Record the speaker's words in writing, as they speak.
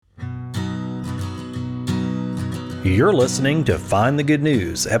You're listening to Find the Good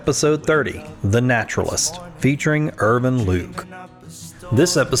News, Episode 30, The Naturalist, featuring Irvin Louque.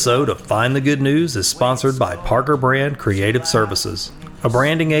 This episode of Find the Good News is sponsored by Parker Brand Creative Services, a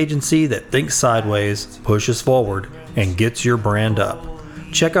branding agency that thinks sideways, pushes forward, and gets your brand up.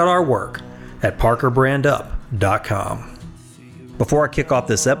 Check out our work at parkerbrandup.com. Before I kick off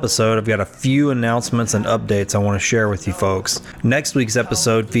this episode, I've got a few announcements and updates I want to share with you folks. Next week's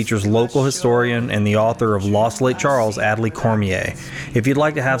episode features local historian and the author of Lost Lake Charles, Adley Cormier. If you'd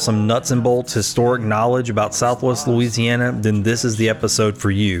like to have some nuts and bolts historic knowledge about Southwest Louisiana, then this is the episode for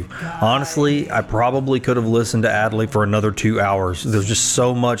you. Honestly, I probably could have listened to Adley for another 2 hours. There's just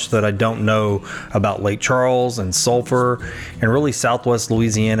so much that I don't know about Lake Charles and Sulphur and really Southwest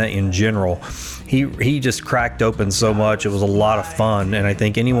Louisiana in general. He just cracked open so much. It was a lot of fun, and I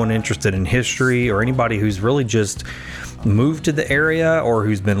think anyone interested in history or anybody who's really just moved to the area or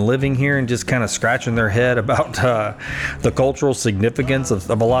who's been living here and just kind of scratching their head about the cultural significance of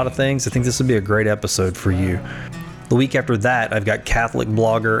a lot of things, I think this would be a great episode for you. The week after that, I've got Catholic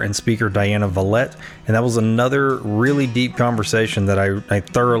blogger and speaker Diana Valette, and that was another really deep conversation that I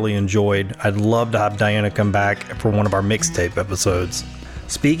thoroughly enjoyed. I'd love to have Diana come back for one of our mixtape episodes.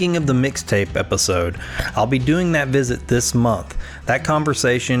 Speaking of the mixtape episode, I'll be doing that visit this month. That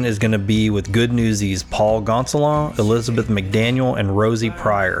conversation is going to be with Good Newsies Paul Gonsalon, Elizabeth McDaniel, and Rosie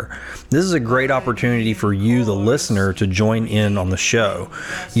Pryor. This is a great opportunity for you, the listener, to join in on the show.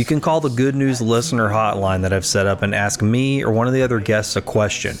 You can call the Good News listener hotline that I've set up and ask me or one of the other guests a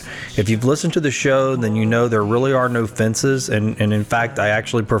question. If you've listened to the show, then you know there really are no fences, and in fact, I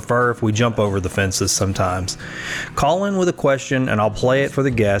actually prefer if we jump over the fences sometimes. Call in with a question and I'll play it for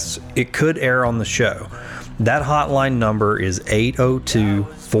the guests. It could air on the show. That hotline number is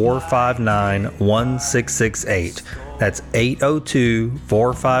 802-459-1668. That's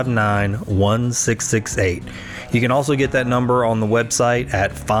 802-459-1668. You can also get that number on the website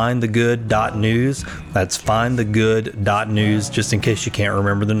at findthegood.news. That's findthegood.news, just in case you can't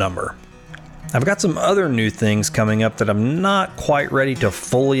remember the number. I've got some other new things coming up that I'm not quite ready to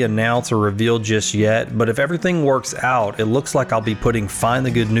fully announce or reveal just yet, but if everything works out, it looks like I'll be putting Find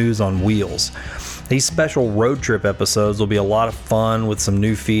the Good News on wheels. These special road trip episodes will be a lot of fun with some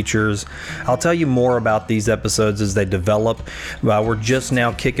new features. I'll tell you more about these episodes as they develop. We're just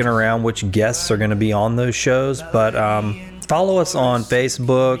now kicking around which guests are going to be on those shows, but follow us on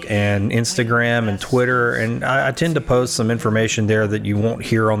Facebook and Instagram and Twitter, and I tend to post some information there that you won't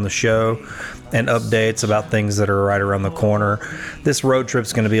hear on the show and updates about things that are right around the corner. This road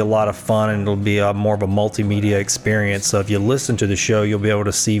trip's going to be a lot of fun, and it'll be more of a multimedia experience. So if you listen to the show, you'll be able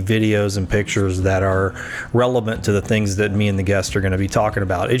to see videos and pictures that are relevant to the things that me and the guests are going to be talking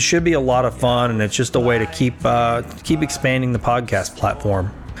about. It should be a lot of fun, and it's just a way to keep expanding the podcast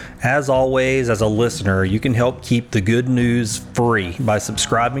platform. As always, as a listener, you can help keep the good news free by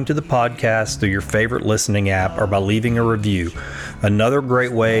subscribing to the podcast through your favorite listening app or by leaving a review. Another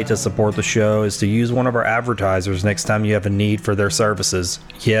great way to support the show is to use one of our advertisers next time you have a need for their services.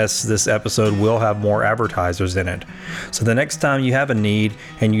 Yes, this episode will have more advertisers in it. So the next time you have a need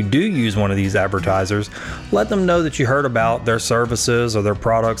and you do use one of these advertisers, let them know that you heard about their services or their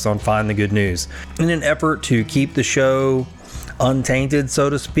products on Find the Good News. In an effort to keep the show untainted, so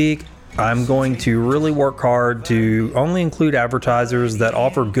to speak, I'm going to really work hard to only include advertisers that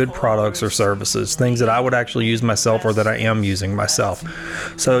offer good products or services, things that I would actually use myself or that I am using myself.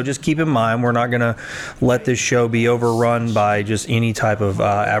 So just keep in mind, we're not going to let this show be overrun by just any type of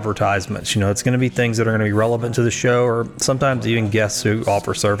advertisements. It's going to be things that are going to be relevant to the show, or sometimes even guests who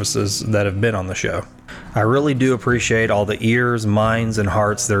offer services that have been on the show. I really do appreciate all the ears, minds, and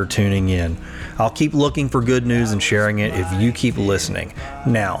hearts that are tuning in. I'll keep looking for good news and sharing it if you keep listening.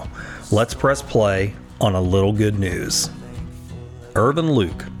 Now, let's press play on a little good news. Irvin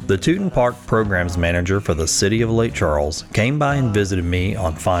Louque, the Tooten Park Programs Manager for the City of Lake Charles, came by and visited me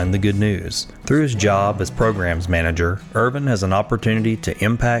on Find the Good News. Through his job as Programs Manager, Irvin has an opportunity to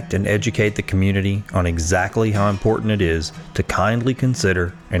impact and educate the community on exactly how important it is to kindly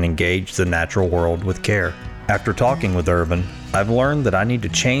consider and engage the natural world with care. After talking with Irvin, I've learned that I need to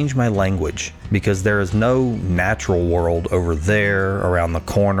change my language because there is no natural world over there, around the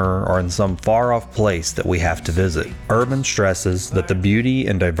corner, or in some far-off place that we have to visit. Irvin stresses that the beauty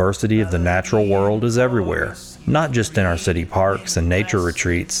and diversity of the natural world is everywhere, not just in our city parks and nature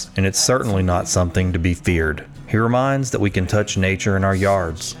retreats, and it's certainly not something to be feared. He reminds that we can touch nature in our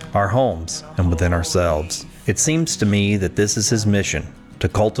yards, our homes, and within ourselves. It seems to me that this is his mission, to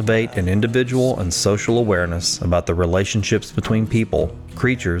cultivate an individual and social awareness about the relationships between people,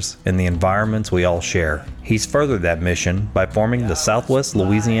 creatures, and the environments we all share. He's furthered that mission by forming the Southwest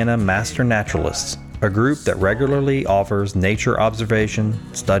Louisiana Master Naturalists, a group that regularly offers nature observation,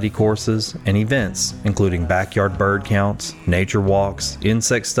 study courses, and events, including backyard bird counts, nature walks,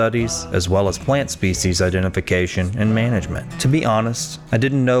 insect studies, as well as plant species identification and management. To be honest, I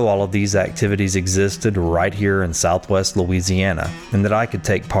didn't know all of these activities existed right here in Southwest Louisiana, and that I could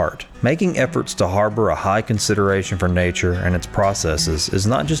take part. Making efforts to harbor a high consideration for nature and its processes is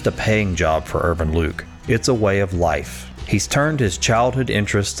not just a paying job for Irvin Louque, it's a way of life. He's turned his childhood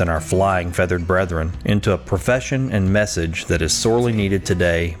interest in our flying feathered brethren into a profession and message that is sorely needed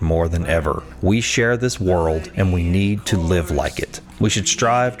today more than ever. We share this world and we need to live like it. We should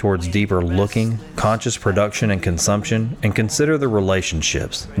strive towards deeper looking, conscious production and consumption, and consider the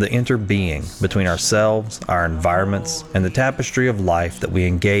relationships, the interbeing between ourselves, our environments, and the tapestry of life that we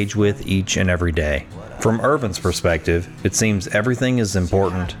engage with each and every day. From Irvin's perspective, it seems everything is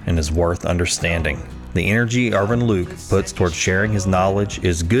important and is worth understanding. The energy Irvin Louque puts towards sharing his knowledge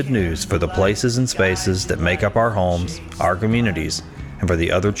is good news for the places and spaces that make up our homes, our communities, and for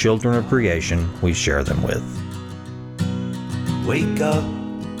the other children of creation we share them with. Wake up,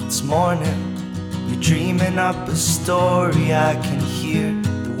 it's morning. You're dreaming up a story I can hear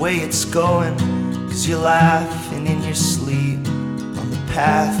the way it's going, 'cause you're laughing in your sleep on the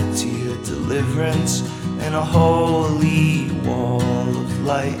path to your deliverance, and a holy wall of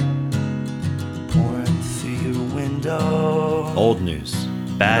light pouring through your window. Old news,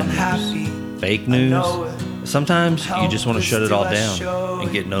 bad news, fake news. Sometimes you just want to shut it all down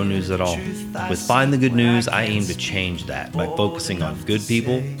and get no news at all. With Find the Good News, I aim to change that by focusing on good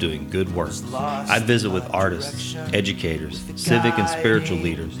people doing good work. I visit with artists, educators, civic and spiritual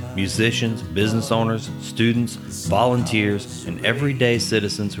leaders, musicians, business owners, students, volunteers, and everyday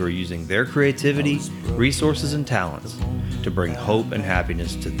citizens who are using their creativity, resources, and talents to bring hope and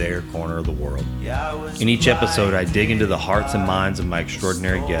happiness to their corner of the world. In each episode, I dig into the hearts and minds of my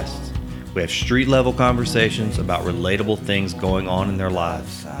extraordinary guests. We have street-level conversations about relatable things going on in their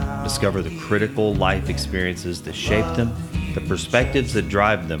lives. Discover the critical life experiences that shape them, the perspectives that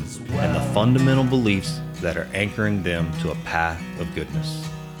drive them, and the fundamental beliefs that are anchoring them to a path of goodness.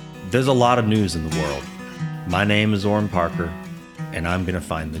 There's a lot of news in the world. My name is Oran Parker, and I'm going to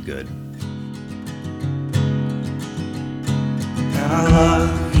find the good. And I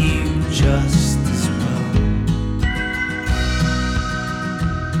love you just as well.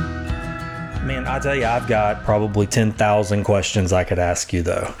 Man, I tell you, I've got probably 10,000 questions I could ask you,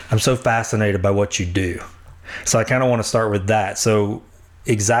 though. I'm so fascinated by what you do. So I kind of want to start with that. So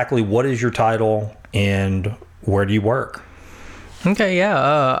exactly what is your title and where do you work? Okay,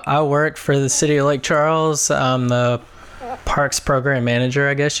 yeah. I work for the city of Lake Charles. I'm the Parks Program Manager,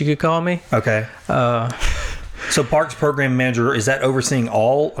 I guess you could call me. Okay. So Parks Program Manager, is that overseeing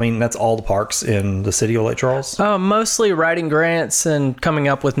that's all the parks in the city of Lake Charles? Mostly writing grants and coming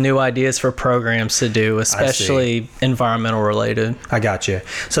up with new ideas for programs to do, especially environmental related. I got you.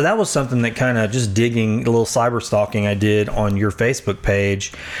 So that was something that kind of just digging, a little cyber stalking I did on your Facebook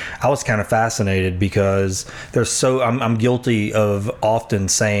page. I was kind of fascinated because I'm guilty of often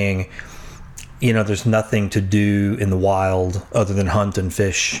saying, there's nothing to do in the wild other than hunt and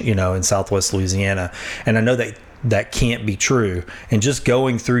fish, in Southwest Louisiana. And I know that can't be true. And just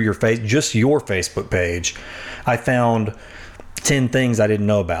going through your Facebook page, I found 10 things I didn't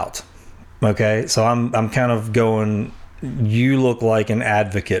know about. Okay. So I'm kind of going, you look like an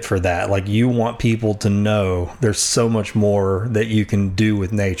advocate for that. Like you want people to know there's so much more that you can do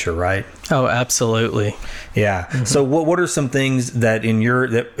with nature, right? Oh, absolutely. Yeah. Mm-hmm. So what are some things that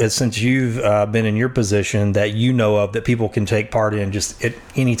since you've been in your position that you know of that people can take part in just at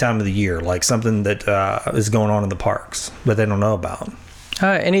any time of the year, like something that is going on in the parks but they don't know about?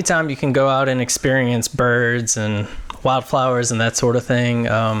 Anytime you can go out and experience birds and wildflowers and that sort of thing.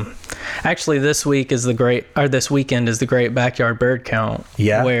 Actually, this weekend is the Great Backyard Bird Count.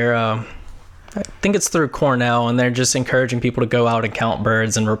 Yeah. Where I think it's through Cornell, and they're just encouraging people to go out and count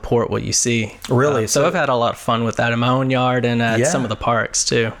birds and report what you see. Really? So I've had a lot of fun with that in my own yard and at some of the parks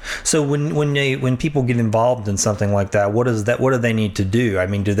too. So when people get involved in something like that, what do they need to do? I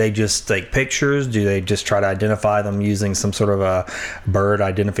mean, do they just take pictures? Do they just try to identify them using some sort of a bird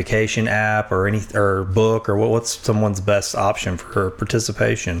identification app or book, or what's someone's best option for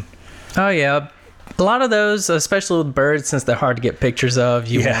participation? Oh yeah, a lot of those, especially with birds, since they're hard to get pictures of,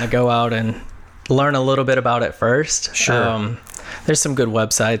 you want to go out and learn a little bit about it first. Sure. There's some good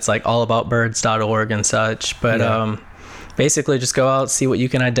websites like allaboutbirds.org and such, but basically just go out, see what you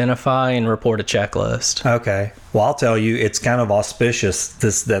can identify, and report a checklist. Okay. Well, I'll tell you, it's kind of auspicious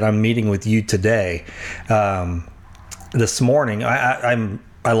that I'm meeting with you today. This morning, I'm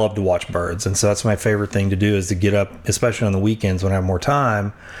I love to watch birds, and so that's my favorite thing to do, is to get up, especially on the weekends when I have more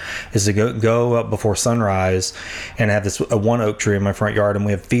time, is to go up before sunrise and have this one oak tree in my front yard, and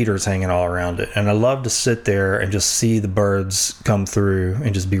we have feeders hanging all around it. And I love to sit there and just see the birds come through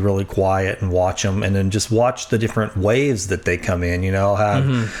and just be really quiet and watch them, and then just watch the different waves that they come in. You know, I'll have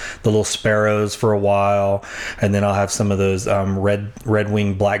the little sparrows for a while, and then I'll have some of those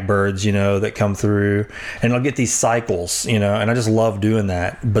red-winged blackbirds, you know, that come through, and I'll get these cycles, you know, and I just love doing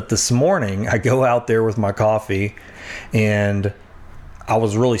that. But this morning I go out there with my coffee, and I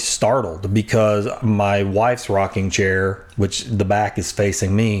was really startled because my wife's rocking chair, which the back is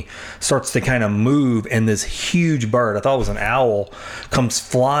facing me, starts to kind of move, and this huge bird, I thought it was an owl, comes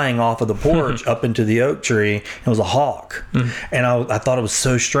flying off of the porch up into the oak tree. It was a hawk. And I thought it was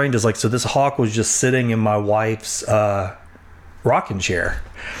so strange. It's like, so this hawk was just sitting in my wife's rocking chair,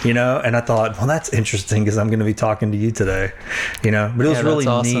 you know. And I thought, well, that's interesting, because I'm going to be talking to you today, you know. But it was really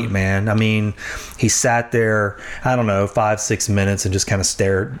awesome. Neat, man. I mean, he sat there, I don't know, 5-6 minutes and just kind of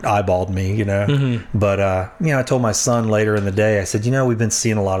eyeballed me, you know. But you know, I told my son later in the day, I said, you know, we've been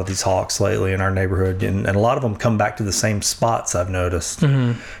seeing a lot of these hawks lately in our neighborhood, and a lot of them come back to the same spots, I've noticed.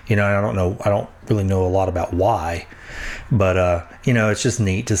 You know, and I don't really know a lot about why, but you know, it's just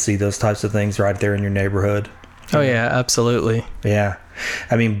neat to see those types of things right there in your neighborhood. Oh yeah, absolutely. Yeah.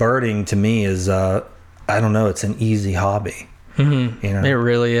 I mean, birding to me is, I don't know, it's an easy hobby. You know? It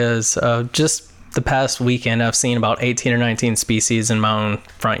really is. Just the past weekend, I've seen about 18 or 19 species in my own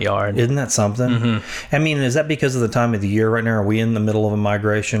front yard. Isn't that something? I mean, is that because of the time of the year right now? Are we in the middle of a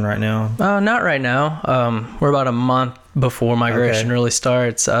migration right now? Not right now. We're about a month before migration really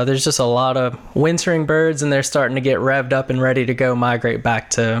starts. There's just a lot of wintering birds, and they're starting to get revved up and ready to go migrate back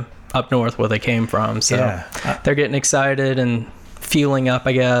to up north where they came from. So they're getting excited and fueling up,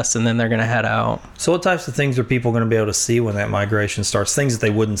 I guess, and then they're going to head out. So what types of things are people going to be able to see when that migration starts? Things that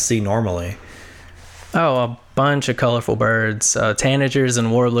they wouldn't see normally? Oh, a bunch of colorful birds, tanagers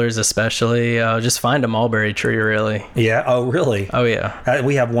and warblers especially. Just find a mulberry tree, really. Yeah? Oh, really? Oh, yeah.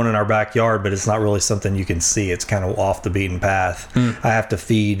 We have one in our backyard, but it's not really something you can see. It's kind of off the beaten path. I have to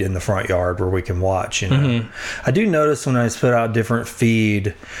feed in the front yard where we can watch, you know. I do notice when I put out different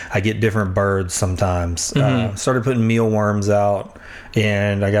feed, I get different birds sometimes. Started putting mealworms out,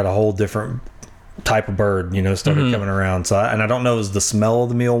 and I got a whole different type of bird, you know, started coming around. So I don't know, is the smell of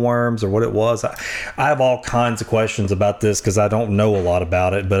the mealworms or what it was. I have all kinds of questions about this because I don't know a lot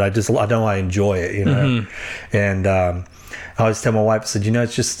about it, but I know I enjoy it, you know. And I always tell my wife, I said, you know,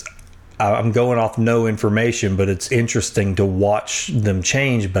 it's just, I'm going off no information, but it's interesting to watch them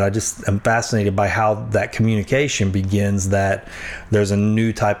change. But I'm fascinated by how that communication begins, that there's a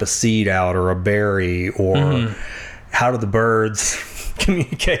new type of seed out or a berry, or how do the birds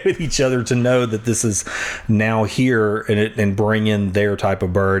communicate with each other to know that this is now here, and bring in their type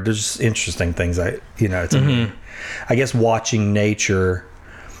of bird. There's just interesting things. I guess watching nature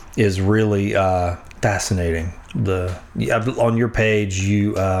is really fascinating. On your page,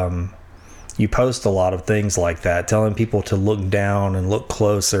 you post a lot of things like that, telling people to look down and look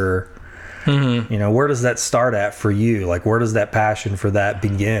closer. You know, where does that start at for you? Like, where does that passion for that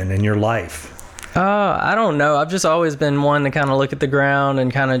begin in your life? I don't know. I've just always been one to kind of look at the ground and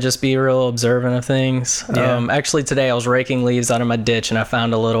kind of just be real observant of things. Actually, today I was raking leaves out of my ditch, and I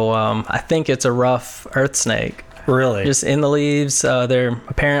found a little, I think it's a rough earth snake. Really? Just in the leaves. They're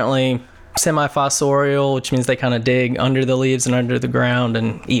apparently semi-fossorial, which means they kind of dig under the leaves and under the ground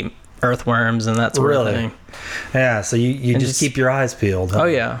and eat earthworms and that sort of thing. Yeah, so you just keep your eyes peeled. Huh? Oh,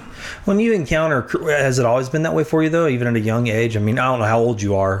 yeah. When you encounter, has it always been that way for you, though, even at a young age? I mean, I don't know how old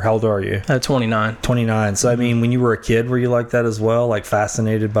you are. How old are you? 29. 29. So, I mean, when you were a kid, were you like that as well? Like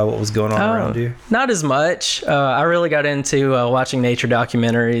fascinated by what was going on around you? Not as much. I really got into watching nature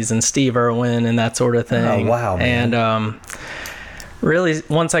documentaries and Steve Irwin and that sort of thing. Oh, wow, man. And really,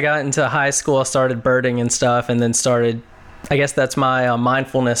 once I got into high school, I started birding and stuff, and then started, I guess that's my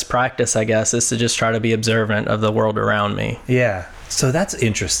mindfulness practice, I guess, is to just try to be observant of the world around me. Yeah. So that's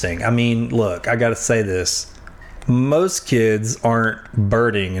interesting. I mean, look, I got to say this. Most kids aren't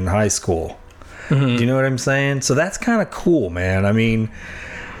birding in high school. Do you know what I'm saying? So that's kind of cool, man. I mean,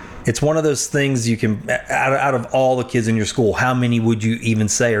 it's one of those things you can, out of all the kids in your school, how many would you even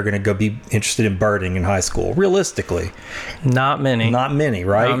say are going to go be interested in birding in high school? Realistically. Not many. Not many,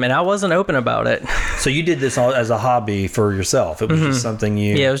 right? And I wasn't open about it. So you did this all as a hobby for yourself. It was just something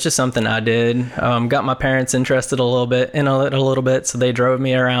you... Yeah, it was just something I did. Got my parents interested a little bit, so they drove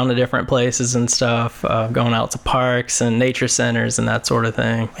me around to different places and stuff, going out to parks and nature centers and that sort of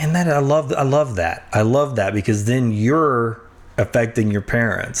thing. And I love that. I love that because then you're affecting your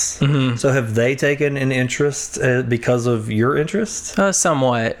parents. So have they taken an interest because of your interest?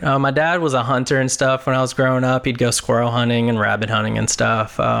 Somewhat. My dad was a hunter and stuff when I was growing up. He'd go squirrel hunting and rabbit hunting and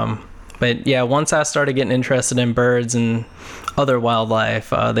stuff. But yeah, once I started getting interested in birds and other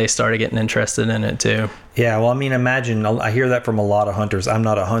wildlife, they started getting interested in it too. Yeah, well, I mean, imagine, I hear that from a lot of hunters. I'm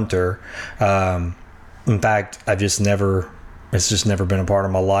not a hunter. In fact, it's just never been a part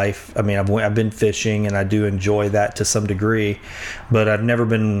of my life. I mean, I've been fishing and I do enjoy that to some degree, but I've never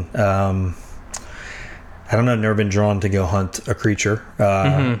been, never been drawn to go hunt a creature.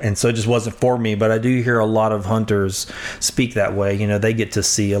 And so it just wasn't for me, but I do hear a lot of hunters speak that way. You know, they get to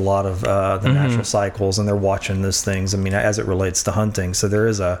see a lot of the natural cycles and they're watching those things. I mean, as it relates to hunting. So there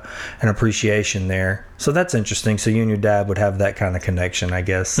is an appreciation there. So that's interesting. So you and your dad would have that kind of connection, I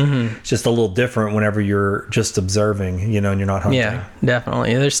guess. It's just a little different whenever you're just observing, you know, and you're not hunting. Yeah,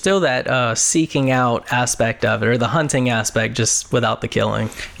 definitely. There's still that seeking out aspect of it, or the hunting aspect, just without the killing.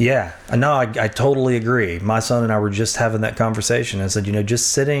 Yeah, no, I totally agree. My son and I were just having that conversation. I said, you know,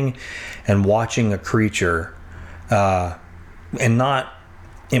 just sitting and watching a creature and not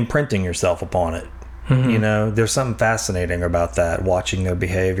imprinting yourself upon it. You know, there's something fascinating about that, watching their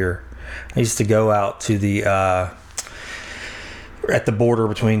behavior. I used to go out to the at the border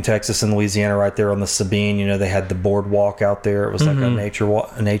between Texas and Louisiana, right there on the Sabine. You know, they had the boardwalk out there. It was like a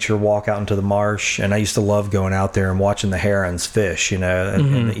nature walk out into the marsh, and I used to love going out there and watching the herons fish. You know,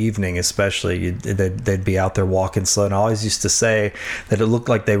 in the evening especially, they'd be out there walking slow. And I always used to say that it looked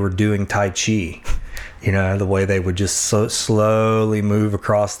like they were doing Tai Chi. You know, the way they would just so slowly move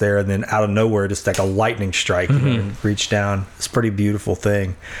across there, and then out of nowhere, just like a lightning strike, you know, and reach down. It's a pretty beautiful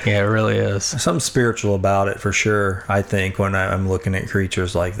thing. Yeah, it really is. There's something spiritual about it for sure, I think, when I'm looking at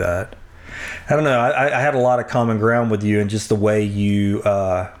creatures like that. I don't know. I had a lot of common ground with you, and just the way you...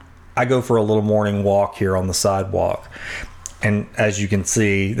 I go for a little morning walk here on the sidewalk, and as you can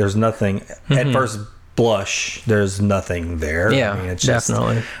see, there's nothing... At first blush, there's nothing there. Yeah, I mean, it's just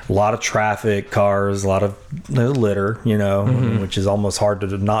definitely a lot of traffic, cars, a lot of litter, you know, which is almost hard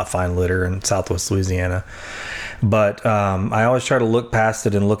to not find litter in Southwest Louisiana. But I always try to look past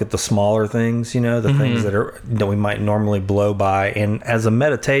it and look at the smaller things, you know, the things that we might normally blow by. And as a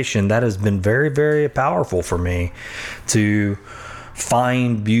meditation, that has been very, very powerful for me to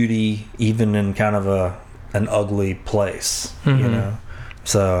find beauty even in kind of an ugly place, you know.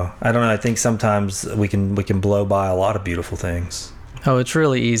 So I don't know. I think sometimes we can blow by a lot of beautiful things. Oh, it's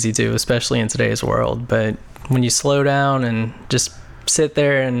really easy to, especially in today's world. But when you slow down and just sit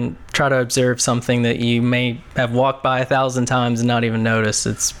there and try to observe something that you may have walked by 1,000 times and not even noticed,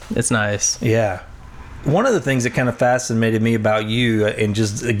 it's nice. Yeah. One of the things that kind of fascinated me about you, and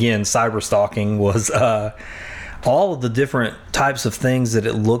just again cyber stalking, was all of the different types of things that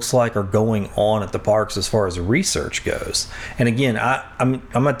it looks like are going on at the parks as far as research goes. And again, I'm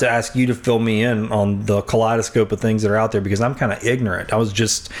going to ask you to fill me in on the kaleidoscope of things that are out there, because I'm kind of ignorant. I was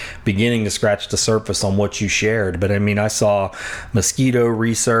just beginning to scratch the surface on what you shared. But I mean, I saw mosquito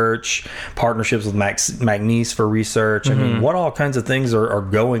research, partnerships with Magnese for research. I mean, what all kinds of things are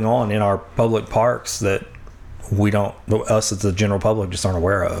going on in our public parks that us as the general public just aren't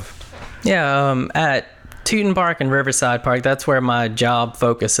aware of? Yeah, at Teuton Park and Riverside Park, that's where my job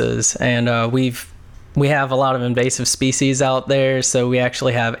focuses, and we have a lot of invasive species out there. So we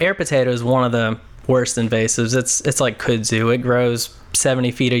actually have air potato is one of the worst invasives. It's like kudzu. It grows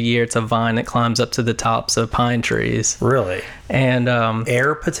 70 feet a year. It's a vine that climbs up to the tops of pine trees. Really? And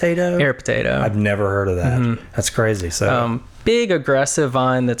air potato? Air potato. I've never heard of that. That's crazy. So big aggressive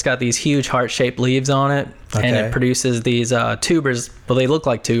vine that's got these huge heart-shaped leaves on it. Okay. And it produces these tubers. Well, they look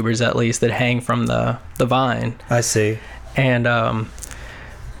like tubers at least, that hang from the vine. I see. And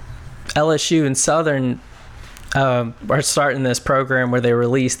LSU and Southern are starting this program where they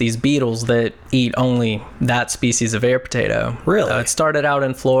release these beetles that eat only that species of air potato. Really? It started out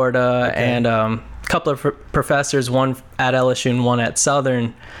in Florida, and a couple of professors, one at LSU and one at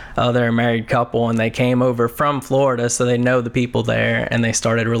Southern, they're a married couple, and they came over from Florida, so they know the people there, and they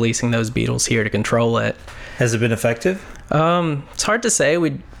started releasing those beetles here to control it. Has it been effective? It's hard to say.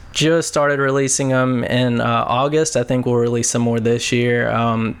 We just started releasing them in August. I think we'll release some more this year.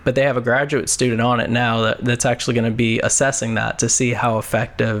 But they have a graduate student on it now that's actually going to be assessing that to see how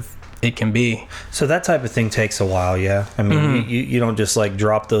effective it can be. So that type of thing takes a while, yeah? I mean, you don't just like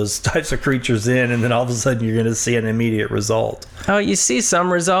drop those types of creatures in and then all of a sudden you're going to see an immediate result. Oh, you see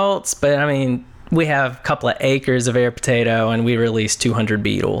some results, but I mean, we have a couple of acres of air potato and we release 200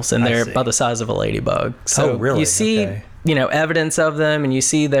 beetles, and they're about the size of a ladybug. So really? You see, evidence of them, and you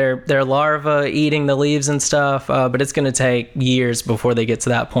see their larvae eating the leaves and stuff, but it's going to take years before they get to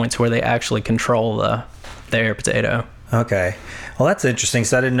that point to where they actually control the air potato. Okay. Well, that's interesting.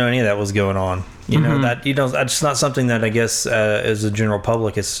 So I didn't know any of that was going on. It's not something that I guess as a general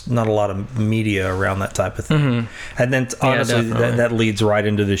public, it's not a lot of media around that type of thing. And then honestly, that leads right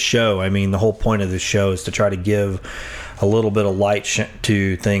into the show. I mean, the whole point of the show is to try to give a little bit of light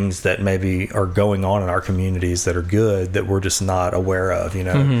to things that maybe are going on in our communities that are good that we're just not aware of,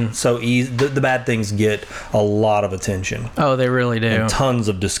 So the bad things get a lot of attention. Oh, they really do. And tons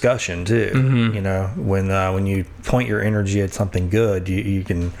of discussion too. When you point your energy at something good, we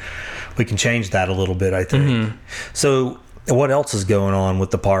can change that a little bit, I think. So what else is going on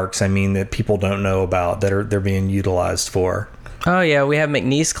with the parks? I mean, that people don't know about that they're being utilized for? Oh, yeah. We have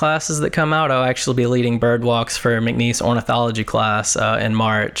McNeese classes that come out. I'll actually be leading bird walks for McNeese ornithology class in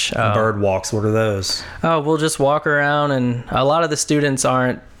March. Bird walks, what are those? We'll just walk around, and a lot of the students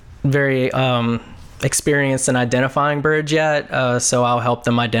aren't very experienced in identifying birds yet, so I'll help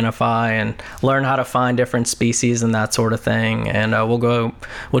them identify and learn how to find different species and that sort of thing. And we'll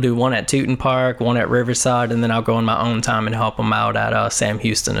do one at Tooten Park, one at Riverside, and then I'll go in my own time and help them out at Sam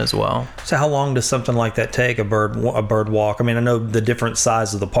Houston as well. So how long does something like that take, a bird walk? I mean, I know the different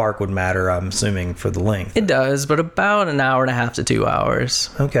size of the park would matter, I'm assuming, for the length. It does, but about an hour and a half to 2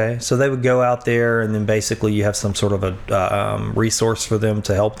 hours. Okay, so they would go out there, and then basically you have some sort of a resource for them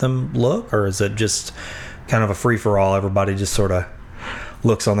to help them look, or is it just kind of a free-for-all, everybody just sort of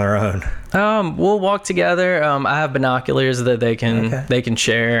looks on their own? We'll walk together. I have binoculars that they can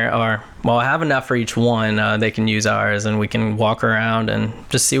share, or I have enough for each one. They can use ours, and we can walk around and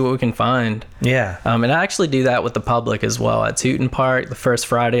just see what we can find. Yeah. And I actually do that with the public as well at Tooten Park the first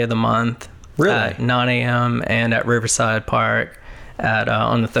Friday of the month. Really? At 9 a.m. and at Riverside Park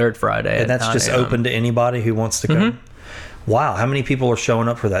on the third Friday. And that's just open to anybody who wants to come? Wow, how many people are showing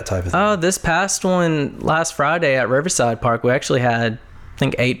up for that type of thing? This past one, last Friday at Riverside Park, we actually had, I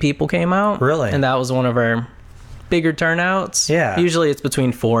think, 8 people came out. Really? And that was one of our bigger turnouts. Yeah. Usually it's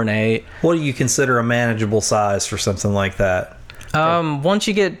between 4 and 8. What do you consider a manageable size for something like that? Once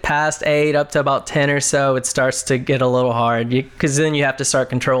you get past 8 up to about 10 or so, it starts to get a little hard because then you have to start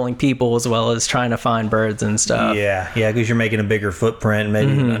controlling people as well as trying to find birds and stuff. Yeah, because you're making a bigger footprint,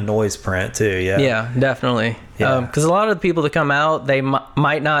 maybe a noise print too. Yeah, definitely. Because a lot of the people that come out, they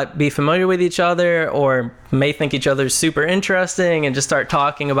might not be familiar with each other or may think each other's super interesting and just start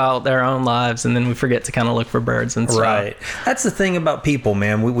talking about their own lives, and then we forget to kind of look for birds and stuff. Right. That's the thing about people,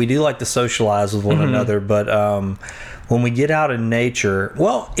 man. We do like to socialize with one another, but when we get out in nature,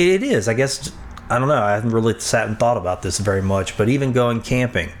 well, it is, I guess, I don't know, I haven't really sat and thought about this very much, but even going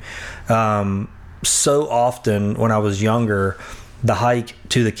camping, so often when I was younger, the hike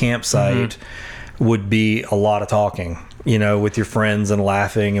to the campsite would be a lot of talking, with your friends and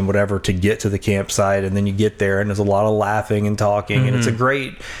laughing and whatever to get to the campsite. And then you get there and there's a lot of laughing and talking, and it's a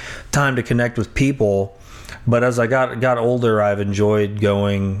great time to connect with people. But as I got older, I've enjoyed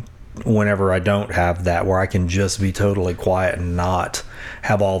going whenever I don't have that, where I can just be totally quiet and not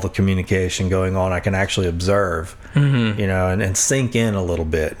have all the communication going on. I can actually observe, and sink in a little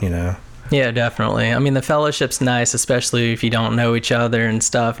bit, Yeah, definitely. I mean, the fellowship's nice, especially if you don't know each other and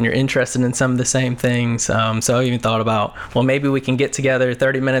stuff, and you're interested in some of the same things. So I even thought about, well, maybe we can get together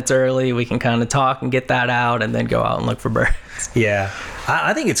 30 minutes early. We can kind of talk and get that out, and then go out and look for birds. Yeah,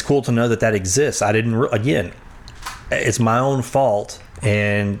 I think it's cool to know that exists. I didn't. Again, it's my own fault.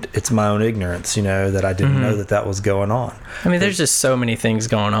 And it's my own ignorance, that I didn't know that was going on. I mean, there's just so many things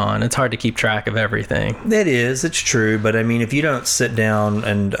going on. It's hard to keep track of everything. It is. It's true. But, I mean, if you don't sit down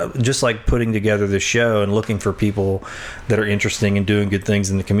and just like putting together the show and looking for people that are interesting and doing good things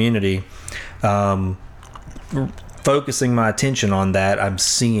in the community, focusing my attention on that, I'm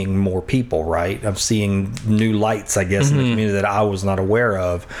seeing more people, right? I'm seeing new lights, I guess, in the community that I was not aware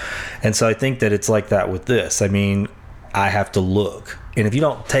of. And so I think that it's like that with this. I mean, I have to look. And if you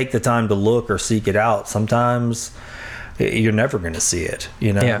don't take the time to look or seek it out, sometimes you're never going to see it,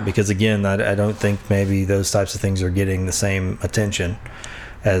 because again, I don't think maybe those types of things are getting the same attention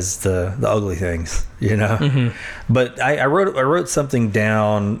as the ugly things, But I wrote something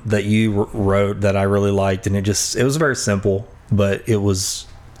down that you wrote that I really liked, and it was very simple, but it was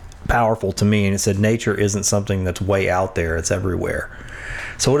powerful to me. And it said, nature isn't something that's way out there, it's everywhere.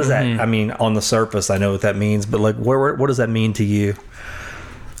 So what does that, I mean, on the surface, I know what that means, but like, what does that mean to you?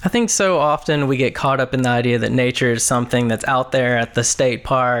 I think so often we get caught up in the idea that nature is something that's out there at the state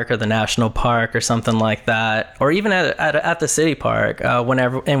park or the national park or something like that, or even at the city park.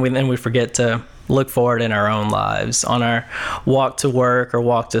 And we forget to look for it in our own lives, on our walk to work or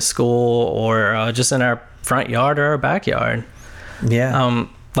walk to school, or just in our front yard or our backyard. Yeah.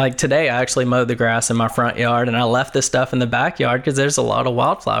 Like today, I actually mowed the grass in my front yard, and I left this stuff in the backyard because there's a lot of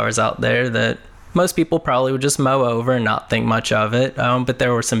wildflowers out there that most people probably would just mow over and not think much of it. But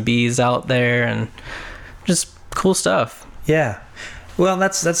there were some bees out there and just cool stuff. Yeah. Well,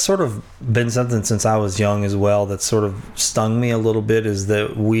 that's sort of been something since I was young as well that sort of stung me a little bit, is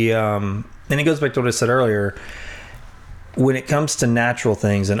that we, and it goes back to what I said earlier, when it comes to natural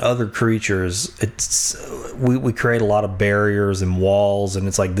things and other creatures, we create a lot of barriers and walls, and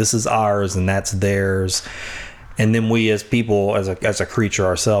it's like, this is ours and that's theirs. And then we as people, as a creature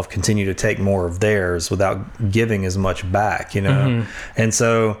ourselves, continue to take more of theirs without giving as much back, you know? Mm-hmm. And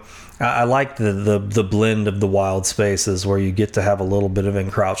so I like the blend of the wild spaces where you get to have a little bit of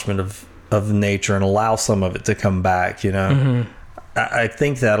encroachment of nature and allow some of it to come back, you know? Mm-hmm. I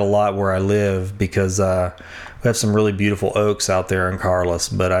think that a lot where I live, because we have some really beautiful oaks out there in Carlos,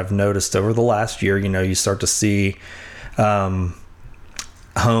 but I've noticed over the last year, you know, you start to see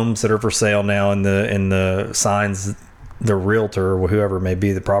homes that are for sale now in the signs, the realtor or whoever it may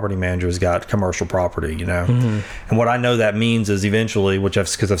be, the property manager, has got commercial property, you know. Mm-hmm. And what I know that means is eventually,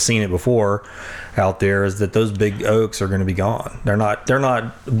 because I've seen it before out there, is that those big oaks are going to be gone. They're not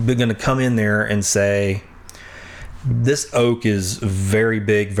going to come in there and say, this oak is very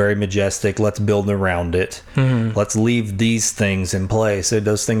big, very majestic, let's build around it. Mm-hmm. Let's leave these things in place.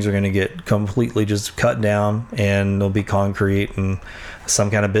 Those things are going to get completely just cut down, and there'll be concrete and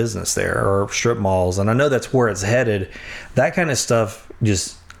some kind of business there, or strip malls. And I know that's where it's headed. That kind of stuff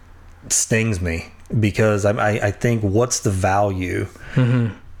just stings me, because I think, what's the value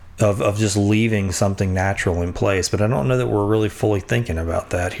mm-hmm. of just leaving something natural in place? But I don't know that we're really fully thinking about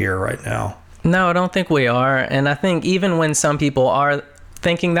that here right now. No, I don't think we are. And I think even when some people are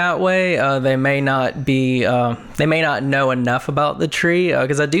thinking that way, they may not know enough about the tree,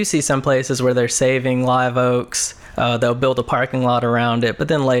 because I do see some places where they're saving live oaks. They'll build a parking lot around it, but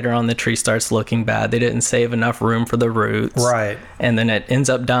then later on the tree starts looking bad. They didn't save enough room for the roots. Right. And then it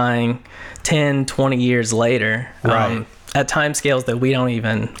ends up dying 10, 20 years later. Right. At time scales that we don't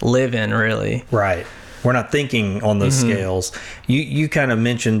even live in, really. Right. We're not thinking on those mm-hmm. scales. You kind of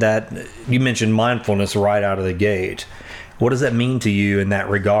mentioned that. You mentioned mindfulness right out of the gate. What does that mean to you in that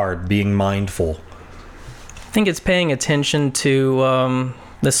regard, being mindful? I think it's paying attention to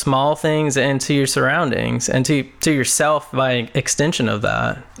the small things and to your surroundings and to yourself by extension of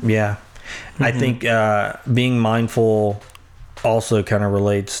that. Yeah. Mm-hmm. I think being mindful also kind of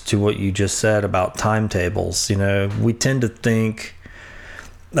relates to what you just said about timetables. You know, we tend to think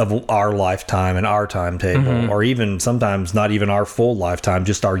of our lifetime and our timetable, mm-hmm. or even sometimes not even our full lifetime,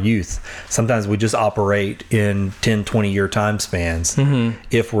 just our youth. Sometimes we just operate in 10, 20-year time spans, mm-hmm.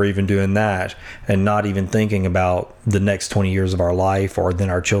 if we're even doing that, and not even thinking about the next 20 years of our life, or then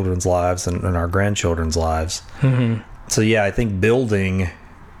our children's lives and our grandchildren's lives. Mm-hmm. So yeah, I think building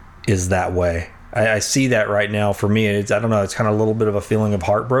is that way. I see that right now for me. I don't know, it's kind of a little bit of a feeling of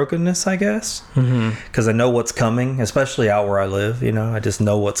heartbrokenness, I guess, because I know what's coming, especially out where I live. You know, I just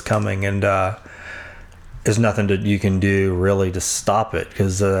know what's coming, and there's nothing you can do really to stop it,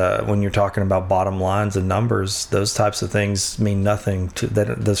 because when you're talking about bottom lines and numbers, those types of things mean nothing.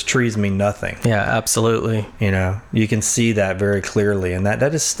 Those trees mean nothing. Yeah, absolutely. You know, you can see that very clearly, and that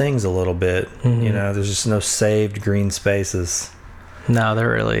just stings a little bit. Mm-hmm. You know, there's just no saved green spaces. No, they're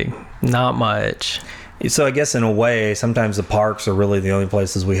really not much. So I guess in a way, sometimes the parks are really the only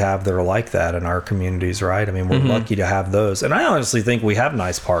places we have that are like that in our communities, right? I mean, we're mm-hmm. lucky to have those. And I honestly think we have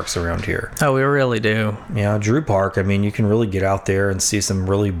nice parks around here. Oh, we really do. You know, Drew Park, I mean, you can really get out there and see some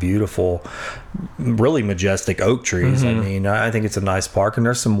really beautiful, really majestic oak trees. Mm-hmm. I mean, I think it's a nice park. And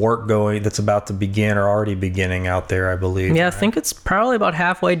there's some work going that's about to begin, or already beginning out there, I believe. Yeah, right? I think it's probably about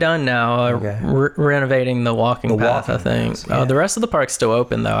halfway done now, okay. Renovating the walking path, I think. Yeah. The rest of the park's still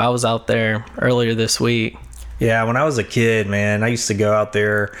open, though. I was out there earlier this week. Yeah, when I was a kid, man, I used to go out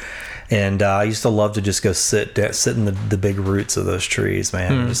there, and I used to love to just go sit in the big roots of those trees,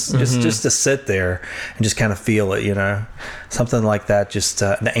 man. Mm-hmm. Just to sit there and just kind of feel it, you know, something like that. Just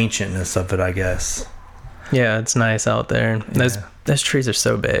the ancientness of it, I guess. Yeah, it's nice out there. Yeah. Those trees are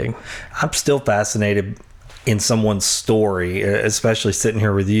so big. I'm still fascinated in someone's story, especially sitting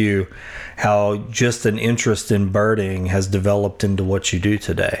here with you, how just an interest in birding has developed into what you do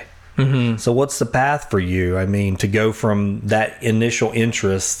today. Mm-hmm. So what's the path for you? I mean, to go from that initial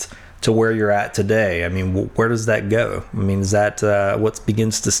interest to where you're at today, I mean, where does that go? I mean, is that what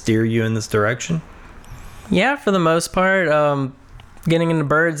begins to steer you in this direction? Yeah, for the most part, getting into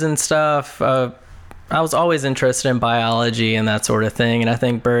birds and stuff, I was always interested in biology and that sort of thing, and I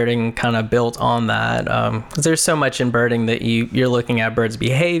think birding kind of built on that, because there's so much in birding that you're looking at birds'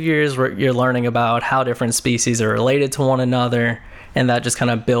 behaviors, you're learning about how different species are related to one another, and that just kind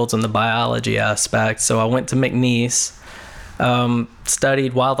of builds on the biology aspect. So I went to McNeese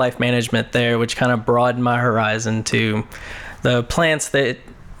studied wildlife management there, which kind of broadened my horizon to the plants that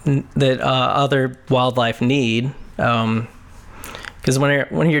other wildlife need. Because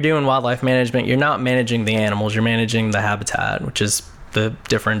when you're doing wildlife management, you're not managing the animals, you're managing the habitat, which is the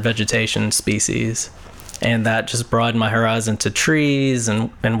different vegetation species. And that just broadened my horizon to trees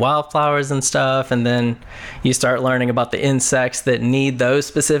and wildflowers and stuff. And then you start learning about the insects that need those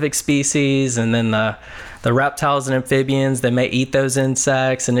specific species, and then the reptiles and amphibians that may eat those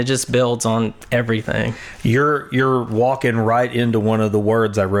insects, and it just builds on everything. You're walking right into one of the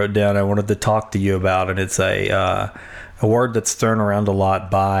words I wrote down I wanted to talk to you about, and it's a word that's thrown around a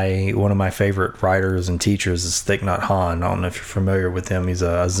lot by one of my favorite writers and teachers is Thich Nhat Hanh. I don't know if you're familiar with him. He's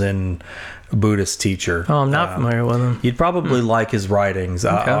a Zen Buddhist teacher. Oh, I'm not familiar with him. You'd probably like his writings,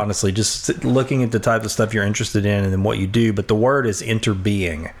 Okay. honestly, just looking at the type of stuff you're interested in and then what you do. But the word is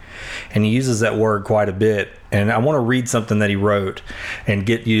interbeing, and he uses that word quite a bit. And I want to read something that he wrote and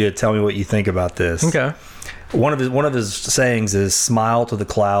get you to tell me what you think about this. Okay. One of his sayings is "Smile to the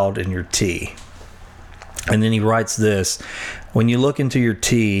cloud in your tea." And then he writes this: "When you look into your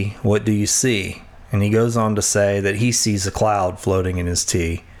tea, what do you see?" And he goes on to say that he sees a cloud floating in his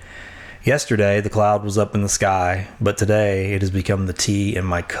tea. Yesterday, the cloud was up in the sky, but today it has become the tea in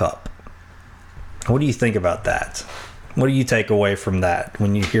my cup. What do you think about that? What do you take away from that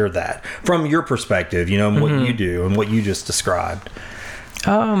when you hear that? From your perspective, and what you do and what you just described.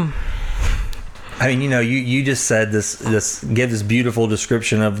 I mean, you just said give this beautiful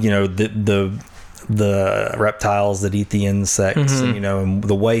description of, the reptiles that eat the insects, and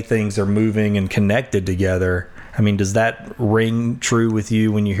the way things are moving and connected together. I mean, does that ring true with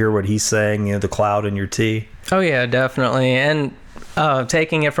you when you hear what he's saying, the cloud in your tea? Oh, yeah, definitely. And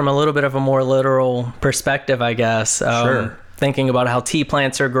taking it from a little bit of a more literal perspective, I guess. Sure. Thinking about how tea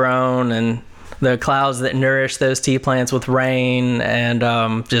plants are grown and the clouds that nourish those tea plants with rain,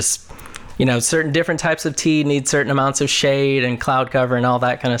 and just, certain different types of tea need certain amounts of shade and cloud cover and all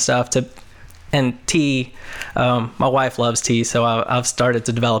that kind of stuff. And tea, my wife loves tea, so I've started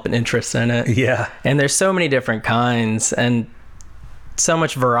to develop an interest in it. Yeah. And there's so many different kinds and so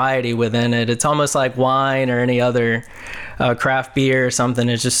much variety within it. It's almost like wine or any other craft beer or something.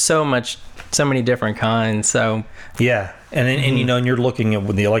 It's just so many different kinds. So yeah. And you're looking at,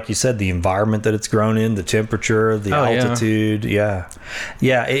 like you said, the environment that it's grown in, the temperature, the altitude. Yeah.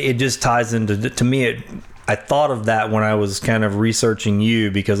 It just ties into, to me, I thought of that when I was kind of researching you,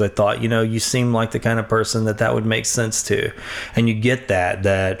 because I thought, you seem like the kind of person that would make sense to. And you get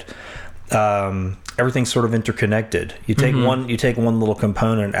that everything's sort of interconnected. You take one little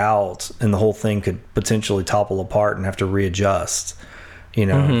component out and the whole thing could potentially topple apart and have to readjust,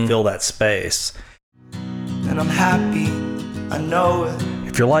 and fill that space. And I'm happy, I know it.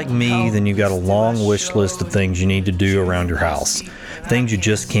 If you're like me, then you've got a long wish list of things you need to do around your house. Things you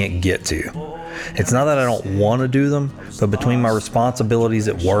just can't get to. It's not that I don't want to do them, but between my responsibilities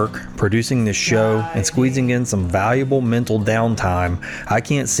at work, producing this show, and squeezing in some valuable mental downtime, I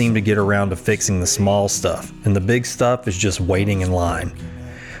can't seem to get around to fixing the small stuff, and the big stuff is just waiting in line.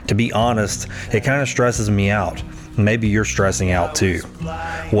 To be honest, it kind of stresses me out. Maybe you're stressing out too.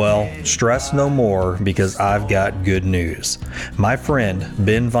 Well, stress no more, because I've got good news. My friend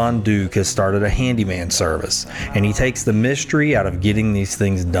Ben Von Duke has started a handyman service, and he takes the mystery out of getting these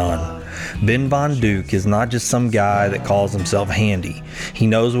things done. Ben Von Duke is not just some guy that calls himself handy. He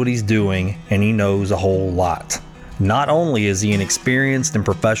knows what he's doing, and he knows a whole lot. Not only is he an experienced and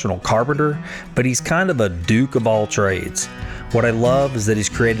professional carpenter, but he's kind of a Duke of all trades. What I love is that he's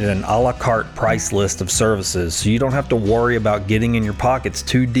created an a la carte price list of services, so you don't have to worry about getting in your pockets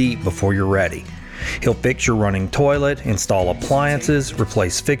too deep before you're ready. He'll fix your running toilet, install appliances,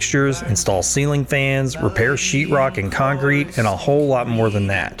 replace fixtures, install ceiling fans, repair sheetrock and concrete, and a whole lot more than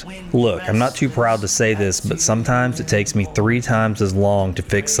that. Look, I'm not too proud to say this, but sometimes it takes me 3 times as long to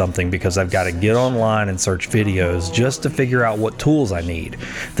fix something because I've got to get online and search videos just to figure out what tools I need.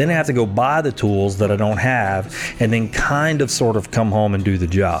 Then I have to go buy the tools that I don't have, and then kind of sort of come home and do the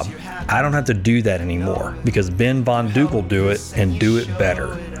job. I don't have to do that anymore because Ben Von Duke will do it and do it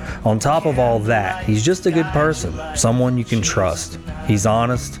better. On top of all that, he's just a good person, someone you can trust. He's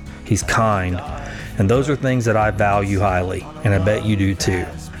honest, he's kind, and those are things that I value highly, and I bet you do too.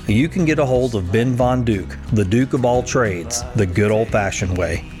 You can get a hold of Ben Von Duke, the Duke of all trades, the good old-fashioned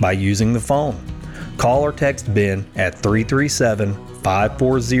way, by using the phone. Call or text Ben at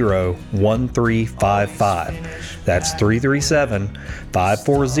 337-540-1355. That's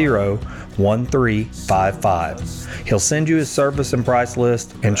 337-540-1355. He'll send you his service and price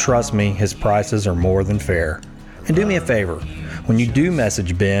list, and trust me, his prices are more than fair. And do me a favor, When you do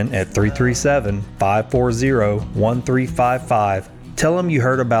message Ben at 337-540-1355, tell him you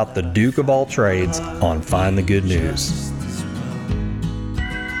heard about the Duke of all trades on Find the Good News.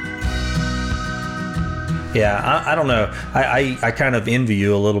 Yeah, I don't know. I kind of envy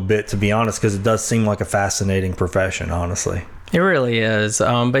you a little bit, to be honest, because it does seem like a fascinating profession, honestly. It really is.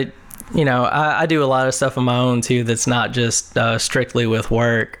 But, you know, I do a lot of stuff on my own, too, that's not just strictly with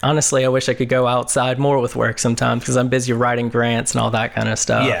work. Honestly, I wish I could go outside more with work sometimes because I'm busy writing grants and all that kind of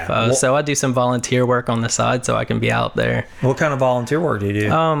stuff. Yeah. So I do some volunteer work on the side so I can be out there. What kind of volunteer work do you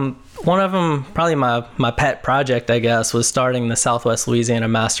do? One of them, probably my pet project, I guess, was starting the Southwest Louisiana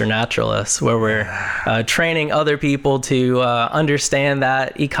Master Naturalist, where we're training other people to understand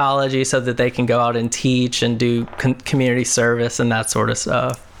that ecology so that they can go out and teach and do community service and that sort of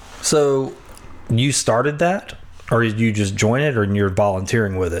stuff. So you started that? Or did you just join it, or you're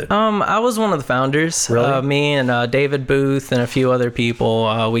volunteering with it? I was one of the founders. Really? Me and David Booth and a few other people.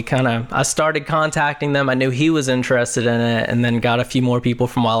 I started contacting them. I knew he was interested in it, and then got a few more people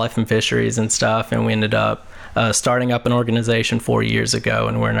from Wildlife and Fisheries and stuff, and we ended up starting up an organization 4 years ago,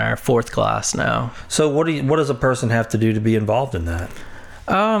 and we're in our 4th class now. So what does a person have to do to be involved in that?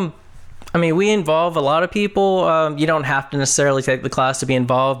 I mean, we involve a lot of people. You don't have to necessarily take the class to be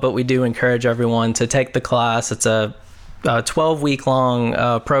involved, but we do encourage everyone to take the class. It's a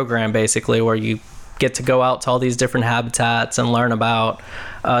 12-week-long program, basically, where you get to go out to all these different habitats and learn about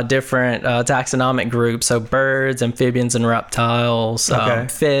different taxonomic groups, so birds, amphibians, and reptiles,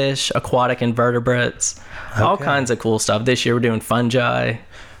 fish, aquatic invertebrates, all kinds of cool stuff. This year we're doing fungi.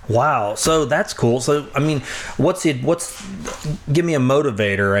 Wow, so that's cool. So I mean, give me a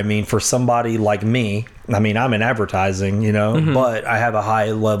motivator. I mean, for somebody like me, I mean, I'm in advertising, you know, but I have a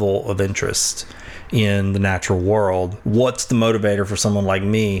high level of interest in the natural world. What's the motivator for someone like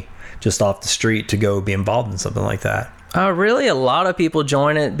me just off the street to go be involved in something like that? Really, a lot of people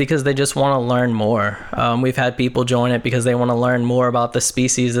join it because they just want to learn more. We've had people join it because they want to learn more about the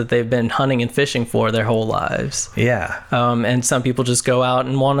species that they've been hunting and fishing for their whole lives. Yeah. And some people just go out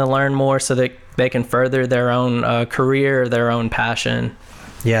and want to learn more so that they can further their own career, their own passion.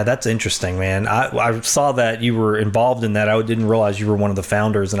 Yeah, that's interesting, man. I saw that you were involved in that. I didn't realize you were one of the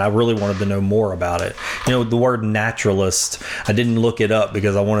founders, and I really wanted to know more about it. You know, the word naturalist, I didn't look it up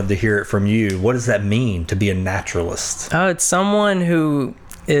because I wanted to hear it from you. What does that mean, to be a naturalist? It's someone who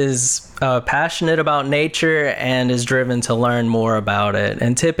is passionate about nature and is driven to learn more about it.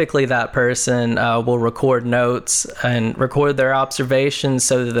 And typically that person will record notes and record their observations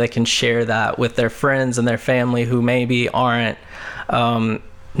so that they can share that with their friends and their family who maybe aren't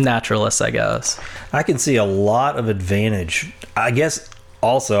naturalists, I guess. I can see a lot of advantage. I guess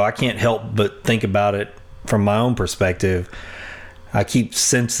also I can't help but think about it from my own perspective. I keep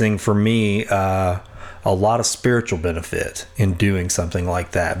sensing for me a lot of spiritual benefit in doing something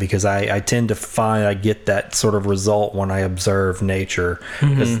like that, because I tend to find I get that sort of result when I observe nature,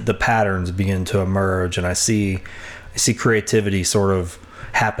 because the patterns begin to emerge and I see creativity sort of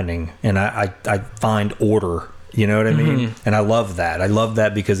happening, and I find order. You know what I mean? And I love that. I love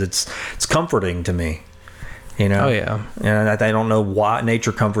that because it's comforting to me. You know? Oh, yeah. And I don't know why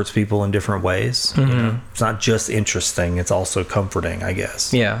nature comforts people in different ways. You know? It's not just interesting. It's also comforting, I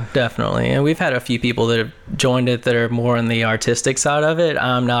guess. Yeah, definitely. And we've had a few people that have joined it that are more on the artistic side of it.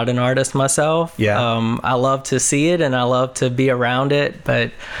 I'm not an artist myself. Yeah. I love to see it and I love to be around it.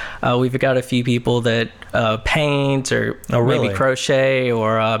 But we've got a few people that paint or maybe crochet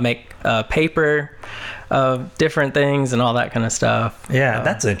or make paper. Different things and all that kind of stuff. Yeah,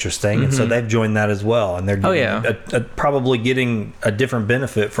 that's interesting. And so they've joined that as well, and they're getting probably getting a different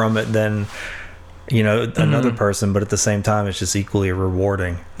benefit from it than, you know, another person, but at the same time it's just equally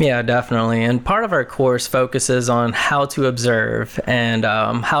rewarding. Yeah, definitely. And part of our course focuses on how to observe and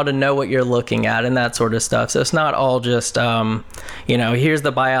how to know what you're looking at and that sort of stuff. So it's not all just you know, here's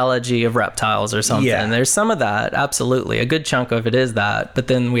the biology of reptiles or something. Yeah. There's some of that, absolutely. A good chunk of it is that, but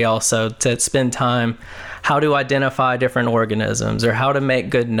then we also to spend time how to identify different organisms or how to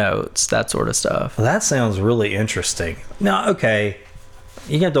make good notes, that sort of stuff. Well, that sounds really interesting. Now, okay,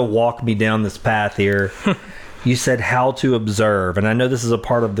 you have to walk me down this path here. You said how to observe, and I know this is a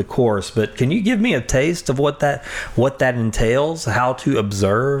part of the course, but can you give me a taste of what that entails? How to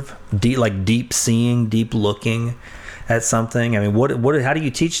observe, deep seeing, deep looking at something. I mean, how do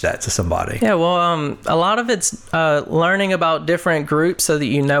you teach that to somebody? Yeah, well, a lot of it's learning about different groups so that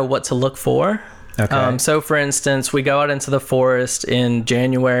you know what to look for. Okay. So, for instance, we go out into the forest in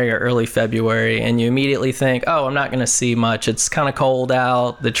January or early February, and you immediately think, oh, I'm not going to see much. It's kind of cold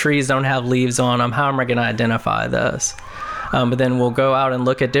out. The trees don't have leaves on them. How am I going to identify this? But then we'll go out and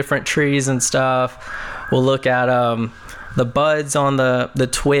look at different trees and stuff. We'll look at the buds on the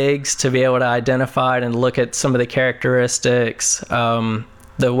twigs to be able to identify it and look at some of the characteristics, the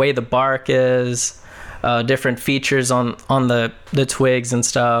way the bark is, different features on the twigs and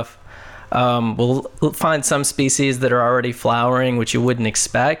stuff. We'll find some species that are already flowering, which you wouldn't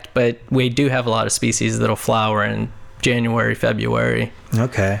expect, but we do have a lot of species that'll flower in January, February.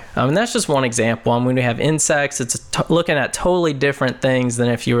 Okay. And that's just one example. When we have insects, it's looking at totally different things than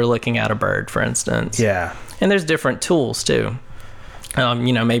if you were looking at a bird, for instance. Yeah. And there's different tools too.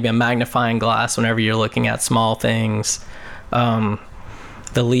 Maybe a magnifying glass whenever you're looking at small things, the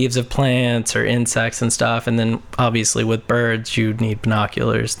leaves of plants or insects and stuff. And then obviously with birds, you'd need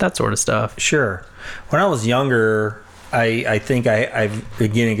binoculars, that sort of stuff. Sure. When I was younger, I think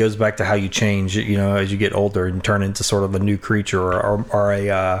again, it goes back to how you change, as you get older and turn into sort of a new creature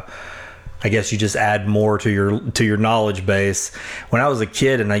or I guess you just add more to your knowledge base. When I was a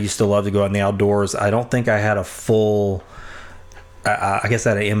kid and I used to love to go out in the outdoors, I don't think I had a full, I guess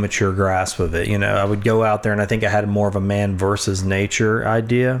I had an immature grasp of it. I would go out there and I think I had more of a man versus nature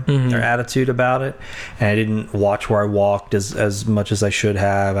idea or attitude about it. And I didn't watch where I walked as much as I should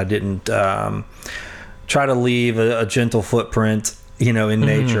have. I didn't try to leave a gentle footprint, in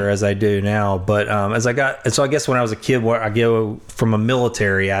nature as I do now. But so I guess when I was a kid, where I go from a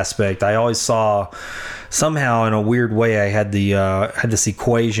military aspect, I always saw somehow in a weird way, I had this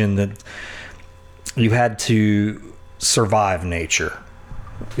equation that you had to survive nature,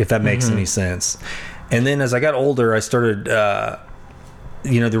 if that makes any sense. And then as I got older, I started,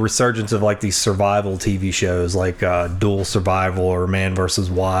 the resurgence of like these survival TV shows like Dual Survival or Man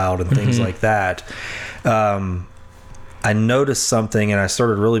vs. Wild and things like that. I noticed something, and I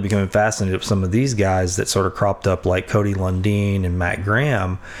started really becoming fascinated with some of these guys that sort of cropped up, like Cody Lundin and Matt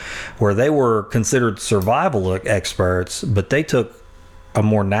Graham, where they were considered survival experts, but they took a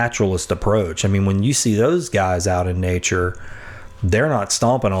more naturalist approach. I mean, when you see those guys out in nature, they're not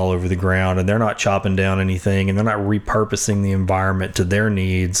stomping all over the ground and they're not chopping down anything and they're not repurposing the environment to their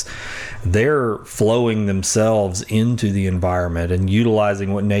needs. They're flowing themselves into the environment and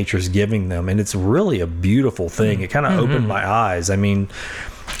utilizing what nature's giving them. And it's really a beautiful thing. It kind of opened my eyes. I mean,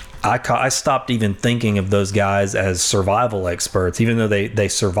 I stopped even thinking of those guys as survival experts. Even though they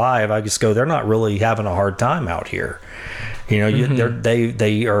survive, I just go, they're not really having a hard time out here.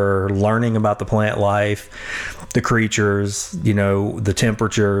 They are learning about the plant life, the creatures, the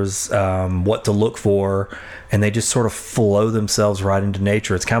temperatures, what to look for, and they just sort of flow themselves right into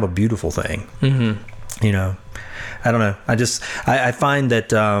nature. It's kind of a beautiful thing. I don't know. I find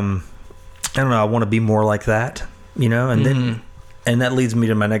that, I want to be more like that, and then, and that leads me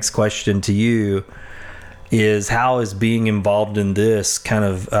to my next question to you is, how is being involved in this kind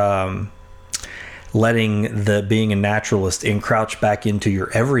of, letting being a naturalist encroach back into your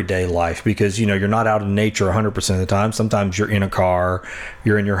everyday life? Because you're not out in nature 100% of the time. Sometimes you're in a car,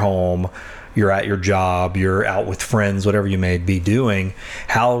 you're in your home, you're at your job, you're out with friends, whatever you may be doing.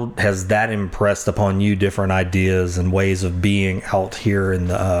 How has that impressed upon you different ideas and ways of being out here in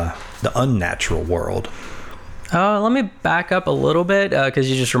the unnatural world? Let me back up a little bit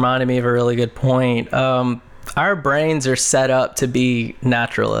because you just reminded me of a really good point. Our brains are set up to be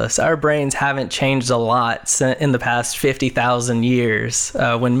naturalists. Our brains haven't changed a lot in the past 50,000 years.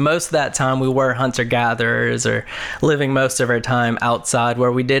 When most of that time we were hunter-gatherers or living most of our time outside,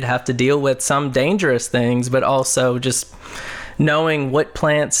 where we did have to deal with some dangerous things, but also just knowing what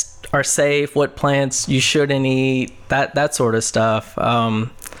plants are safe, what plants you shouldn't eat, that sort of stuff.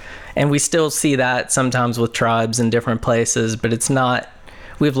 And we still see that sometimes with tribes in different places, but it's not...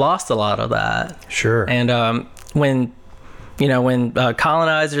 We've lost a lot of that. Sure. And when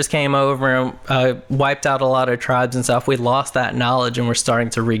colonizers came over and wiped out a lot of tribes and stuff, we lost that knowledge and we're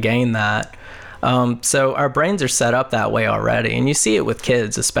starting to regain that. So our brains are set up that way already. And you see it with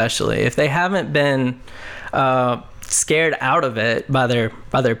kids especially. If they haven't been scared out of it by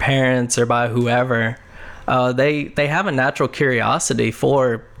their parents or by whoever, they have a natural curiosity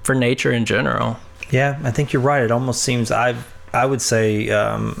for nature in general. Yeah, I think you're right. It almost seems I would say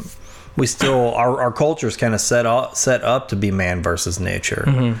we still our culture's kind of set up to be man versus nature.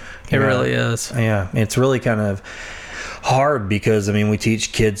 It really is. Yeah, it's really kind of hard because we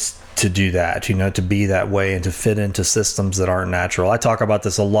teach kids to do that, to be that way and to fit into systems that aren't natural. I talk about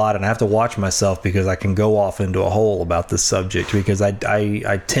this a lot, and I have to watch myself because I can go off into a hole about this subject because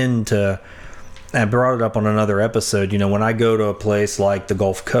I tend to. I brought it up on another episode. When I go to a place like the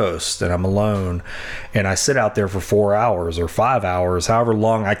Gulf Coast and I'm alone and I sit out there for 4 hours or 5 hours, however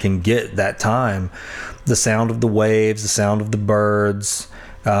long I can get that time, the sound of the waves, the sound of the birds,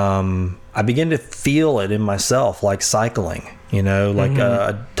 I begin to feel it in myself, like cycling,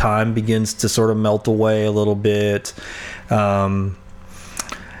 time begins to sort of melt away a little bit.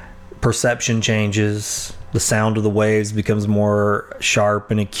 Perception changes. The sound of the waves becomes more sharp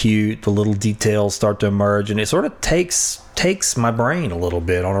and acute. The little details start to emerge, and it sort of takes my brain a little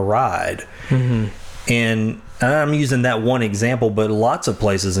bit on a ride. And I'm using that one example, but lots of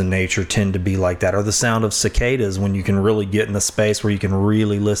places in nature tend to be like that. Or the sound of cicadas, when you can really get in a space where you can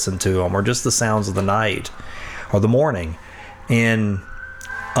really listen to them, or just the sounds of the night or the morning. And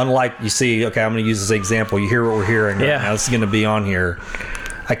unlike, you see, okay, I'm going to use this example. You hear what we're hearing right now. This is going to be on here.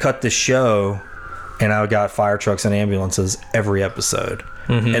 I cut this show, and I got fire trucks and ambulances every episode.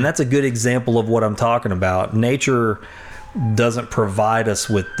 And that's a good example of what I'm talking about. Nature doesn't provide us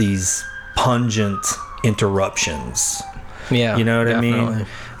with these pungent interruptions. Yeah, you know what definitely.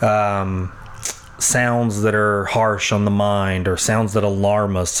 I mean? Sounds that are harsh on the mind, or sounds that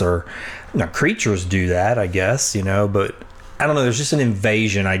alarm us, or creatures do that, I guess, but I don't know, there's just an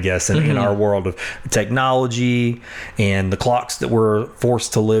invasion, I guess, in our world of technology and the clocks that we're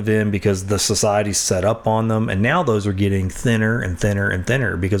forced to live in because the society's set up on them. And now those are getting thinner and thinner and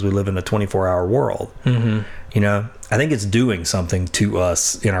thinner because we live in a 24-hour world. I think it's doing something to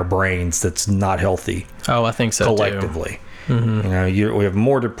us in our brains that's not healthy. Oh, I think so collectively. Too. We have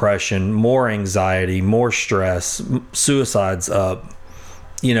more depression, more anxiety, more stress, suicides up,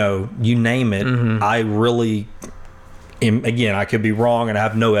 you name it. I really... Again, I could be wrong and I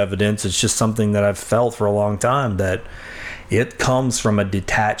have no evidence. It's just something that I've felt for a long time, that it comes from a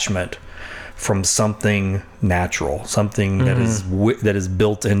detachment from something natural, something that is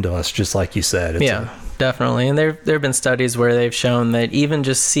built into us, just like you said. It's definitely. And there have been studies where they've shown that even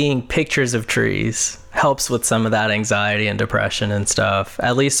just seeing pictures of trees helps with some of that anxiety and depression and stuff,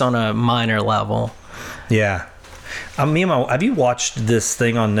 at least on a minor level. Yeah. Have you watched this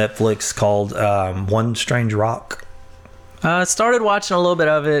thing on Netflix called One Strange Rock? Started watching a little bit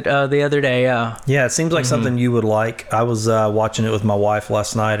of it the other day. Yeah, it seems like something you would like. I was watching it with my wife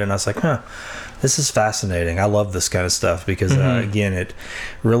last night, and I was like, this is fascinating. I love this kind of stuff because, again, it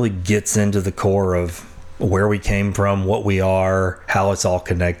really gets into the core of where we came from, what we are, how it's all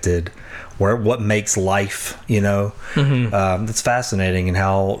connected, what makes life, It's fascinating, and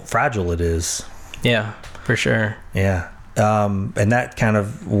how fragile it is. Yeah, for sure. Yeah. And that kind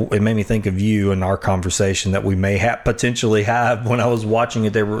of, it made me think of you and our conversation that we may potentially have. When I was watching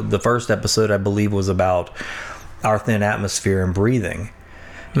it, the first episode, I believe, was about our thin atmosphere and breathing,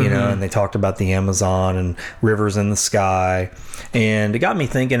 and they talked about the Amazon and rivers in the sky. And it got me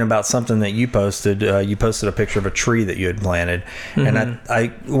thinking about something that you posted. You posted a picture of a tree that you had planted. And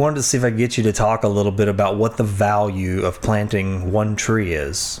I wanted to see if I could get you to talk a little bit about what the value of planting one tree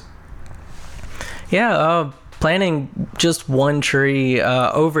is. Yeah, planting just one tree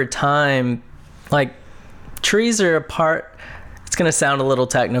over time, like trees are a part, it's going to sound a little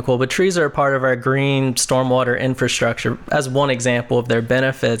technical, but trees are a part of our green stormwater infrastructure. As one example of their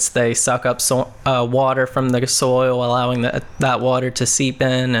benefits, they suck up water from the soil, allowing that water to seep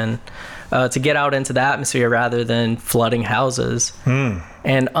in and to get out into the atmosphere rather than flooding houses.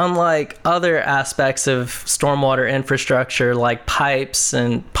 And unlike other aspects of stormwater infrastructure like pipes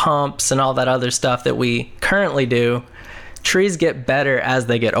and pumps and all that other stuff that we currently do, trees get better as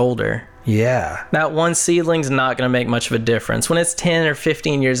they get older. Yeah. That one seedling's not going to make much of a difference. When it's 10 or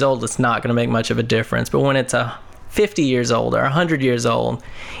 15 years old, it's not going to make much of a difference. But when it's 50 years old or 100 years old,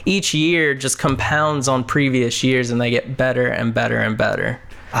 each year just compounds on previous years and they get better and better and better.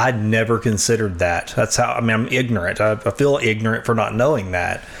 I'd never considered that. That's how, I'm ignorant. I feel ignorant for not knowing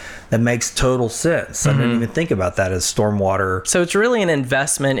that. That makes total sense. I didn't even think about that as stormwater. So it's really an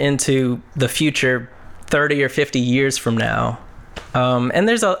investment into the future 30 or 50 years from now. And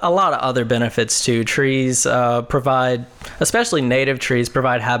there's a lot of other benefits too. Trees provide, especially native trees,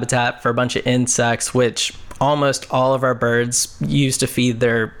 provide habitat for a bunch of insects, which almost all of our birds use to feed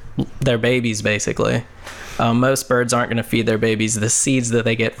their babies, basically. Most birds aren't going to feed their babies the seeds that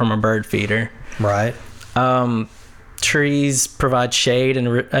they get from a bird feeder. Right. Trees provide shade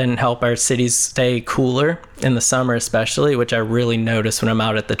and help our cities stay cooler in the summer especially, which I really notice when I'm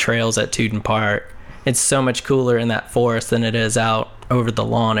out at the trails at Tooten Park. It's so much cooler in that forest than it is out over the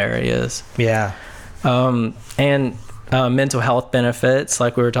lawn areas. Yeah. And mental health benefits,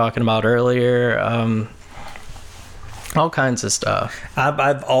 like we were talking about earlier. All kinds of stuff.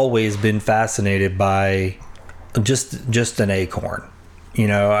 I've always been fascinated by just an acorn.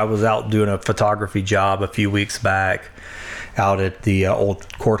 I was out doing a photography job a few weeks back out at the old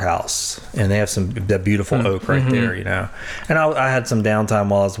courthouse, and they have that beautiful oak right there, And I had some downtime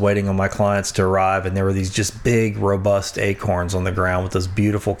while I was waiting on my clients to arrive, and there were these just big, robust acorns on the ground with those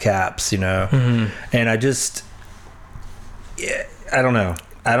beautiful caps, And I don't know.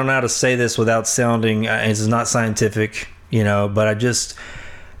 I don't know how to say this without sounding, this is not scientific, but I just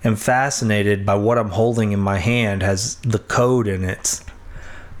am fascinated by what I'm holding in my hand has the code in it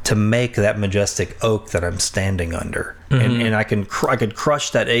to make that majestic oak that I'm standing under. And I could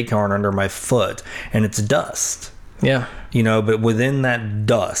crush that acorn under my foot and it's dust. Yeah. But within that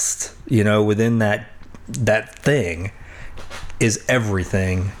dust, within that thing is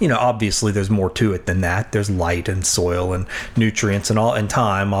everything. Obviously there's more to it than that. There's light and soil and nutrients and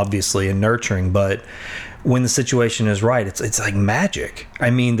time, obviously, and nurturing. But when the situation is right, it's like magic.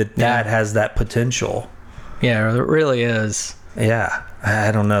 I mean, that has that potential. Yeah, it really is. Yeah.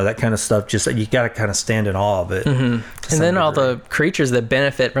 I don't know, that kind of stuff, just you got to kind of stand in awe of it. And then all the creatures that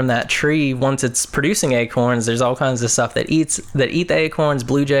benefit from that tree, once it's producing acorns, there's all kinds of stuff that eat the acorns,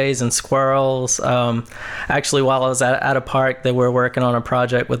 blue jays and squirrels. Actually, while I was at a park, they were working on a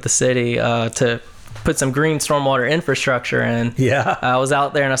project with the city to put some green stormwater infrastructure in. Yeah. I was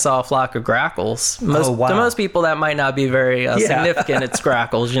out there and I saw a flock of grackles. To most people, that might not be very significant. It's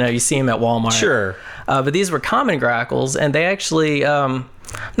grackles. You see them at Walmart. Sure. But these were common grackles, and they actually, I'm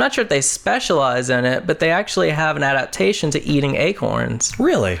not sure if they specialize in it, but they actually have an adaptation to eating acorns.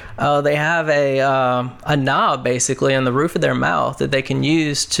 Really? They have a knob, basically, on the roof of their mouth that they can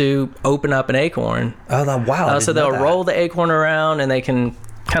use to open up an acorn. Oh, wow. So they'll roll the acorn around, and they can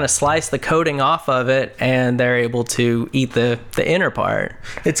kind of slice the coating off of it, and they're able to eat the inner part.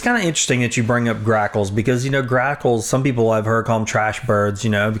 It's kind of interesting that you bring up grackles because grackles, some people I've heard call them trash birds,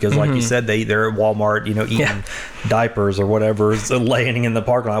 because like you said, they're at Walmart, eating diapers or whatever, laying in the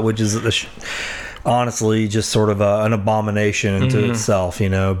parking lot, which is honestly just sort of an abomination into itself,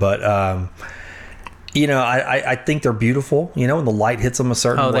 but I think they're beautiful, when the light hits them a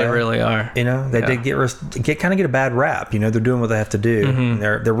certain way. Oh, they really are. They did get a bad rap. They're doing what they have to do. And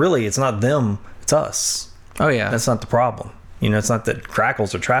they're really, it's not them, it's us. Oh, yeah. That's not the problem. It's not that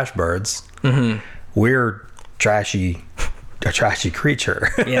grackles are trash birds. We're a trashy creature.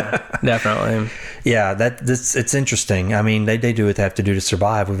 Yeah, definitely. Yeah, it's interesting. I mean, they do what they have to do to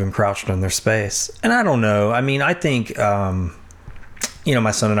survive. We've been crouched in their space. And I don't know. I mean, I think...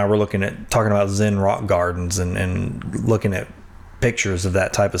 my son and I were talking about Zen rock gardens and looking at pictures of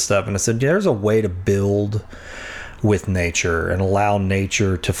that type of stuff. And I said, there's a way to build with nature and allow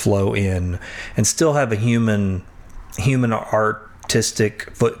nature to flow in and still have a human artistic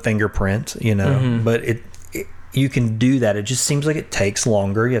fingerprint, but you can do that. It just seems like it takes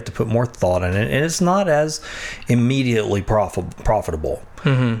longer. You have to put more thought in it. And it's not as immediately profitable.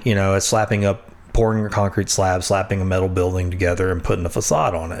 It's pouring a concrete slab, slapping a metal building together, and putting a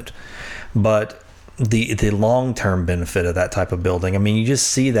facade on it. But the long-term benefit of that type of building, I mean, you just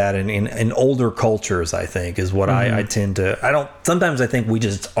see that in older cultures, I think, is what I tend to... Sometimes I think we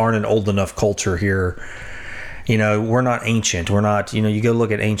just aren't an old enough culture here. We're not ancient. We're not... you go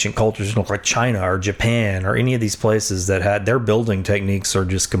look at ancient cultures, like China or Japan or any of these places that had... Their building techniques are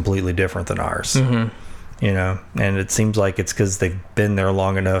just completely different than ours. And it seems like it's because they've been there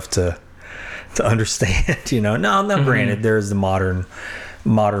long enough to understand, now granted there's the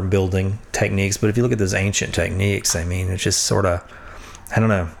modern building techniques, but if you look at those ancient techniques, I mean, it's just sort of, I don't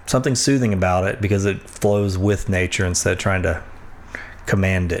know, something soothing about it because it flows with nature instead of trying to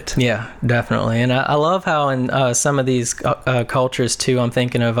command it. Yeah, definitely. And I love how in some of these cultures too, I'm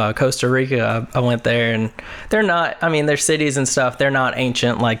thinking of Costa Rica. I went there and they're not, I mean, their cities and stuff, they're not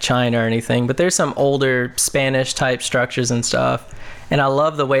ancient like China or anything, but there's some older Spanish type structures and stuff. And I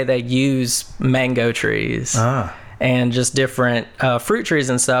love the way they use mango trees and just different fruit trees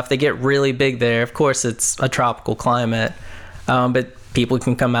and stuff. They get really big there. Of course, it's a tropical climate, but people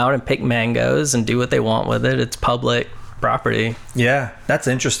can come out and pick mangoes and do what they want with it. It's public property. Yeah, that's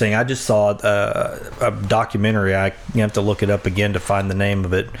interesting. I just saw a documentary. You have to look it up again to find the name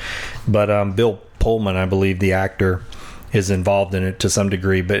of it. But Bill Pullman, I believe the actor, is involved in it to some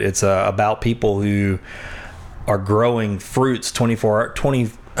degree. But it's about people who are growing fruits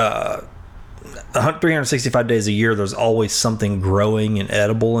 365 days a year. There's always something growing and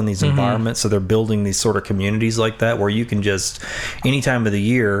edible in these environments. So they're building these sort of communities like that where you can just, any time of the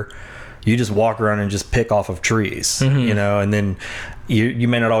year, you just walk around and just pick off of trees, and then you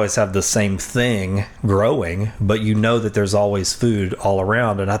may not always have the same thing growing, but that there's always food all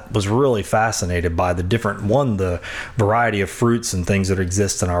around. And I was really fascinated by the variety of fruits and things that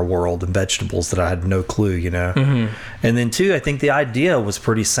exist in our world and vegetables that I had no clue, And then two, I think the idea was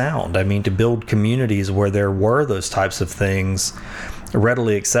pretty sound. I mean, to build communities where there were those types of things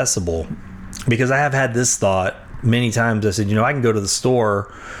readily accessible, because I have had this thought many times. I said, I can go to the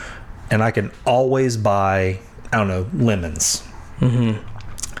store and I can always buy, lemons.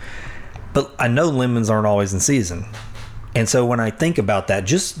 But I know lemons aren't always in season. And so when I think about that,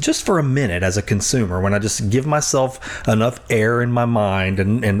 just for a minute as a consumer, when I just give myself enough air in my mind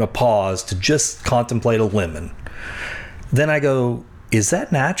and a pause to just contemplate a lemon, then I go, is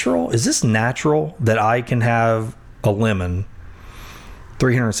that natural? Is this natural that I can have a lemon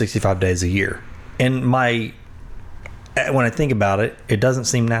 365 days a year? And when I think about it, it doesn't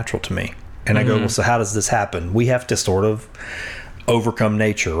seem natural to me. And I go, well, so how does this happen? We have to sort of overcome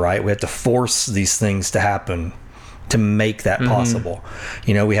nature, right? We have to force these things to happen to make that possible.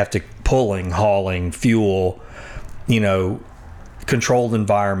 You know, we have to hauling, fuel, you know, controlled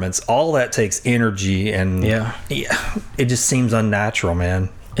environments. All that takes energy, and it just seems unnatural, man.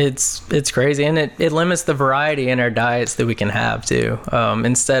 It's crazy, and it limits the variety in our diets that we can have too.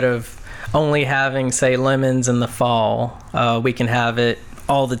 Instead of only having, say, lemons in the fall, we can have it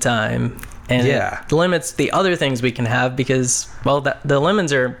all the time, and it limits the other things we can have because, well, the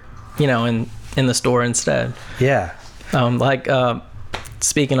lemons are, you know, in the store instead.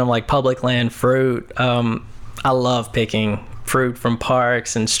 Speaking of like public land fruit, I love picking fruit from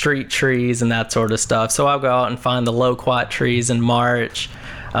parks and street trees and that sort of stuff. So I'll go out and find the Louque trees in March.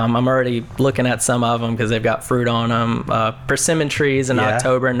 I'm already looking at some of them because they've got fruit on them. Persimmon trees in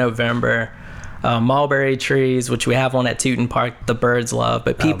October and November. Mulberry trees, which we have one at Tooten Park, the birds love,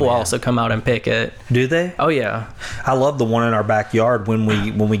 but people also come out and pick it. Do they? Oh yeah. I love the one in our backyard. When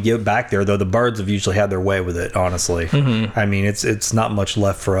we get back there, though, the birds have usually had their way with it, honestly. I mean, it's not much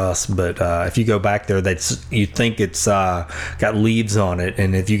left for us, but if you go back there, you think it's got leaves on it,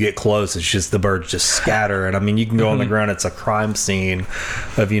 and if you get close, it's just the birds just scatter. And I mean, you can go on the ground, it's a crime scene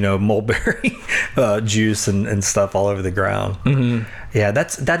of, you know, mulberry juice and stuff all over the ground. Yeah,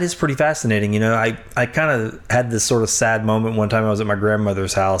 that is pretty fascinating. You know, I kind of had this sort of sad moment one time. I was at my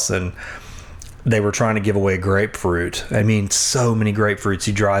grandmother's house, and they were trying to give away grapefruit. I mean, so many grapefruits.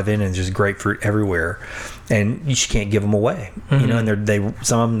 You drive in and just grapefruit everywhere, and you just can't give them away. You know, and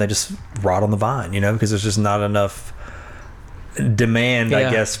some of them, they just rot on the vine, you know, because there's just not enough demand,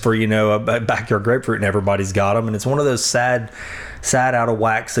 I guess, for, you know, a backyard grapefruit, and everybody's got them. And it's one of those sad out of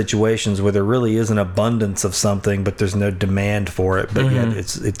whack situations where there really is an abundance of something, but there's no demand for it, but yet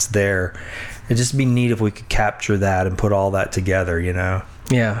it's there. It'd just be neat if we could capture that and put all that together, you know?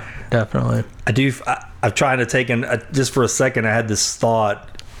 Yeah, definitely. I'm trying to take just for a second, I had this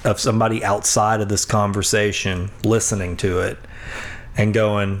thought of somebody outside of this conversation listening to it and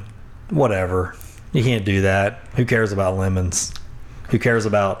going, whatever, you can't do that. Who cares about lemons? Who cares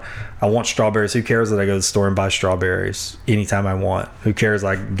about, I want strawberries. Who cares that I go to the store and buy strawberries anytime I want? Who cares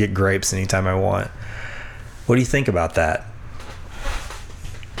I get grapes anytime I want? What do you think about that?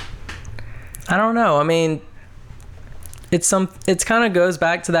 I don't know. I mean, it's kind of goes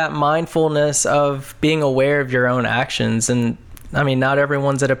back to that mindfulness of being aware of your own actions. And I mean, not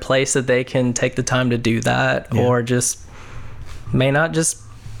everyone's at a place that they can take the time to do that, or just may not just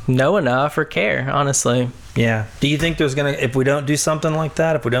know enough or care, honestly. Yeah. Do you think if we don't do something like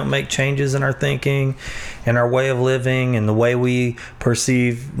that, if we don't make changes in our thinking and our way of living and the way we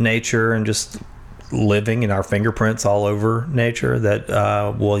perceive nature and just living in our fingerprints all over nature, that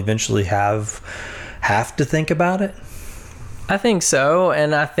we'll eventually have to think about it? I think so.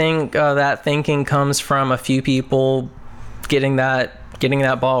 And I think that thinking comes from a few people getting that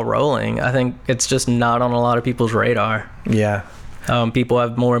ball rolling. I think it's just not on a lot of people's radar. Yeah. People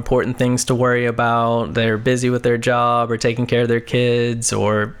have more important things to worry about. They're busy with their job or taking care of their kids,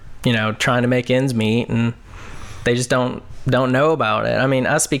 or, you know, trying to make ends meet, and they just don't know about it. I mean,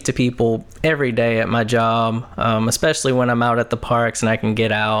 I speak to people every day at my job, especially when I'm out at the parks and I can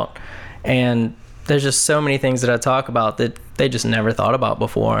get out, and there's just so many things that I talk about that they just never thought about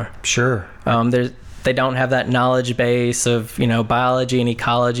before. Sure. They don't have that knowledge base of, you know, biology and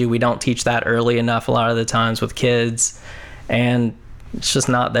ecology. We don't teach that early enough a lot of the times with kids, and it's just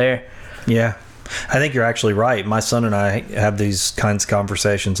not there. Yeah, I think you're actually right. My son and I have these kinds of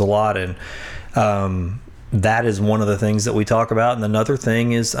conversations a lot, and that is one of the things that we talk about. And another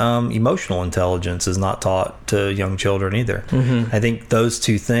thing is emotional intelligence is not taught to young children either. I think those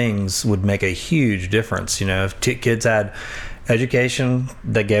two things would make a huge difference. You know, if kids had education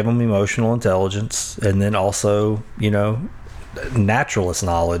that gave them emotional intelligence, and then also, you know, naturalist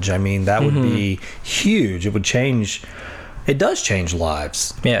knowledge, I mean, that would be huge. It would change. It does change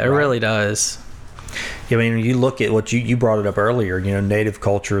lives. Yeah, it really does. I mean, you look at what you brought it up earlier, you know, native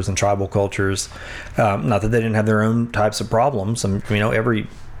cultures and tribal cultures, not that they didn't have their own types of problems. You know,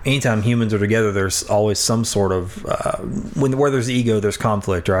 anytime humans are together, there's always some sort of, where there's ego, there's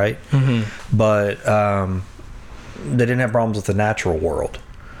conflict, right? But they didn't have problems with the natural world,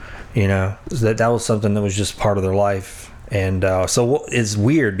 you know, that was something that was just part of their life. And so it's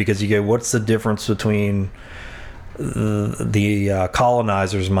weird because you go, what's the difference between the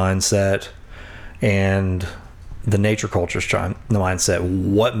colonizers' mindset and the nature culture's mindset.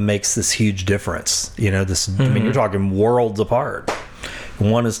 What makes this huge difference? You know, this. I mean, you're talking worlds apart.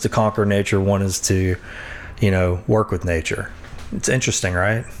 One is to conquer nature. One is to, work with nature. It's interesting,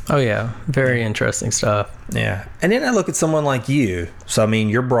 right? Oh yeah, very interesting stuff. Yeah, and then I look at someone like you. So I mean,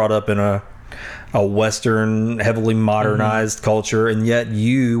 you're brought up in a Western, heavily modernized culture, and yet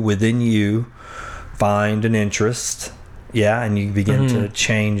within you find an interest, and you begin to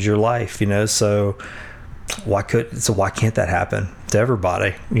change your life. So why can't that happen to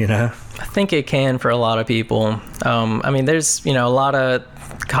everybody? I think it can for a lot of people. I mean, there's a lot of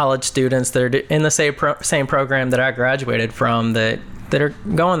college students that are in the same program that I graduated from that are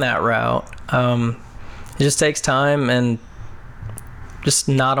going that route. It just takes time and just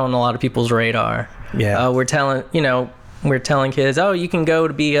not on a lot of people's radar. Yeah, we're telling kids, oh, you can go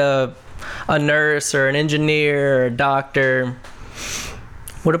to be a nurse or an engineer or a doctor.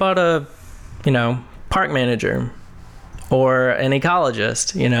 What about a park manager or an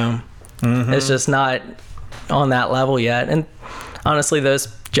ecologist? It's just not on that level yet. And honestly, those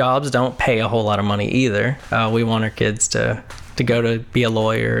jobs don't pay a whole lot of money either. We want our kids to go to be a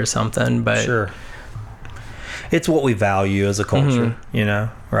lawyer or something, but sure, it's what we value as a culture,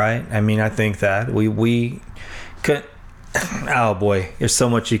 right? I mean, I think that we could. Oh boy, there's so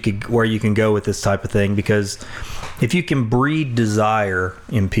much where you can go with this type of thing, because if you can breed desire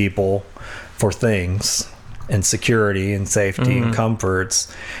in people for things and security and safety and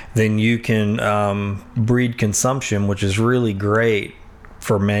comforts, then you can breed consumption, which is really great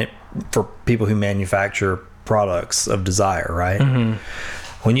for people who manufacture products of desire, right?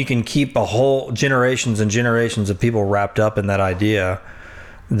 When you can keep a whole generations and generations of people wrapped up in that idea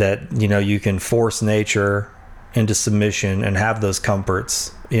that you can force nature into submission and have those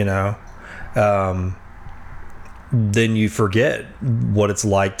comforts, then you forget what it's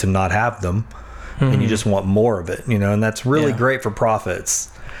like to not have them, and you just want more of it, and that's really great for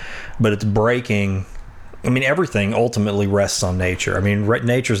profits, but it's breaking. I mean, everything ultimately rests on nature. I mean,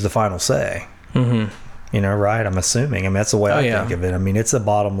 nature's the final say. Right? I'm assuming. I mean, that's the way I think of it. I mean, it's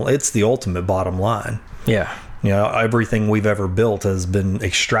the ultimate bottom line. Yeah. Everything we've ever built has been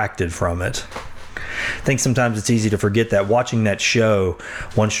extracted from it. I think sometimes it's easy to forget that. Watching that show,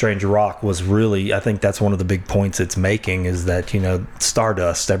 One Strange Rock, was really, I think that's one of the big points it's making, is that,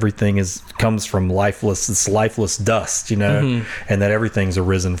 stardust, everything comes from lifeless dust, and that everything's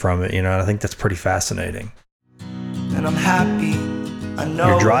arisen from it, I think that's pretty fascinating. And I'm happy.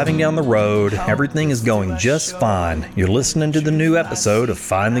 You're driving down the road, everything is going just fine. You're listening to the new episode of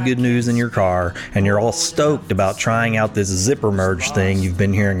Find the Good News in your car, and you're all stoked about trying out this zipper merge thing you've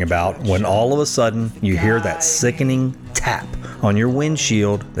been hearing about, when all of a sudden you hear that sickening tap on your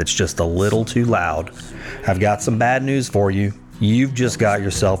windshield that's just a little too loud. I've got some bad news for you. You've just got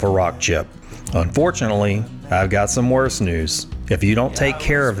yourself a rock chip. Unfortunately, I've got some worse news. If you don't take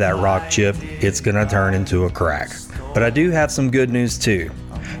care of that rock chip, it's going to turn into a crack. But I do have some good news too.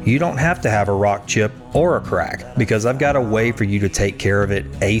 You don't have to have a rock chip or a crack, because I've got a way for you to take care of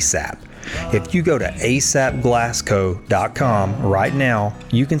it ASAP. If you go to asapglassco.com right now,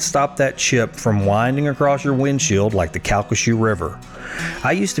 you can stop that chip from winding across your windshield like the Calcasieu River.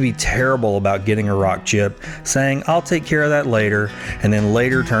 I used to be terrible about getting a rock chip, saying I'll take care of that later, and then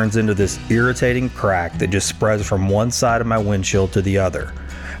later turns into this irritating crack that just spreads from one side of my windshield to the other.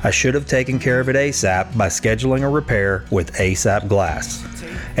 I should have taken care of it ASAP by scheduling a repair with ASAP Glass.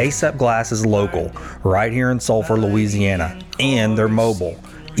 ASAP Glass is local, right here in Sulphur, Louisiana, and they're mobile.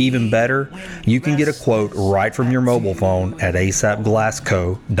 Even better, you can get a quote right from your mobile phone at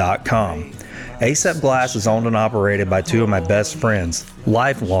asapglassco.com. ASAP Glass is owned and operated by two of my best friends,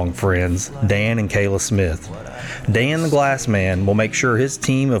 lifelong friends, Dan and Kayla Smith. Dan the Glass Man will make sure his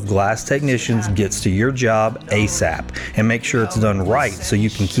team of glass technicians gets to your job ASAP and make sure it's done right so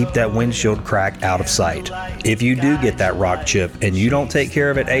you can keep that windshield crack out of sight. If you do get that rock chip and you don't take care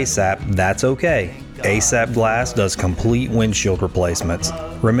of it ASAP, that's okay. ASAP Glass does complete windshield replacements.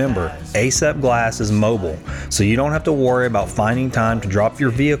 Remember, ASAP Glass is mobile, so you don't have to worry about finding time to drop your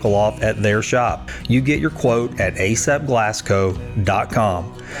vehicle off at their shop. You get your quote at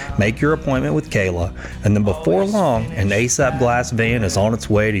asapglassco.com. Make your appointment with Kayla, and then before long, an ASAP Glass van is on its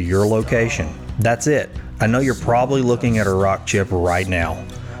way to your location. That's it. I know you're probably looking at a rock chip right now.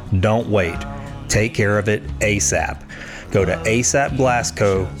 Don't wait. Take care of it ASAP. Go to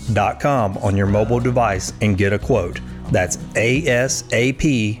asapglassco.com on your mobile device and get a quote. That's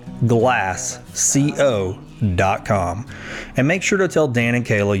asapglassco.com. And make sure to tell Dan and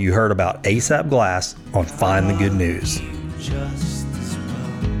Kayla you heard about ASAP Glass on Find the Good News.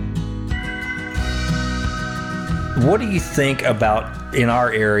 What do you think about, in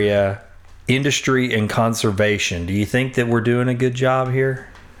our area, industry and conservation? Do you think that we're doing a good job here?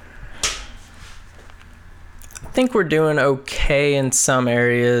 I think we're doing okay in some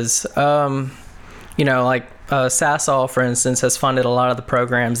areas. Like Sasol, for instance, has funded a lot of the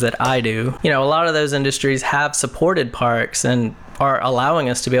programs that I do. A lot of those industries have supported parks and are allowing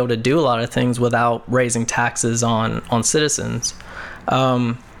us to be able to do a lot of things without raising taxes on citizens.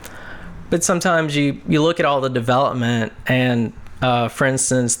 But sometimes you look at all the development and, for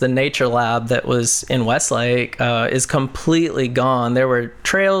instance, the nature lab that was in Westlake is completely gone. There were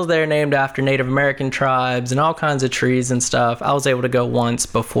trails there named after Native American tribes and all kinds of trees and stuff. I was able to go once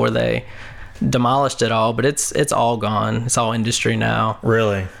before they demolished it all, but it's all gone. It's all industry now.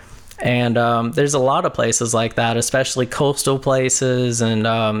 Really? And there's a lot of places like that, especially coastal places, and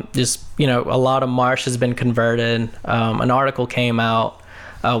a lot of marsh has been converted. An article came out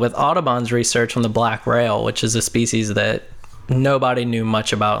with Audubon's research on the black rail, which is a species that nobody knew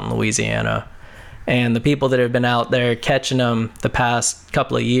much about in Louisiana. And the people that have been out there catching them the past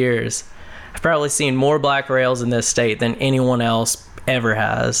couple of years have probably seen more black rails in this state than anyone else ever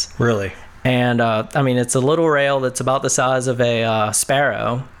has. Really? And it's a little rail that's about the size of a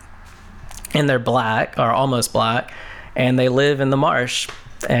sparrow, and they're black, or almost black, and they live in the marsh,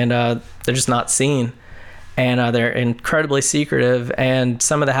 and they're just not seen. And they're incredibly secretive, and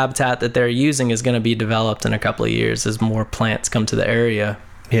some of the habitat that they're using is going to be developed in a couple of years as more plants come to the area.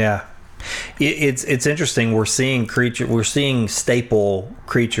 Yeah. It's interesting. We're seeing staple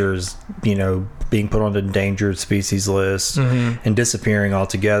creatures, being put on the endangered species list and disappearing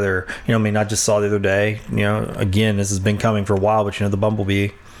altogether. I just saw the other day, again, this has been coming for a while, but the bumblebee,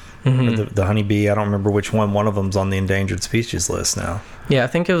 the honeybee, I don't remember which one of them's on the endangered species list now. Yeah, I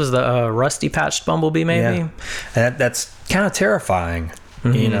think it was the rusty patched bumblebee, maybe. Yeah. That's kind of terrifying.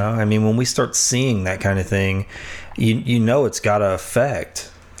 When we start seeing that kind of thing, it's got to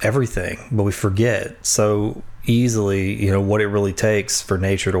affect everything, but we forget so easily, what it really takes for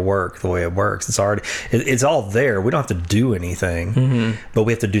nature to work the way it works. It's all there. We don't have to do anything, but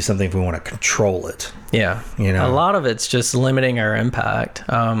we have to do something if we want to control it. Yeah. A lot of it's just limiting our impact.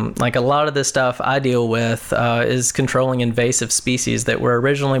 Like a lot of the stuff I deal with is controlling invasive species that were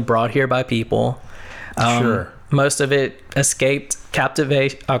originally brought here by people. Sure. Most of it escaped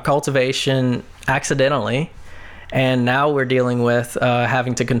cultivation accidentally. And now we're dealing with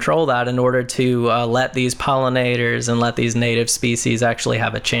having to control that in order to let these pollinators and let these native species actually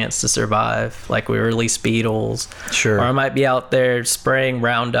have a chance to survive. Like we release beetles. Sure. Or I might be out there spraying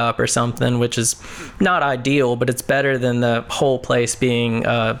Roundup or something, which is not ideal, but it's better than the whole place being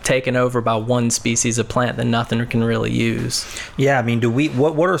taken over by one species of plant that nothing can really use. Yeah,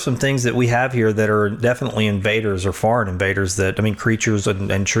 what are some things that we have here that are definitely invaders or foreign invaders creatures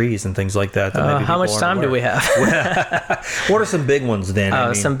and trees and things like that maybe how much time do we have? What are some big ones,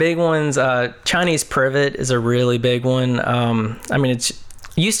 Dan? Some big ones. Chinese privet is a really big one. It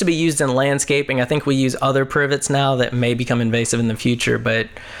used to be used in landscaping. I think we use other privets now that may become invasive in the future, but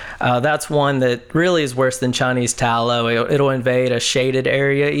that's one that really is worse than Chinese tallow. It'll invade a shaded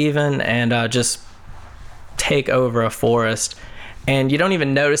area even and just take over a forest. And you don't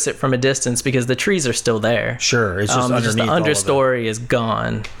even notice it from a distance because the trees are still there. Sure, it's just underneath. The understory is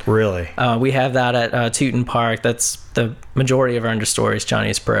gone. Really? We have that at Teuton Park. That's the majority of our understory is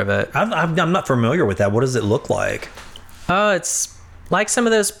Chinese privet. I'm not familiar with that. What does it look like? It's like some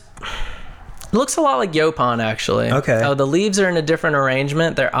of those. It looks a lot like Yopon, actually. Okay. The leaves are in a different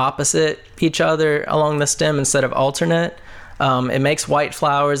arrangement. They're opposite each other along the stem instead of alternate. It makes white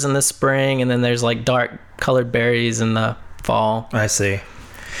flowers in the spring, and then there's like dark colored berries in the fall. I see.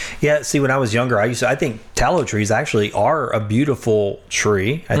 Yeah, see, when I was younger, I think tallow trees actually are a beautiful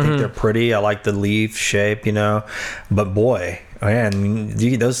tree. I think they're pretty. I like the leaf shape, But boy, man,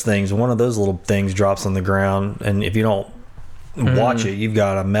 those things, one of those little things drops on the ground, and if you don't watch it, you've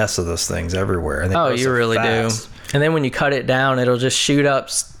got a mess of those things everywhere. And you really do. And then when you cut it down, it'll just shoot up.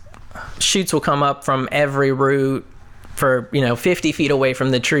 Shoots will come up from every root. For 50 feet away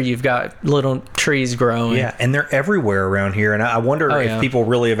from the tree, you've got little trees growing. Yeah, and they're everywhere around here. And I wonder if people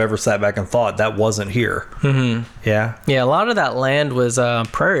really have ever sat back and thought that wasn't here. Yeah. Yeah, a lot of that land was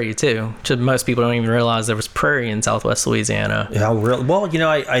prairie too. Most people don't even realize there was prairie in Southwest Louisiana. Yeah, really. Well,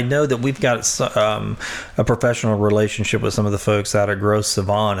 I know that we've got a professional relationship with some of the folks out at Gross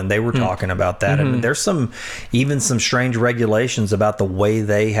Savon, and they were talking about that. And there's some strange regulations about the way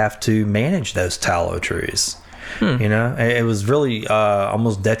they have to manage those tallow trees. You know, it was really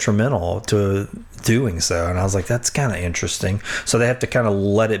almost detrimental to doing so. And I was like, that's kind of interesting. So they have to kind of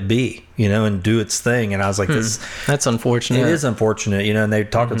let it be, you know, and do its thing. And I was like, that's unfortunate. It is unfortunate, you know, and they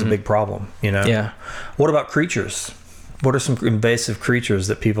talk it's a big problem, you know. Yeah. What about creatures? What are some invasive creatures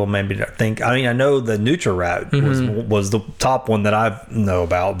that people maybe don't think? I mean, I know the nutria rat was the top one that I know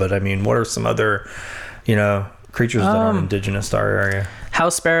about, but I mean, what are some other, you know, creatures that aren't indigenous to our area?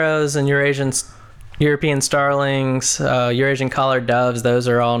 House sparrows and European starlings, Eurasian collared doves, those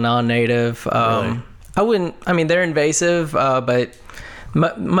are all non-native. Really? I mean, they're invasive, but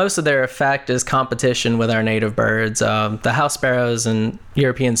most of their effect is competition with our native birds. The house sparrows and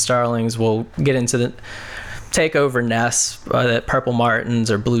European starlings will get into take over nests that purple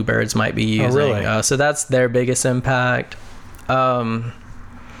martins or bluebirds might be using. Oh, really? So that's their biggest impact.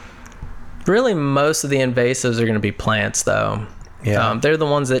 Really, most of the invasives are going to be plants, though. Yeah. They're the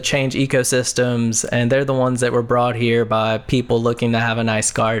ones that change ecosystems, and they're the ones that were brought here by people looking to have a nice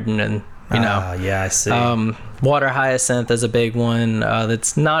garden. And you know, yeah, I see. Water hyacinth is a big one.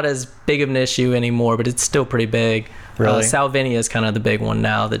 That's not as big of an issue anymore, but it's still pretty big. Really? Salvinia is kind of the big one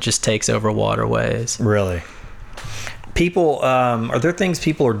now that just takes over waterways. Really? People, are there things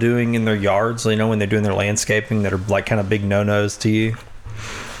people are doing in their yards, you know, when they're doing their landscaping that are like kind of big no-nos to you?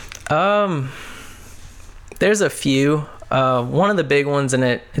 There's a few. One of the big ones, and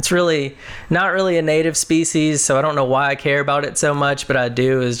it's really not really a native species, so I don't know why I care about it so much, but I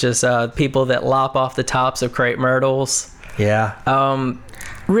do, is just people that lop off the tops of crepe myrtles. Yeah.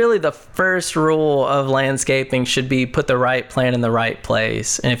 Really, the first rule of landscaping should be put the right plant in the right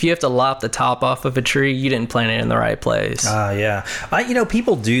place. And if you have to lop the top off of a tree, you didn't plant it in the right place. Yeah. You know,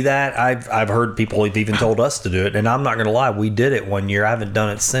 people do that. I've heard people have even told us to do it, and I'm not going to lie, we did it one year. I haven't done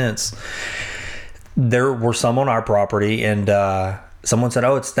it since. There were some on our property, and someone said,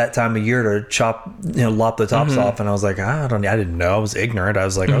 "Oh, it's that time of year to chop, you know, lop the tops off." And I was like, I didn't know. I was ignorant. I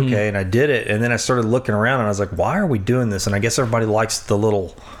was like, okay, and I did it. And then I started looking around, and I was like, why are we doing this? And I guess everybody likes the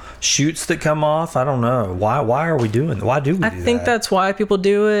little shoots that come off. I don't know why are we doing? Why do we? I think that's why people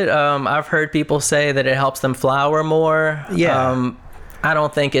do it. I've heard people say that it helps them flower more. Yeah. I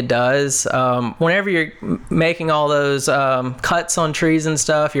don't think it does. Whenever you're making all those cuts on trees and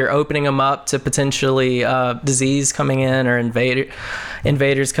stuff, you're opening them up to potentially disease coming in or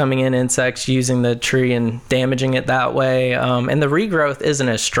invaders coming in, insects using the tree and damaging it that way. And the regrowth isn't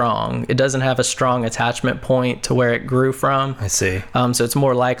as strong. It doesn't have a strong attachment point to where it grew from. I see. So it's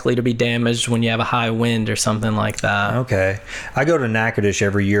more likely to be damaged when you have a high wind or something like that. Okay. I go to Natchitoches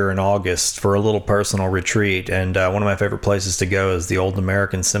every year in August for a little personal retreat, and one of my favorite places to go is the Old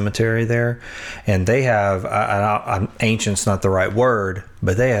American Cemetery there, and they have ancient's not the right word,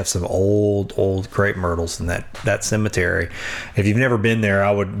 but they have some old crepe myrtles in that cemetery. If you've never been there,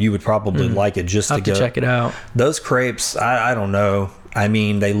 you would probably like it just I'll to go check it out. Those crepes, I don't know. I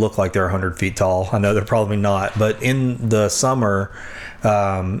mean, they look like they're 100 feet tall. I know they're probably not, but in the summer,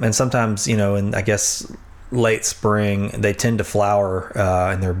 and sometimes, you know, in I guess late spring, they tend to flower,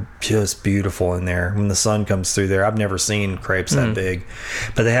 and they're just beautiful in there when the sun comes through there. I've never seen crepes that big,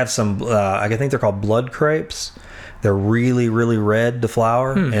 but they have some I think they're called blood crepes. They're really, really red to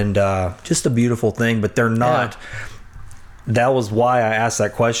flower, and just a beautiful thing, but they're not. That was why I asked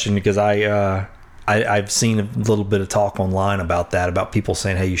that question, because I've seen a little bit of talk online about that, about people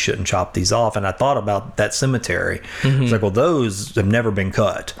saying, hey, you shouldn't chop these off. And I thought about that cemetery. It's like, well, those have never been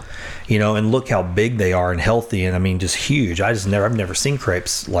cut, you know, and look how big they are and healthy. And I mean, just huge. I've never seen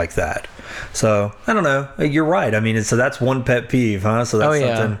crepes like that. So I don't know. You're right. I mean, so that's one pet peeve, huh? So that's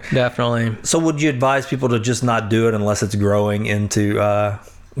something. Definitely. So would you advise people to just not do it unless it's growing into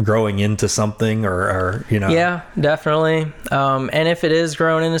something, or you know? Yeah, definitely. And if it is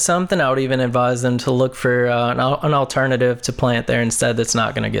growing into something, I would even advise them to look for an alternative to plant there instead that's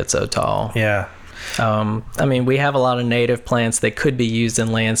not going to get so tall. Yeah. I mean, we have a lot of native plants that could be used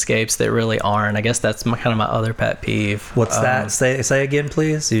in landscapes that really aren't. I guess that's kind of my other pet peeve. What's that? Say again,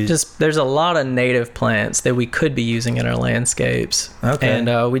 please. There's a lot of native plants that we could be using in our landscapes. Okay.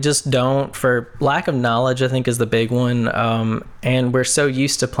 And we just don't, for lack of knowledge, I think is the big one. And we're so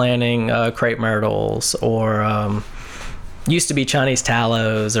used to planting crepe myrtles or used to be Chinese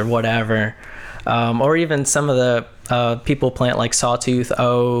tallows or whatever. Or even some of the people plant like sawtooth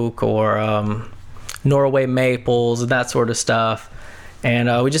oak or Norway maples and that sort of stuff,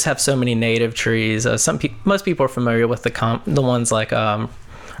 and we just have so many native trees. Most people are familiar with the ones like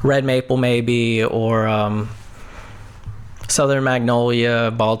red maple maybe, or southern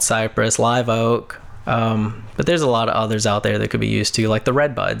magnolia, bald cypress, live oak. But there's a lot of others out there that could be used too, like the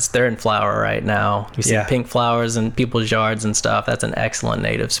red buds. They're in flower right now. You see pink flowers in people's yards and stuff. That's an excellent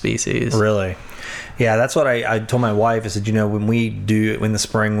native species. Really? Yeah, that's what I told my wife. I said, you know, when the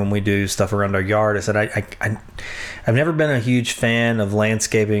spring, when we do stuff around our yard, I said, I've never been a huge fan of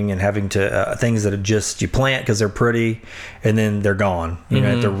landscaping and having to things that are just you plant because they're pretty and then they're gone. You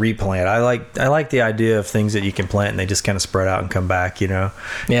know, have to replant. I like the idea of things that you can plant and they just kind of spread out and come back. You know,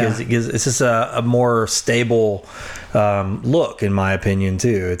 because it's just a more stable look, in my opinion,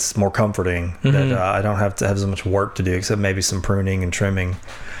 too. It's more comforting that I don't have to have as much work to do, except maybe some pruning and trimming.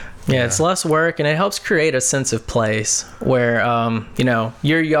 Yeah, it's less work, and it helps create a sense of place where, you know,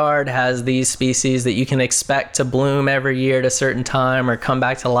 your yard has these species that you can expect to bloom every year at a certain time or come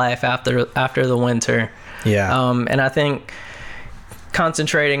back to life after the winter. Yeah. And I think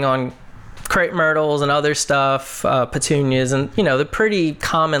concentrating on crepe myrtles and other stuff, petunias, and, you know, the pretty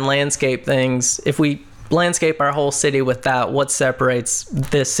common landscape things, if we landscape our whole city with that, what separates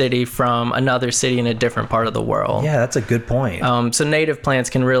this city from another city in a different part of the world? Yeah, that's a good point. So native plants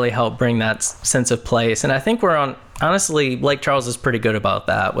can really help bring that sense of place, and I think honestly, Lake Charles is pretty good about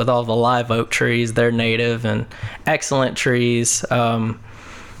that with all the live oak trees. They're native and excellent trees, and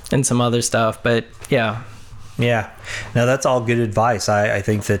some other stuff, but yeah. No, that's all good advice. I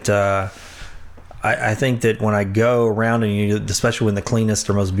think that I think that when I go around and especially when the cleanest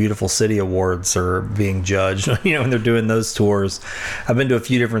or most beautiful city awards are being judged, you know, when they're doing those tours, I've been to a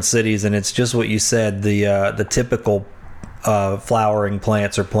few different cities and it's just what you said. The typical flowering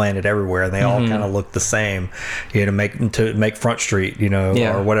plants are planted everywhere and they all kind of look the same, you know, to make Front Street, you know,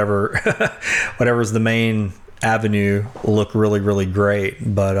 or whatever's the main avenue look really, really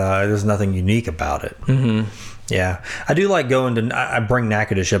great, but there's nothing unique about it. Yeah, I do like going to. I bring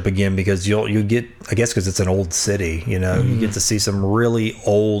Natchitoches up again because you get, I guess, because it's an old city. You know, you get to see some really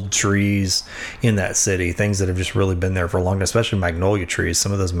old trees in that city, things that have just really been there for a long time. Especially magnolia trees.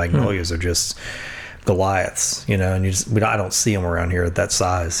 Some of those magnolias are just Goliaths. You know, and I don't see them around here at that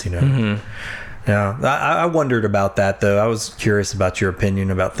size. You know. Yeah, I wondered about that though. I was curious about your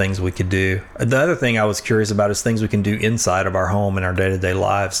opinion about things we could do. The other thing I was curious about is things we can do inside of our home in our day-to-day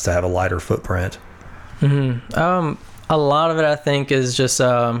lives to have a lighter footprint. A lot of it, I think, is just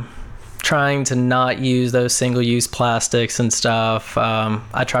trying to not use those single-use plastics and stuff.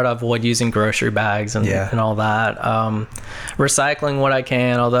 I try to avoid using grocery bags and all that. Recycling what I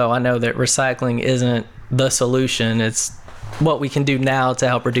can, although I know that recycling isn't the solution. It's what we can do now to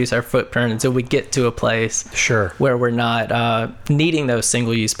help reduce our footprint until we get to a place where we're not needing those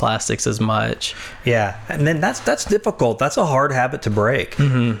single-use plastics as much. Yeah, and then that's difficult. That's a hard habit to break.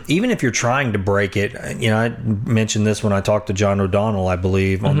 Even if you're trying to break it, you know, I mentioned this when I talked to John O'Donnell, I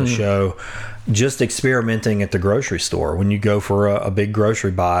believe, on the show, just experimenting at the grocery store. When you go for a big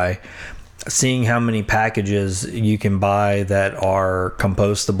grocery buy, seeing how many packages you can buy that are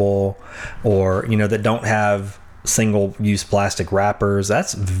compostable or, you know, that don't have single-use plastic wrappers,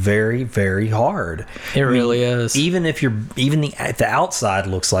 that's very, very hard. It really is. Even if the outside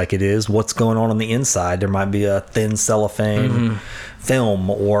looks like it is, what's going on the inside? There might be a thin cellophane film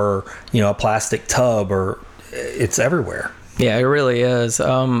or, you know, a plastic tub, or it's everywhere. Yeah, it really is.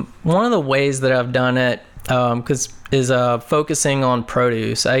 One of the ways that I've done it is focusing on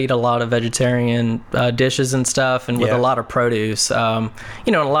produce. I eat a lot of vegetarian dishes and stuff, and with a lot of produce, you know,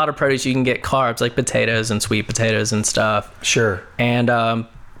 in a lot of produce you can get carbs like potatoes and sweet potatoes and stuff. Sure. And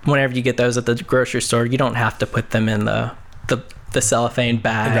whenever you get those at the grocery store, you don't have to put them in the cellophane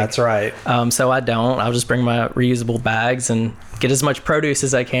bag. That's right. So I'll just bring my reusable bags and get as much produce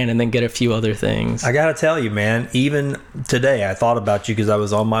as I can and then get a few other things. I gotta tell you, man, even today I thought about you because I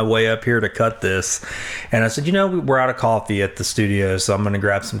was on my way up here to cut this, and I said, you know, we're out of coffee at the studio, so I'm gonna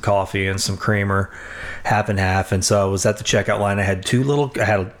grab some coffee and some creamer, half and half. And so I was at the checkout line. I had two little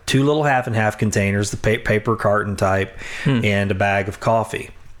half and half containers, the paper carton type, and a bag of coffee.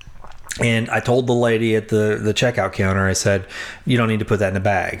 And I told the lady at the checkout counter, I said, you don't need to put that in the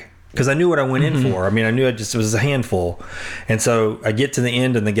bag. Because I knew what I went in for. I mean, I knew it was a handful. And so I get to the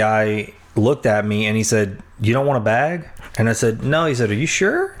end and the guy looked at me and he said, you don't want a bag? And I said, no. He said, are you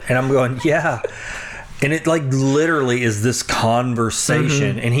sure? And I'm going, yeah. And it like literally is this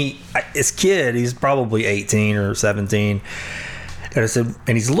conversation. And his kid, he's probably 18 or 17. And I said,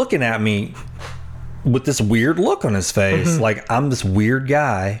 and he's looking at me with this weird look on his face. Like I'm this weird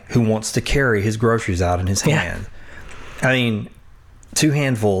guy who wants to carry his groceries out in his hand. I mean, 2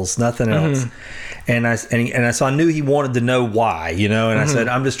 handfuls, nothing else. So I knew he wanted to know why, you know, and I said,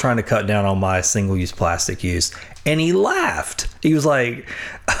 I'm just trying to cut down on my single-use plastic use. And he laughed. He was like,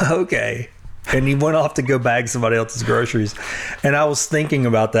 okay. and he went off to go bag somebody else's groceries. And I was thinking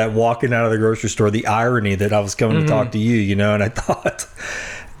about that walking out of the grocery store, the irony that I was coming to talk to you, and I thought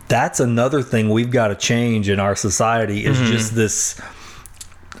that's another thing we've got to change in our society is just this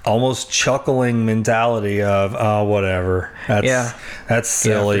almost chuckling mentality of, oh, whatever. That's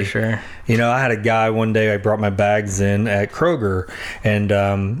silly. Yeah, for sure. I had a guy one day, I brought my bags in at Kroger, and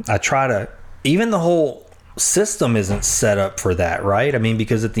I try to, even the whole system isn't set up for that, right? I mean,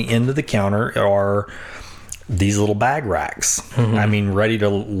 because at the end of the counter are these little bag racks. I mean, ready to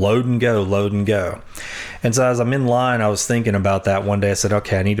load and go. And so as I'm in line, I was thinking about that one day. I said,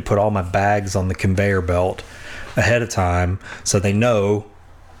 okay, I need to put all my bags on the conveyor belt ahead of time so they know,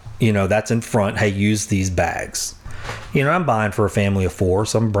 that's in front. Hey, use these bags. I'm buying for a family of 4,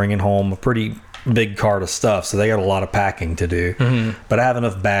 so I'm bringing home a pretty big cart of stuff. So they got a lot of packing to do, but I have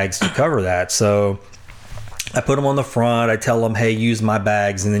enough bags to cover that. So I put them on the front. I tell them, hey, use my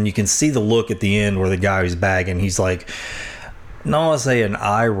bags. And then you can see the look at the end where the guy who's bagging, he's like, no, I say an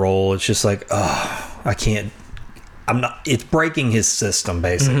eye roll. It's just like, oh, I can't. It's breaking his system,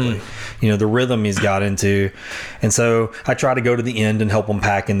 basically. The rhythm he's got into. And so I try to go to the end and help him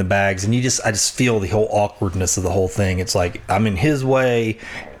pack in the bags. And I just feel the whole awkwardness of the whole thing. It's like, I'm in his way.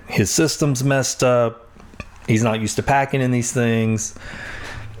 His system's messed up. He's not used to packing in these things.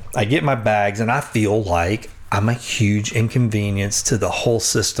 I get my bags and I feel like I'm a huge inconvenience to the whole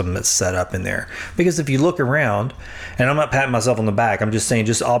system that's set up in there. Because if you look around, and I'm not patting myself on the back, I'm just saying,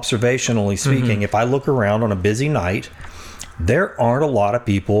 just observationally speaking, if I look around on a busy night, there aren't a lot of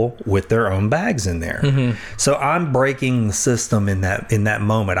people with their own bags in there. So I'm breaking the system in that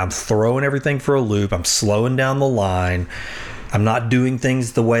moment. I'm throwing everything for a loop. I'm slowing down the line. I'm not doing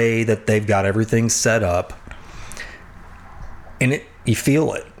things the way that they've got everything set up. And you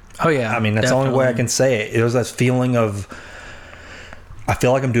feel it. Oh, yeah. I mean, that's definitely the only way I can say it. There's that feeling of, I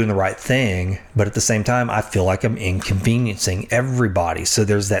feel like I'm doing the right thing, but at the same time, I feel like I'm inconveniencing everybody. So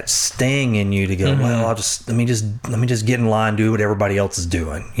there's that sting in you to go, well, let me just get in line, do what everybody else is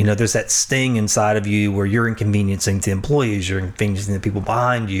doing. There's that sting inside of you where you're inconveniencing the employees, you're inconveniencing the people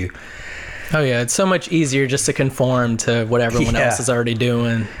behind you. Oh, yeah. It's so much easier just to conform to what everyone else is already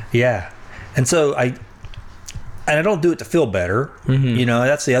doing. Yeah. And so I don't do it to feel better.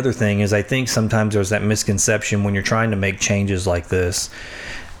 That's the other thing is I think sometimes there's that misconception when you're trying to make changes like this,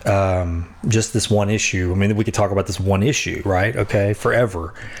 just this one issue. I mean, we could talk about this one issue, right? Okay,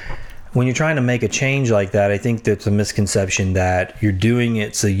 forever. When you're trying to make a change like that, I think there's a misconception that you're doing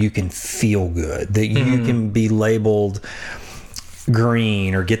it so you can feel good, that you can be labeled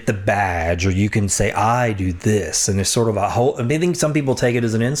green or get the badge, or you can say I do this, and there's sort of a whole, I think some people take it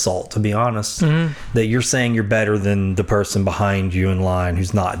as an insult, to be honest, that you're saying you're better than the person behind you in line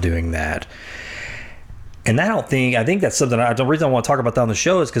who's not doing that. And I think that's something the reason I want to talk about that on the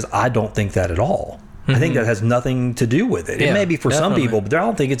show is because I don't think that at all. I think that has nothing to do with it. It may be for some people, but I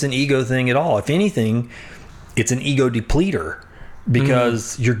don't think it's an ego thing at all. If anything, it's an ego depleter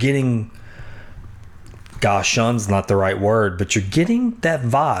because you're getting, gosh, shun's not the right word, but you're getting that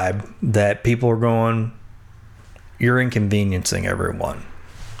vibe that people are going, you're inconveniencing everyone.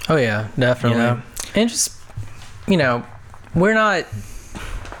 Oh, yeah, definitely. And just, we're not,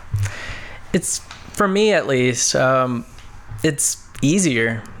 it's, for me at least, it's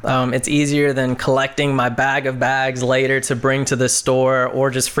easier. It's easier than collecting my bag of bags later to bring to the store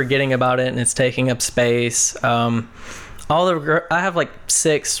or just forgetting about it and it's taking up space. I have like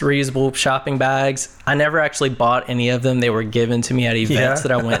 6 reusable shopping bags. I never actually bought any of them. They were given to me at events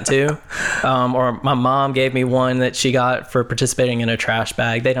that I went to. Or my mom gave me one that she got for participating in a trash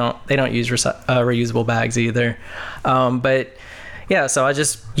bag. They don't use reusable bags either. But yeah, so I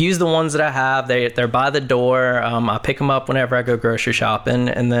just use the ones that I have. They're by the door. I pick them up whenever I go grocery shopping,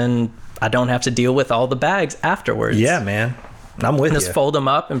 and then I don't have to deal with all the bags afterwards. Yeah, man. I'm with you. Just fold them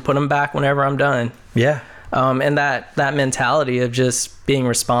up and put them back whenever I'm done. Yeah. And that mentality of just being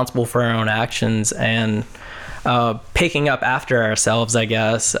responsible for our own actions and picking up after ourselves, I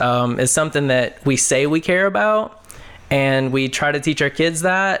guess, is something that we say we care about. And we try to teach our kids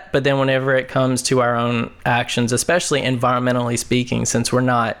that, but then whenever it comes to our own actions, especially environmentally speaking, since we're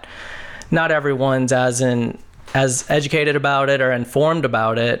not everyone's as educated about it or informed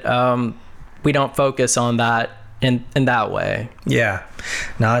about it, we don't focus on that in that way. Yeah,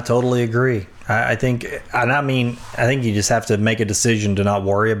 no, I totally agree. I think you just have to make a decision to not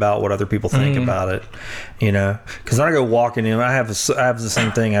worry about what other people think about it, because when I go walking in, I have the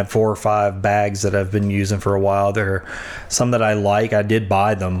same thing. I have 4 or 5 bags that I've been using for a while. There are some that I like. I did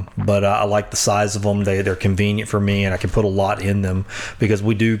buy them, but I like the size of them. They're convenient for me, and I can put a lot in them because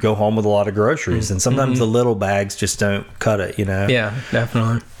we do go home with a lot of groceries, and sometimes the little bags just don't cut it, Yeah,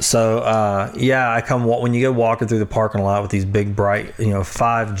 definitely. So, I come when you go walking through the parking lot with these big bright,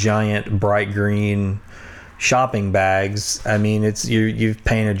 5 giant bright green shopping bags. I mean, it's you've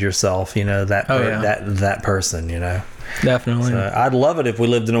painted yourself, that person, Definitely. So I'd love it if we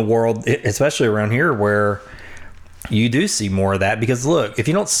lived in a world, especially around here, where you do see more of that. Because look, if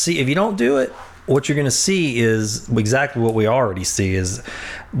you don't do it, what you're going to see is exactly what we already see, is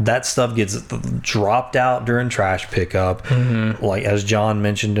that stuff gets dropped out during trash pickup. Like as John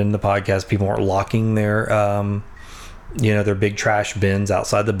mentioned in the podcast, people aren't locking their their big trash bins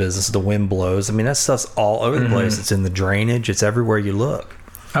outside the business. The wind blows. I mean, that stuff's all over the place. It's in the drainage. It's everywhere you look.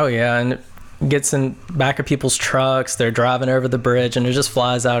 Oh yeah, and it gets in back of people's trucks. They're driving over the bridge, and it just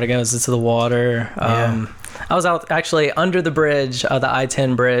flies out and goes into the water. I was out actually under the bridge, the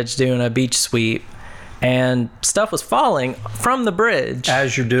I-10 bridge, doing a beach sweep, and stuff was falling from the bridge.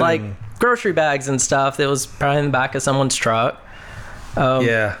 As you're doing. Like grocery bags and stuff that was probably in the back of someone's truck.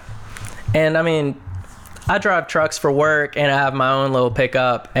 And I mean, I drive trucks for work, and I have my own little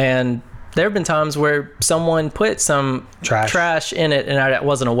pickup, and there have been times where someone put some trash in it, and I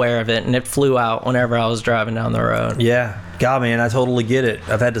wasn't aware of it, and it flew out whenever I was driving down the road. Yeah. God, man, I totally get it.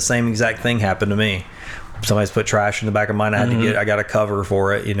 I've had the same exact thing happen to me. Somebody's put trash in the back of mine. I got a cover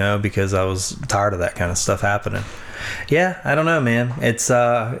for it, because I was tired of that kind of stuff happening. Yeah, I don't know, man. It's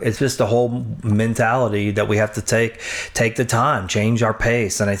just a whole mentality that we have to take the time, change our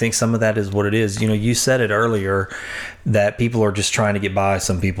pace, and I think some of that is what it is. You said it earlier that people are just trying to get by.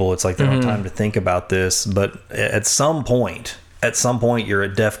 Some people, it's like they don't have time to think about this, but at some point you're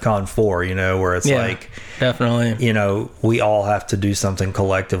at DEFCON 4, where it's like definitely, we all have to do something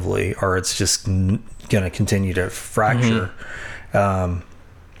collectively, or it's just going to continue to fracture.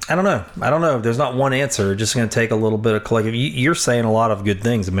 I don't know. There's not one answer. It's just going to take a little bit of collective. You're saying a lot of good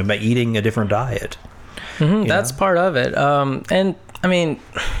things. I mean, by eating a different diet. That's part of it. And I mean,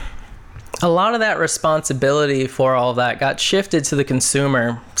 a lot of that responsibility for all of that got shifted to the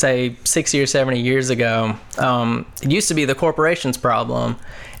consumer, say 60 or 70 years ago. It used to be the corporation's problem,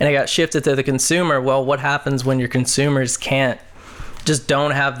 and it got shifted to the consumer. Well, what happens when your consumers just don't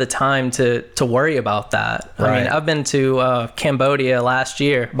have the time to worry about that? Right. I mean, I've been to Cambodia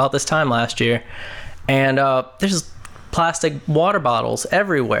about this time last year, and there's plastic water bottles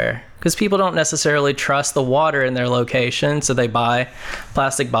everywhere because people don't necessarily trust the water in their location, so they buy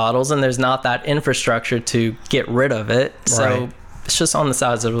plastic bottles, and there's not that infrastructure to get rid of it. So it's just on the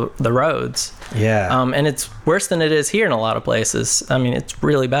sides of the roads. Yeah. And it's worse than it is here in a lot of places. I mean, it's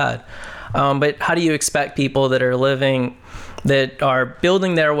really bad. But how do you expect people that are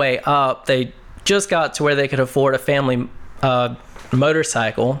building their way up? They just got to where they could afford a family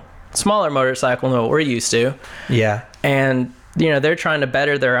motorcycle, smaller motorcycle than what we're used to. Yeah. And, they're trying to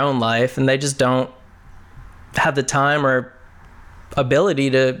better their own life, and they just don't have the time or ability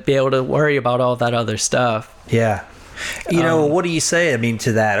to be able to worry about all that other stuff. Yeah. What do you say,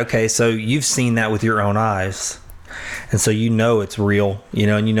 to that? Okay, so you've seen that with your own eyes. And so it's real,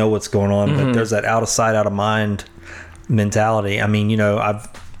 and you know what's going on, but there's that out of sight, out of mind mentality. I've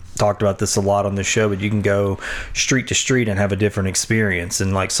talked about this a lot on the show, but you can go street to street and have a different experience.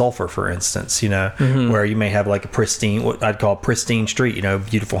 And like Sulphur, for instance, where you may have like a pristine, what I'd call pristine street,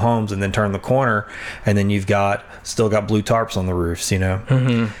 beautiful homes, and then turn the corner, and then you've still got blue tarps on the roofs,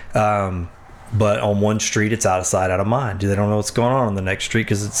 but on one street, it's out of sight, out of mind. They don't know what's going on the next street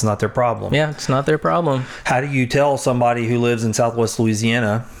because it's not their problem. Yeah, it's not their problem. How do you tell somebody who lives in Southwest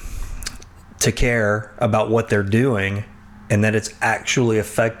Louisiana to care about what they're doing, and that it's actually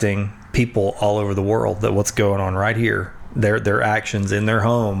affecting people all over the world, that what's going on right here, their actions in their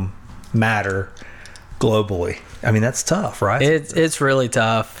home matter globally? That's tough, right? It's really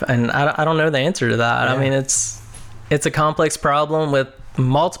tough, and I don't know the answer to that. Yeah. It's a complex problem with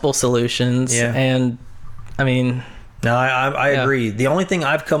multiple solutions. Yeah. And no, I agree. The only thing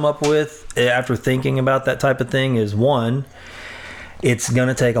I've come up with after thinking about that type of thing is, one, it's going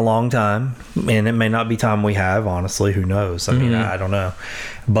to take a long time, and it may not be time we have, honestly. Who knows? I don't know.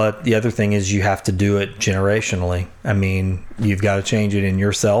 But the other thing is you have to do it generationally. You've got to change it in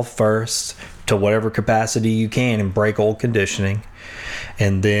yourself first to whatever capacity you can and break old conditioning,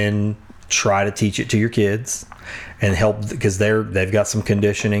 and then try to teach it to your kids and help, because they've got some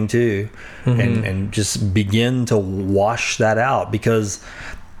conditioning too, and just begin to wash that out, because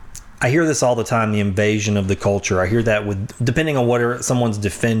I hear this all the time, the invasion of the culture. I hear that depending on what someone's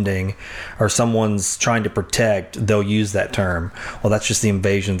defending or someone's trying to protect, they'll use that term. Well, that's just the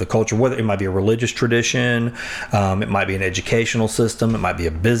invasion of the culture. Whether it might be a religious tradition, it might be an educational system, it might be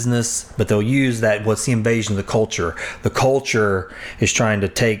a business, but they'll use that, what's the invasion of the culture? The culture is trying to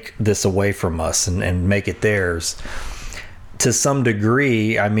take this away from us and make it theirs. To some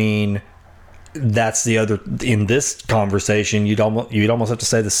degree, I mean, that's the other, in this conversation, you'd almost have to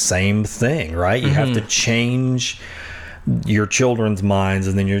say the same thing, right? You have to change your children's minds,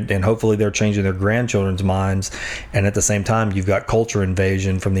 and then hopefully they're changing their grandchildren's minds. And at the same time, you've got culture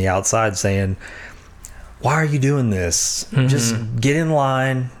invasion from the outside saying, why are you doing this? Just get in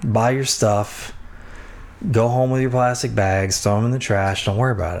line, buy your stuff, go home with your plastic bags, throw them in the trash, don't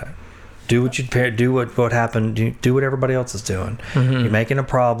worry about it. Do what happened. Do what everybody else is doing. You're making a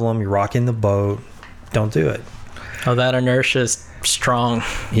problem. You're rocking the boat. Don't do it. Oh, that inertia is strong.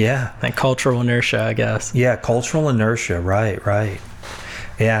 Yeah. That cultural inertia, I guess. Yeah, cultural inertia. Right.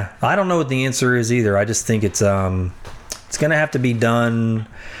 Yeah. I don't know what the answer is either. I just think it's going to have to be done.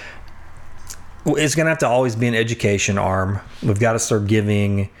 It's going to have to always be an education arm. We've got to start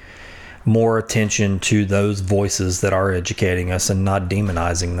giving more attention to those voices that are educating us and not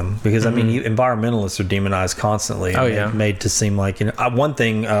demonizing them, because I mean, environmentalists are demonized constantly and made to seem like, one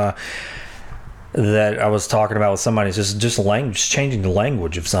thing that I was talking about with somebody is just language, changing the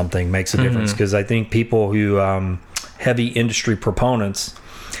language of something makes a difference, because I think people who heavy industry proponents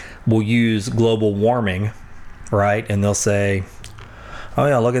will use global warming, right, and they'll say, oh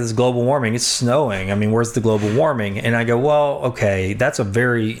yeah, look at this global warming, it's snowing. I mean, where's the global warming? And I go, well, okay, that's a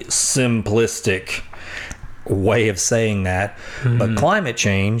very simplistic way of saying that. But climate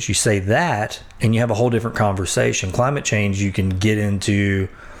change, you say that and you have a whole different conversation. Climate change, you can get into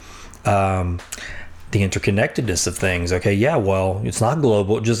the interconnectedness of things. Okay, yeah, well, it's not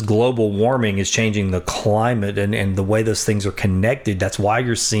global, just global warming is changing the climate and the way those things are connected. That's why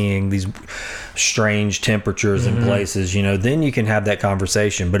you're seeing these strange temperatures in places, then you can have that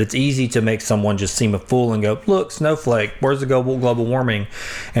conversation. But it's easy to make someone just seem a fool and go, look, snowflake, where's the global warming?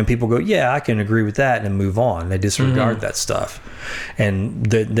 And people go, yeah, I can agree with that, and move on. They disregard that stuff. And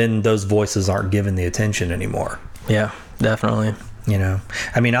then those voices aren't given the attention anymore. Yeah, definitely.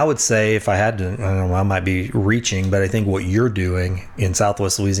 I mean, I would say, if I had to, I don't know, I might be reaching, but I think what you're doing in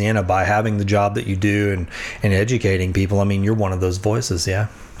Southwest Louisiana by having the job that you do and educating people, I mean, you're one of those voices. Yeah.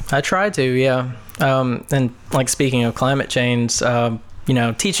 I try to, yeah. And like, speaking of climate change,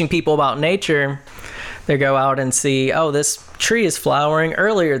 teaching people about nature, they go out and see, oh, this tree is flowering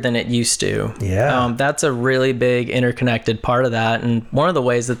earlier than it used to. Yeah. That's a really big interconnected part of that. And one of the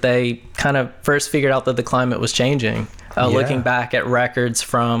ways that they kind of first figured out that the climate was changing, looking back at records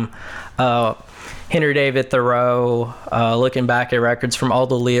from Henry David Thoreau, looking back at records from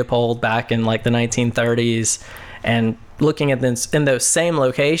Aldo Leopold back in like the 1930s, and looking at this in those same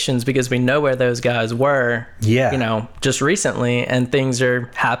locations, because we know where those guys were, just recently, and things are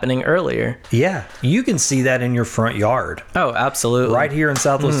happening earlier. Yeah. You can see that in your front yard. Oh, absolutely. Right here in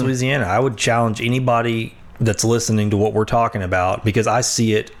Southwest Louisiana. I would challenge anybody that's listening to what we're talking about, because I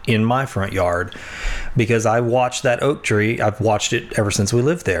see it in my front yard, because I watched that oak tree. I've watched it ever since we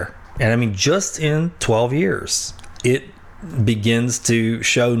lived there. And I mean, just in 12 years, it begins to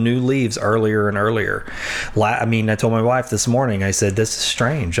show new leaves earlier and earlier. I mean, I told my wife this morning, I said, this is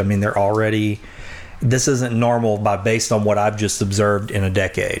strange. I mean, this isn't normal based on what I've just observed in a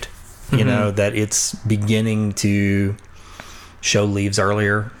decade, that it's beginning to show leaves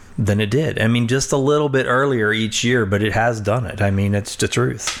earlier than it did. I mean, just a little bit earlier each year, but it has done it. I mean, it's the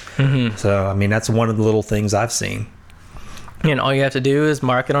truth. So, I mean, that's one of the little things I've seen. And all you have to do is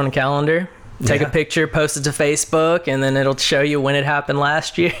mark it on a calendar, take a picture, post it to Facebook, and then it'll show you when it happened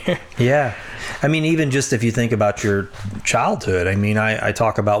last year. Yeah. I mean, even just if you think about your childhood, I mean, I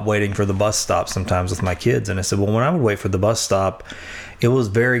talk about waiting for the bus stop sometimes with my kids. And I said, well, when I would wait for the bus stop, it was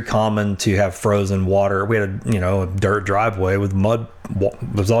very common to have frozen water. We had a dirt driveway with mud.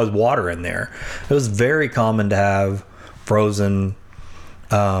 There's always water in there. It was very common to have frozen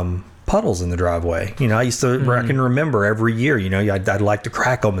puddles in the driveway. I used to, I can remember every year, I'd like to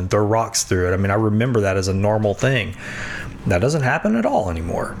crack them and throw rocks through it. I mean, I remember that as a normal thing. That doesn't happen at all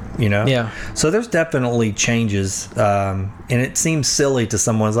anymore, Yeah. So there's definitely changes. And it seems silly to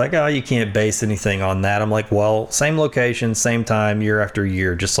someone's like, oh, you can't base anything on that. I'm like, well, same location, same time, year after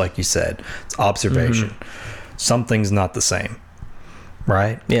year, just like you said. It's observation. Something's not the same,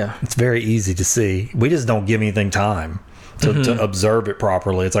 right? Yeah. It's very easy to see. We just don't give anything time to observe it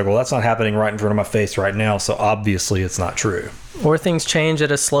properly. It's like, well, that's not happening right in front of my face right now, so obviously it's not true. Or things change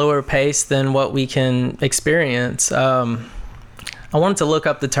at a slower pace than what we can experience. I wanted to look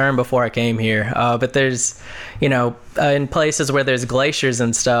up the term before I came here, but there's, in places where there's glaciers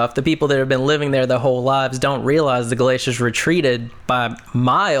and stuff, the people that have been living there their whole lives don't realize the glaciers retreated by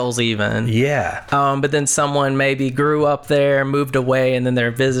miles even. Yeah. But then someone maybe grew up there, moved away, and then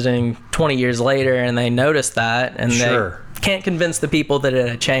they're visiting 20 years later and they notice that, and they can't convince the people that it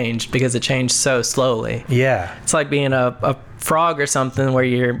had changed because it changed so slowly. Yeah. It's like being a frog or something where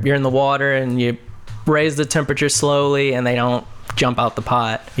you're in the water and you raise the temperature slowly and they don't jump out the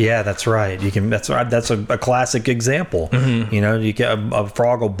pot. Yeah, that's right. That's a classic example. Mm-hmm. You get a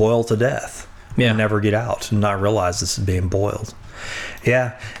frog will boil to death and never get out and not realize this is being boiled.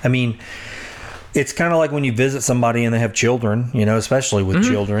 Yeah. I mean, it's kind of like when you visit somebody and they have children, especially with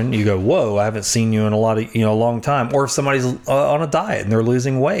children, you go, whoa, I haven't seen you in a long time. Or if somebody's on a diet and they're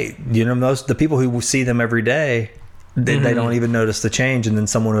losing weight, most the people who see them every day, they don't even notice the change. And then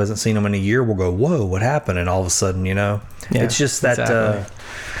someone who hasn't seen them in a year will go, whoa, what happened? And all of a sudden, it's just that,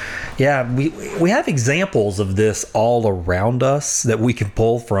 exactly. We have examples of this all around us that we can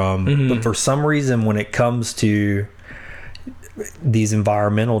pull from. But for some reason, when it comes to these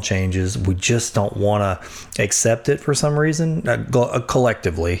environmental changes, we just don't want to accept it for some reason,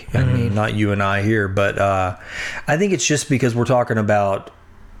 collectively. I mean, not you and I here, but I think it's just because we're talking about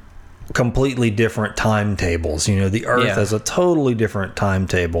completely different timetables. The Earth has a totally different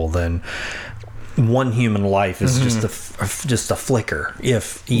timetable than one human life is just a flicker,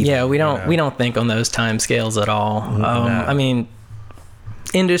 if even, we don't think on those time scales at all. No. I mean,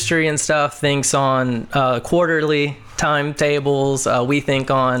 industry and stuff thinks on quarterly timetables. We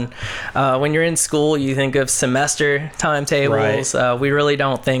think on when you're in school, you think of semester timetables. Right. We really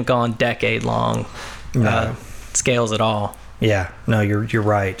don't think on decade long scales at all. Yeah, no, you're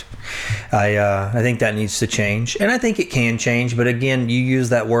right. I think that needs to change, and I think it can change. But again, you use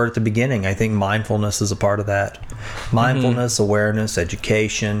that word at the beginning. I think mindfulness is a part of that. Mindfulness, awareness,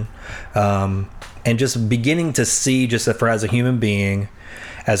 education, and just beginning to see, just as a human being,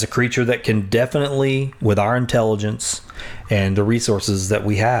 as a creature that can definitely, with our intelligence and the resources that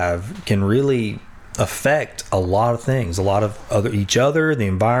we have, can really affect a lot of things, a lot of each other, the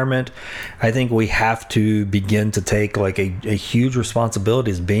environment. I think we have to begin to take like a huge responsibility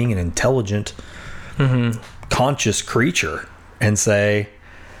as being an intelligent, conscious creature, and say,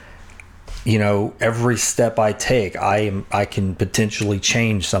 every step I take, I can potentially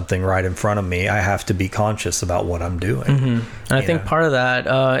change something right in front of me. I have to be conscious about what I'm doing. And I think part of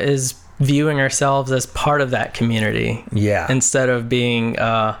that is viewing ourselves as part of that community. Yeah. Instead of being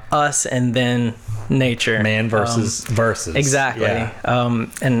us and then nature. Man versus. Exactly. Yeah.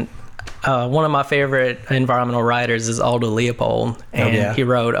 And one of my favorite environmental writers is Aldo Leopold, and he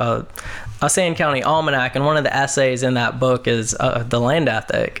wrote a Sand County Almanac, and one of the essays in that book is the land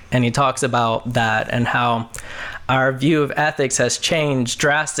ethic, and he talks about that and how our view of ethics has changed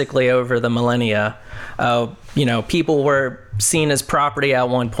drastically over the millennia. People were seen as property at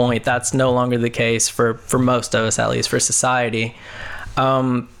one point. That's no longer the case for most of us, at least for society.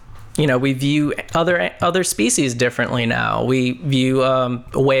 We view other species differently now. We view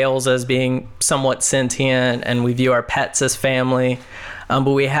whales as being somewhat sentient, and we view our pets as family.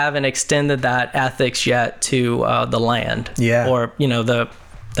 But we haven't extended that ethics yet to the land, or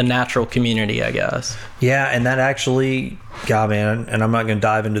the natural community, I guess. Yeah, and that actually, God, man, and I'm not going to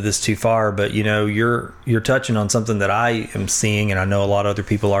dive into this too far, but you're touching on something that I am seeing, and I know a lot of other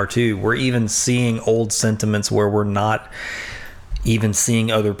people are too. We're even seeing old sentiments where we're not even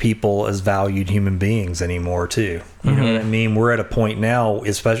seeing other people as valued human beings anymore too. You know what I mean? We're at a point now,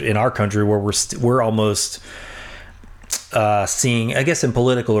 especially in our country, where we're almost seeing, I guess in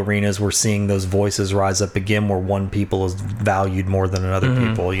political arenas, we're seeing those voices rise up again where one people is valued more than another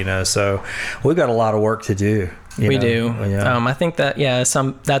people, so we've got a lot of work to do. We do. I think that that's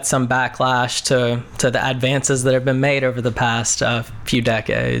some backlash to the advances that have been made over the past few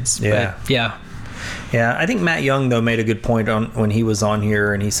decades. Yeah, I think Matt Young, though, made a good point when he was on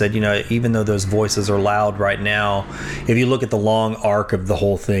here, and he said, even though those voices are loud right now, if you look at the long arc of the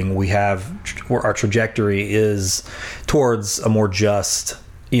whole thing, our trajectory is towards a more just,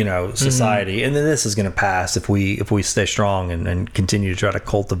 society, and then this is going to pass if we stay strong and continue to try to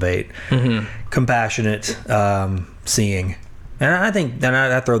cultivate compassionate seeing. And I think, and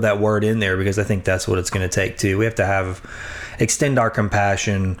I throw that word in there because I think that's what it's going to take too. We have to extend our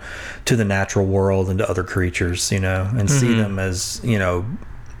compassion to the natural world and to other creatures, and see them as,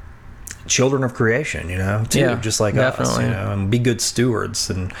 children of creation, too, just like definitely. Us, and be good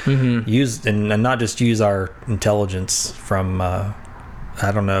stewards and use and not just use our intelligence from,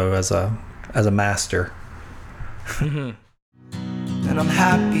 as a master. And I'm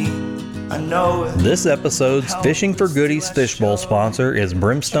happy I know it. This episode's Fishing for Goodies fishbowl sponsor is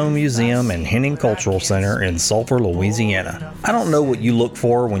Brimstone Museum and Henning Cultural Center in Sulphur, Louisiana. I don't know what you look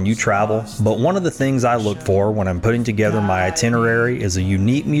for when you travel, but one of the things I look for when I'm putting together my itinerary is a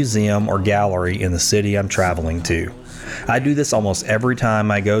unique museum or gallery in the city I'm traveling to. I do this almost every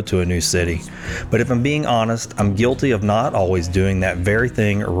time I go to a new city, but if I'm being honest, I'm guilty of not always doing that very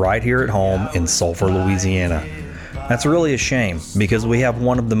thing right here at home in Sulphur, Louisiana. That's really a shame because we have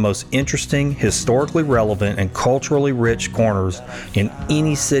one of the most interesting, historically relevant, and culturally rich corners in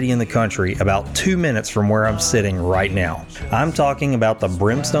any city in the country about 2 minutes from where I'm sitting right now. I'm talking about the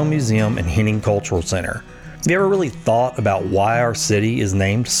Brimstone Museum and Henning Cultural Center. Have you ever really thought about why our city is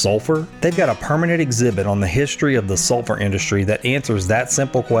named Sulphur? They've got a permanent exhibit on the history of the sulfur industry that answers that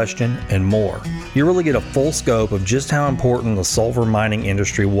simple question and more. You really get a full scope of just how important the sulfur mining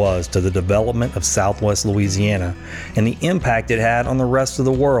industry was to the development of Southwest Louisiana and the impact it had on the rest of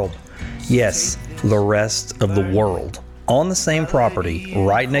the world. Yes, the rest of the world. On the same property,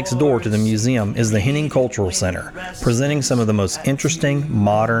 right next door to the museum, is the Henning Cultural Center, presenting some of the most interesting,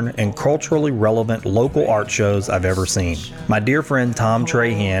 modern, and culturally relevant local art shows I've ever seen. My dear friend Tom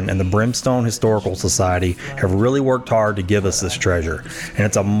Trahan and the Brimstone Historical Society have really worked hard to give us this treasure, and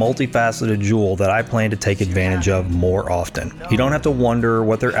it's a multifaceted jewel that I plan to take advantage of more often. You don't have to wonder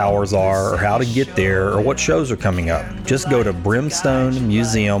what their hours are, or how to get there, or what shows are coming up. Just go to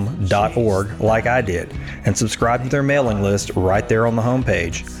brimstonemuseum.org like I did, and subscribe to their mailing list right there on the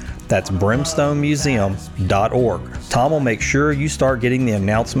homepage. That's brimstonemuseum.org. Tom will make sure you start getting the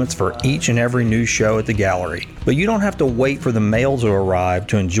announcements for each and every new show at the gallery. But you don't have to wait for the mail to arrive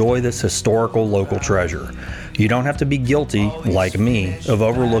to enjoy this historical local treasure. You don't have to be guilty, like me, of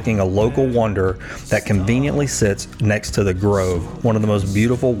overlooking a local wonder that conveniently sits next to the Grove, one of the most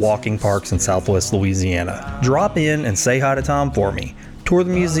beautiful walking parks in Southwest Louisiana. Drop in and say hi to Tom for me. Tour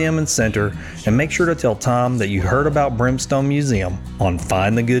the museum and center, and make sure to tell Tom that you heard about Brimstone Museum on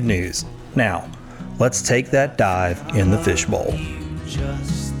Find the Good News. Now, let's take that dive in the fishbowl.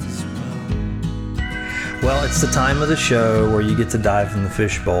 Well, it's the time of the show where you get to dive in the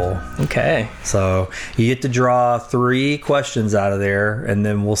fishbowl. Okay. So you get to draw 3 questions out of there, and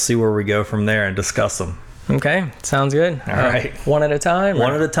then we'll see where we go from there and discuss them. Okay, sounds good. All right. One at a time?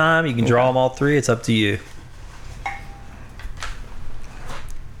 One at a time. You can draw them all 3. It's up to you.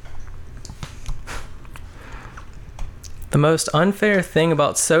 The most unfair thing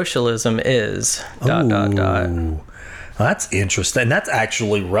about socialism is ... Well, that's interesting. That's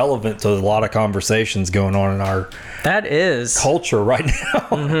actually relevant to a lot of conversations going on in our culture right now.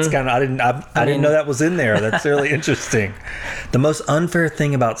 Mm-hmm. It's kind of I didn't know that was in there. That's really interesting. The most unfair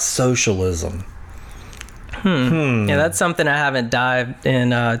thing about socialism. Yeah, that's something I haven't dived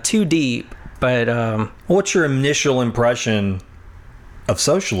in too deep. But what's your initial impression of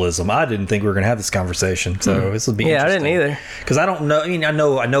socialism? I didn't think we were going to have this conversation, so this will be interesting. I didn't either, because I don't know. I mean, I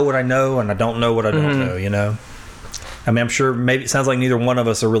know what I know, and I don't know what I don't know. You know, I mean, I'm sure maybe it sounds like neither one of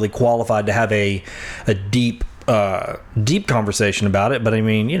us are really qualified to have a deep conversation about it. But I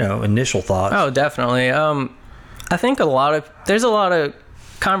mean, you know, initial thoughts. Oh, definitely. I think there's a lot of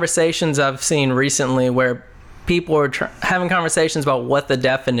conversations I've seen recently where people are having conversations about what the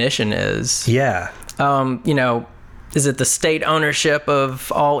definition is. Yeah. You know, is it the state ownership of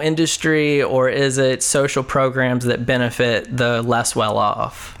all industry, or is it social programs that benefit the less well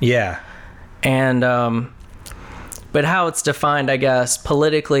off? Yeah. And but how it's defined, I guess,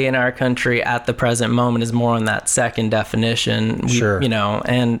 politically in our country at the present moment is more on that second definition. Sure. You know,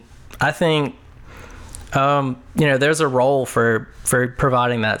 and I think you know, there's a role for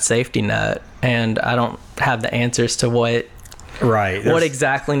providing that safety net, and I don't have the answers to what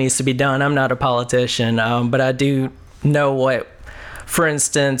exactly needs to be done. I'm not a politician, but I do know what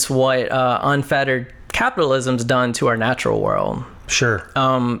unfettered capitalism's done to our natural world. Sure.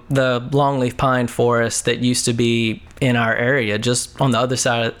 The longleaf pine forest that used to be in our area, just on the other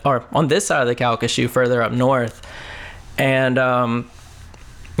side, or on this side of the Calcasieu, further up north, and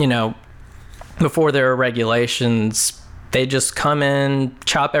you know, before there were regulations, they just come in,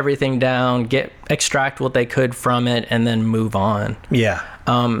 chop everything down, extract what they could from it, and then move on. Yeah.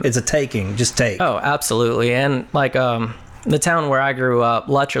 It's a taking, just take. Oh, absolutely. And like the town where I grew up,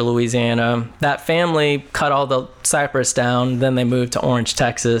 Letcher, Louisiana, that family cut all the cypress down, then they moved to Orange,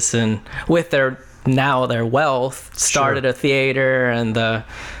 Texas, and with their wealth, started a theater and the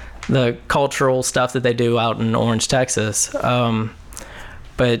cultural stuff that they do out in Orange, Texas.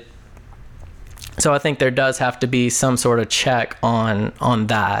 But so I think there does have to be some sort of check on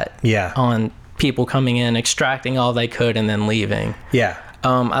that. Yeah. On people coming in, extracting all they could, and then leaving. Yeah.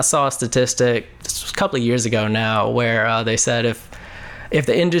 I saw a statistic, this was a couple of years ago now, where they said if if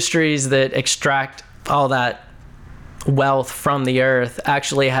the industries that extract all that wealth from the earth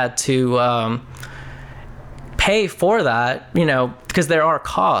actually had to pay for that, you know, because there are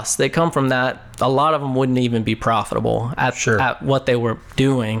costs that come from that, a lot of them wouldn't even be profitable at what they were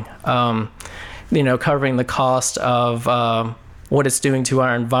doing. You know, covering the cost of what it's doing to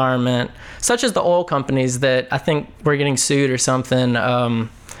our environment, such as the oil companies that I think were getting sued or something,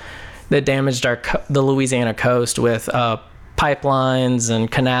 that damaged the Louisiana coast with pipelines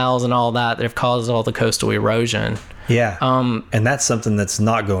and canals and all that have caused all the coastal erosion. Yeah. And that's something that's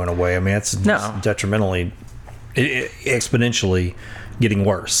not going away. I mean, it's detrimentally, exponentially getting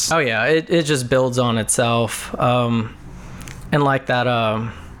worse. Oh yeah, it just builds on itself. And like that,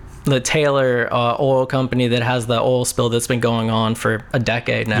 the Taylor oil company that has the oil spill that's been going on for a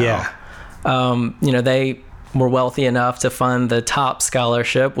decade now. Yeah. You know, they were wealthy enough to fund the top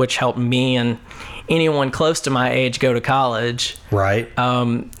scholarship, which helped me and anyone close to my age go to college. Right.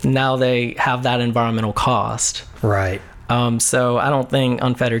 Now they have that environmental cost. Right. So I don't think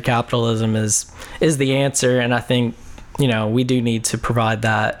unfettered capitalism is the answer, and I think, you know, we do need to provide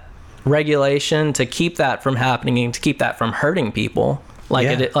that regulation to keep that from happening and to keep that from hurting people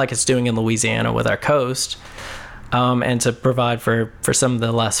like it's doing in Louisiana with our coast, and to provide for some of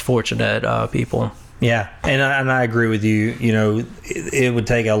the less fortunate people. Yeah, and I agree with you. You know, it would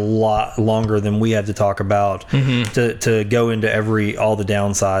take a lot longer than we have to talk about to go into all the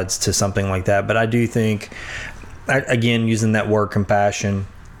downsides to something like that. But I do think, again, using that word compassion,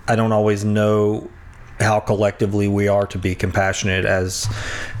 I don't always know how collectively we are to be compassionate as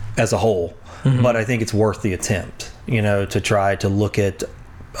a whole. But I think it's worth the attempt, you know, to try to look at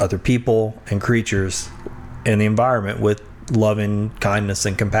other people and creatures and the environment with loving kindness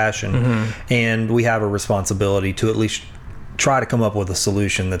and compassion. And we have a responsibility to at least try to come up with a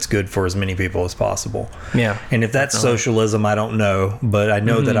solution that's good for as many people as possible. Yeah. And if that's socialism, I don't know, but I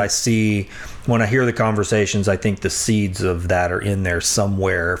know that I see, when I hear the conversations, I think the seeds of that are in there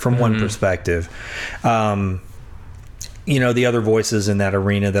somewhere from one perspective. You know, the other voices in that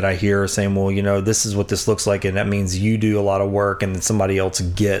arena that I hear are saying, well, you know, this is what this looks like, and that means you do a lot of work and then somebody else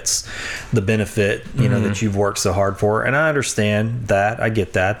gets the benefit, you know, that you've worked so hard for. And I understand that. I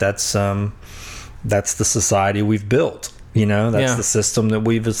get that. That's the society we've built. You know, that's the system that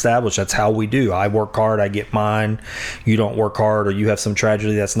we've established. That's how we do. I work hard, I get mine. You don't work hard, or you have some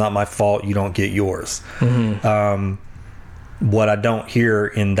tragedy, that's not my fault, you don't get yours. What I don't hear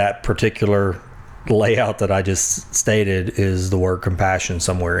in that particular layout that I just stated is the word compassion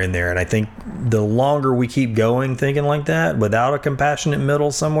somewhere in there. And I think the longer we keep going thinking like that without a compassionate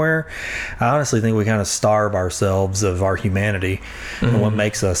middle somewhere, I honestly think we kind of starve ourselves of our humanity and what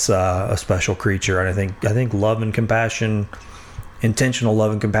makes us a special creature. And I think love and compassion, intentional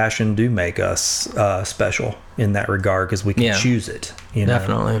love and compassion, do make us special in that regard, because we can choose it, you know?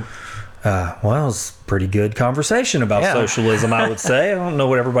 Definitely. Well, it was a pretty good conversation about socialism, I would say. I don't know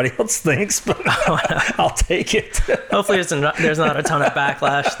what everybody else thinks, but I'll take it. Hopefully there's not a ton of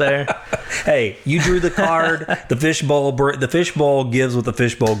backlash there. Hey, you drew the card. The fishbowl gives what the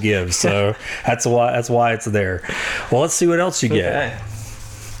fishbowl gives. So that's why it's there. Well, let's see what else you get. Okay.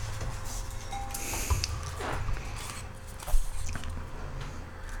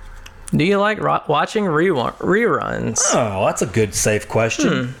 Do you like watching reruns? Oh, that's a good, safe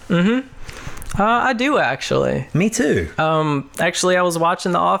question. I do, actually. Me too. Actually, I was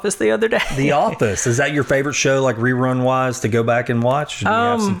watching The Office the other day. The Office. Is that your favorite show, like rerun-wise, to go back and watch? Or do you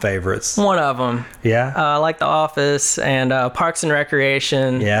have some favorites? One of them. Yeah? I like The Office and Parks and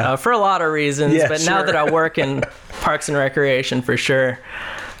Recreation. Yeah. For a lot of reasons. Yeah, but now that I work in Parks and Recreation, for sure.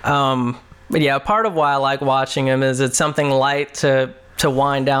 But yeah, part of why I like watching them is it's something light to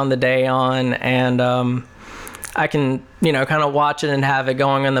wind down the day on, and I can, you know, kind of watch it and have it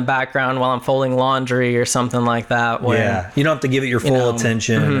going in the background while I'm folding laundry or something like that. Where, you don't have to give it your full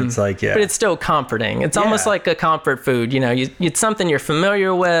attention. It's like, but it's still comforting. It's almost like a comfort food. You know, it's something you're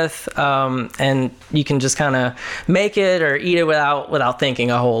familiar with, and you can just kind of make it or eat it without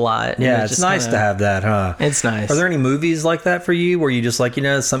thinking a whole lot. Yeah, it's nice to have that, huh? It's nice. Are there any movies like that for you where you just like, you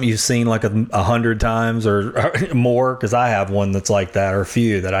know, something you've seen like 100 times or more? Because I have one that's like that, or a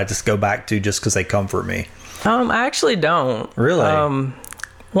few that I just go back to just because they comfort me. I actually don't. Really?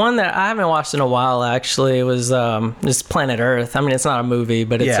 One that I haven't watched in a while, actually, was just Planet Earth. I mean, it's not a movie,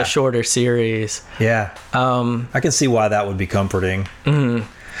 but it's a shorter series. Yeah. I can see why that would be comforting.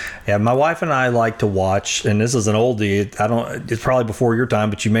 Yeah, my wife and I like to watch, and this is an oldie. It's probably before your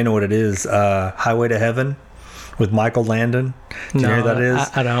time, but you may know what it is. Highway to Heaven. with Michael Landon? Do you know who that is?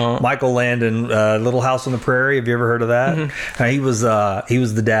 I don't. Michael Landon, Little House on the Prairie. Have you ever heard of that? Mm-hmm. He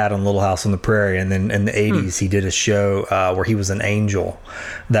was the dad on Little House on the Prairie, and then in the 80s he did a show where he was an angel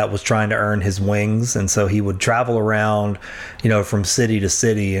that was trying to earn his wings, and so he would travel around, from city to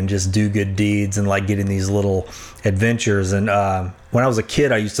city and just do good deeds and like get in these little adventures. And when I was a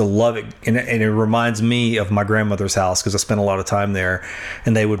kid, I used to love it, and it reminds me of my grandmother's house because I spent a lot of time there,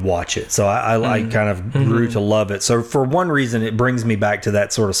 and they would watch it. So I kind of grew to love it. So for one reason, it brings me back to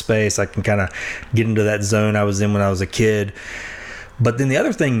that sort of space. I can kind of get into that zone I was in when I was a kid. But then the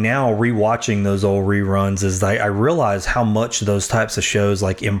other thing now, rewatching those old reruns, is I realize how much those types of shows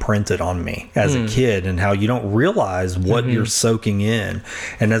like imprinted on me as a kid, and how you don't realize what you're soaking in.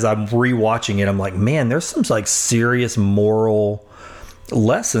 And as I'm rewatching it, I'm like, man, there's some like serious moral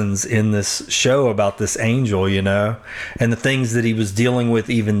lessons in this show about this angel, and the things that he was dealing with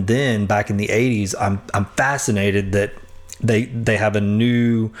even then back in the 80s. I'm fascinated that they have a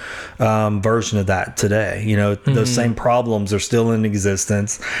new version of that today. Those same problems are still in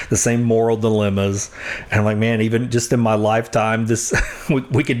existence, the same moral dilemmas. And I'm like, man, even just in my lifetime, this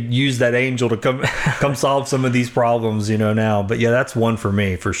we could use that angel to come solve some of these problems, now. But yeah, that's one for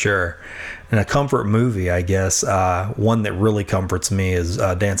me for sure. And a comfort movie, I guess, one that really comforts me is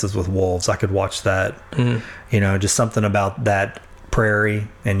Dances with Wolves. I could watch that. Just something about that prairie,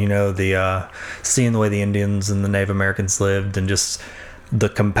 and the seeing the way the Indians and the Native Americans lived, and just the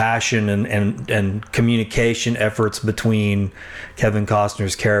compassion and communication efforts between Kevin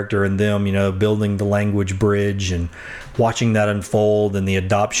Costner's character and them, building the language bridge and watching that unfold, and the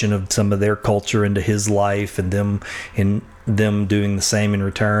adoption of some of their culture into his life, and them doing the same in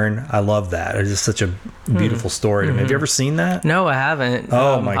return. I love that. It's just such a beautiful story to me. Have you ever seen that? No, I haven't.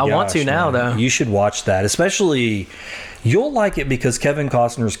 Oh my gosh, I want to now, though. You should watch that. Especially, you'll like it because Kevin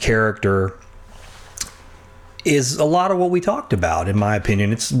Costner's character is a lot of what we talked about, in my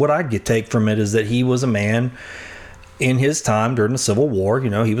opinion. It's what I take from it is that he was a man in his time during the Civil War.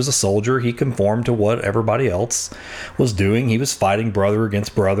 He was a soldier. He conformed to what everybody else was doing. He was fighting brother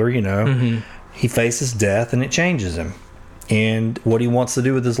against brother. He faces death, and it changes him. And what he wants to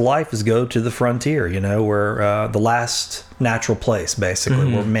do with his life is go to the frontier, where the last natural place,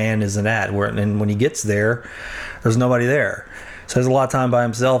 basically, where man isn't at. And when he gets there, there's nobody there. So he has a lot of time by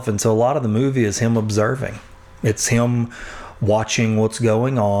himself. And so a lot of the movie is him observing. It's him watching what's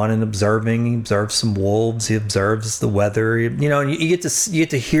going on and observing. He observes some wolves. He observes the weather. And you get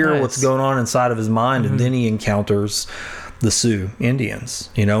to hear what's going on inside of his mind. And then he encounters the Sioux Indians,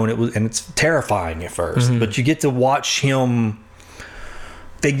 and it's terrifying at first, but you get to watch him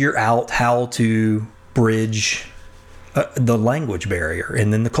figure out how to bridge the language barrier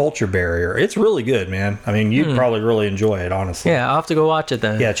and then the culture barrier. It's really good, man. I mean, you'd probably really enjoy it, honestly. Yeah, I'll have to go watch it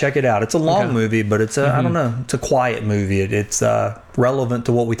then. Yeah, check it out. It's a long movie, but it's I don't know, it's a quiet movie. It's relevant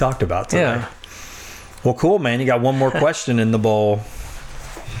to what we talked about today. Yeah. Well, cool, man. You got one more question in the bowl.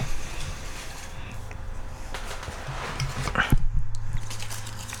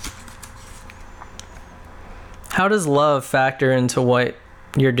 How does love factor into what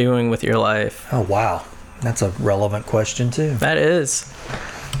you're doing with your life? Oh, wow. That's a relevant question, too. That is.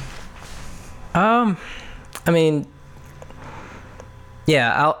 I mean,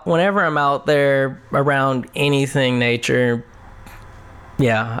 yeah, whenever I'm out there around anything nature,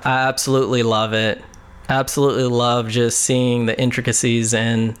 yeah, I absolutely love it. I absolutely love just seeing the intricacies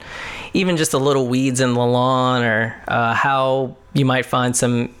and even just the little weeds in the lawn, or how you might find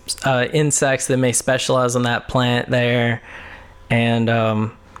some insects that may specialize on that plant there. And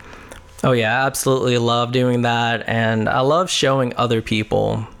oh yeah, I absolutely love doing that. And I love showing other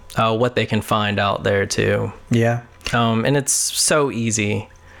people what they can find out there too. Yeah. And it's so easy.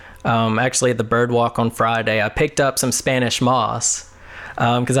 Actually, at the bird walk on Friday, I picked up some Spanish moss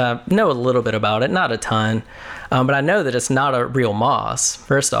because I know a little bit about it, not a ton, but I know that it's not a real moss.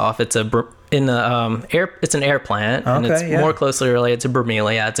 First off, it's it's an air plant, and it's more closely related to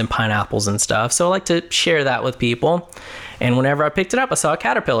bromelia. It's in pineapples and stuff. So I like to share that with people. And whenever I picked it up, I saw a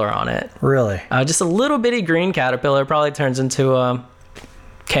caterpillar on it. Really? Just a little bitty green caterpillar. Probably turns into a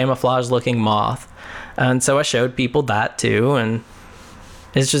camouflage-looking moth. And so I showed people that too. And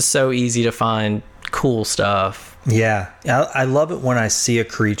it's just so easy to find cool stuff. Yeah. I love it when I see a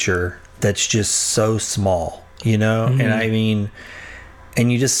creature that's just so small, And I mean, and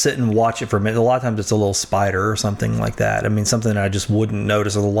you just sit and watch it for a minute. A lot of times it's a little spider or something like that. I mean, something that I just wouldn't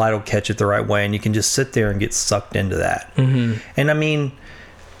notice, or the light will catch it the right way, and you can just sit there and get sucked into that. And I mean,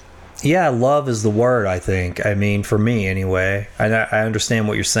 yeah, love is the word, I think. I mean, for me anyway. I understand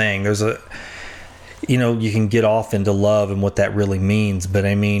what you're saying. you can get off into love and what that really means. But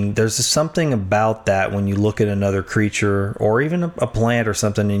I mean, there's something about that when you look at another creature or even a plant or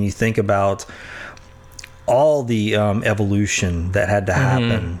something, and you think about all the evolution that had to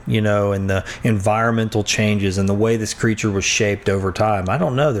happen, and the environmental changes and the way this creature was shaped over time. I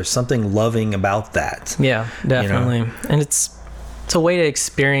don't know. There's something loving about that. Yeah, definitely. And it's a way to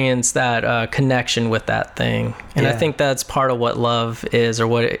experience that connection with that thing. And I think that's part of what love is, or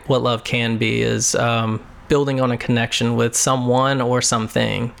what love can be, is building on a connection with someone or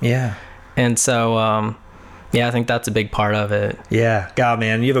something. Yeah. And so, I think that's a big part of it. Yeah. God,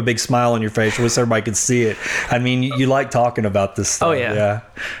 man, you have a big smile on your face. I wish everybody could see it. I mean, you like talking about this stuff. Oh, yeah. Yeah.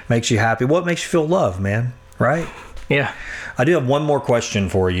 Makes you happy. What makes you feel loved, man? Right? Yeah. I do have one more question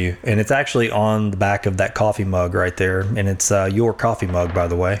for you, and it's actually on the back of that coffee mug right there, and it's your coffee mug, by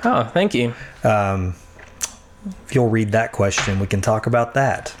the way. Oh, thank you. If you'll read that question, we can talk about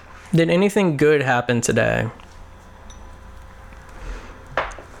that. Did anything good happen today?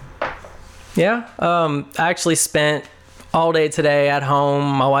 Yeah. I actually spent all day today at home.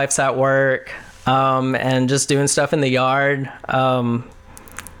 My wife's at work, and just doing stuff in the yard.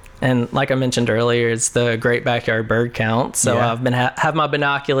 And like I mentioned earlier, it's the Great Backyard Bird Count. So I've been have my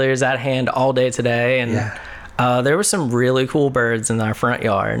binoculars at hand all day today, and there were some really cool birds in our front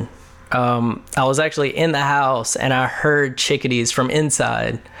yard. I was actually in the house, and I heard chickadees from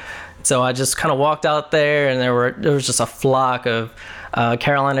inside. So I just kind of walked out there, and there was just a flock of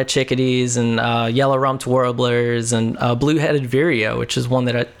Carolina chickadees and yellow-rumped warblers and blue-headed vireo, which is one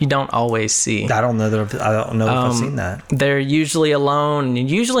that you don't always see. I don't know if I've seen that. They're usually alone,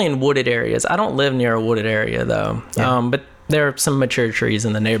 usually in wooded areas. I don't live near a wooded area though, but there are some mature trees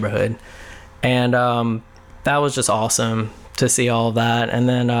in the neighborhood, and that was just awesome to see all of that. And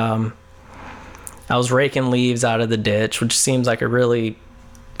then I was raking leaves out of the ditch, which seems like a really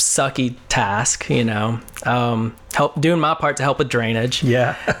sucky task, doing my part to help with drainage.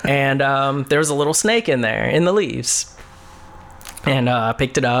 Yeah. And there was a little snake in there in the leaves, and I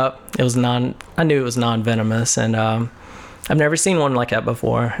picked it up. I knew it was non-venomous, and I've never seen one like that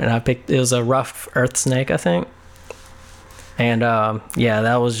before. And it was a rough earth snake, I think. And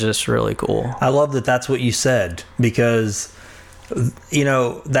that was just really cool. I love that that's what you said, because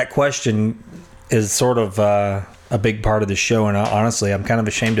that question is sort of a big part of the show, and honestly, I'm kind of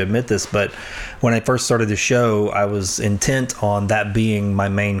ashamed to admit this, but when I first started the show, I was intent on that being my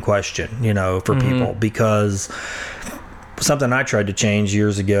main question, for people, because something I tried to change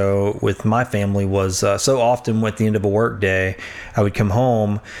years ago with my family was so often at the end of a work day, I would come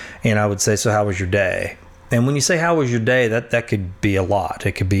home and I would say, "So how was your day?" And when you say "how was your day," that could be a lot.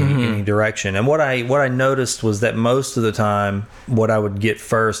 It could be any direction. And what I noticed was that most of the time, what I would get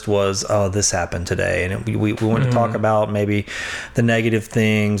first was, "Oh, this happened today," and we want to talk about maybe the negative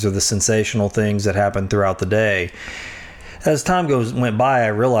things or the sensational things that happened throughout the day. As time went by, I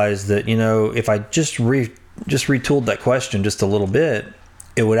realized that if I just retooled that question just a little bit,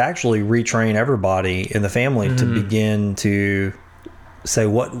 it would actually retrain everybody in the family to begin to say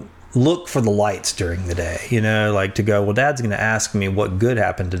look for the lights during the day, like to go, well, Dad's going to ask me what good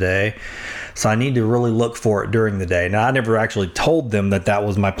happened today, so I need to really look for it during the day. Now, I never actually told them that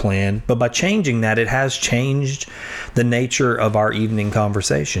was my plan, but by changing that, it has changed the nature of our evening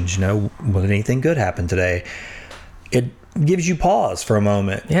conversations. Will anything good happen today? It gives you pause for a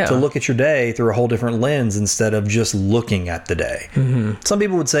moment to look at your day through a whole different lens instead of just looking at the day. Some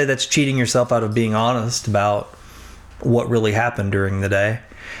people would say that's cheating yourself out of being honest about what really happened during the day.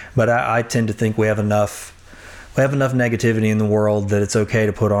 But I tend to think we have enough negativity in the world that it's okay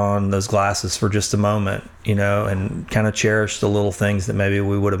to put on those glasses for just a moment, and kind of cherish the little things that maybe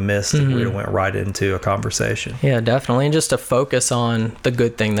we would have missed if we would have went right into a conversation. Yeah, definitely. And just to focus on the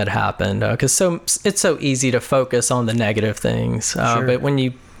good thing that happened, because it's so easy to focus on the negative things. Sure. But when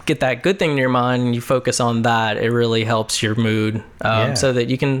you get that good thing in your mind and you focus on that, it really helps your mood, so that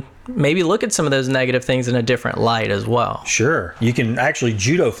you can maybe look at some of those negative things in a different light as well. Sure. You can actually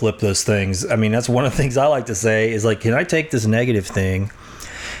judo flip those things. I mean, that's one of the things I like to say is, like, can I take this negative thing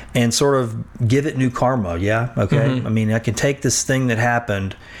and sort of give it new karma? Yeah. Okay. I mean, I can take this thing that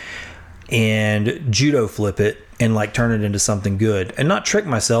happened and judo flip it and like turn it into something good, and not trick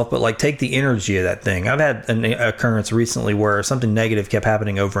myself, but like take the energy of that thing. I've had an occurrence recently where something negative kept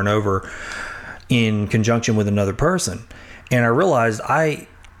happening over and over in conjunction with another person. And I realized I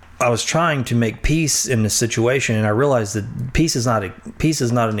was trying to make peace in this situation, and I realized that peace is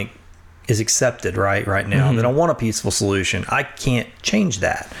accepted right now. They don't want a peaceful solution. I can't change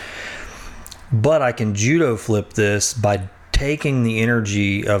that, but I can judo flip this by taking the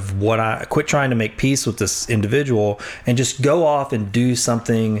energy of what I quit trying to make peace with this individual and just go off and do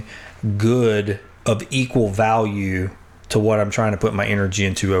something good of equal value to what I'm trying to put my energy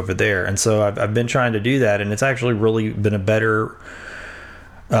into over there. And so I've been trying to do that, and it's actually really been a better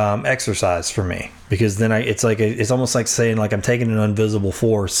exercise for me, because then it's almost like saying, like, I'm taking an invisible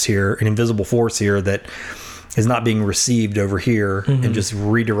force here that is not being received over here, and just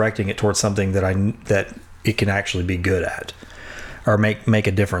redirecting it towards something that it can actually be good at, or make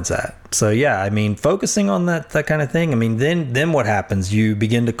a difference at. So yeah, I mean, focusing on that kind of thing. I mean, then what happens? You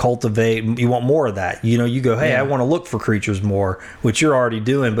begin to cultivate. You want more of that. You go, hey, I want to look for creatures more, which you're already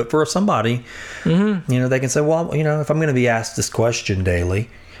doing. But for somebody, they can say, well, if I'm going to be asked this question daily,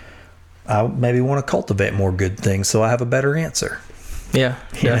 I maybe want to cultivate more good things so I have a better answer. Yeah,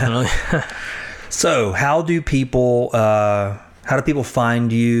 definitely. So how do people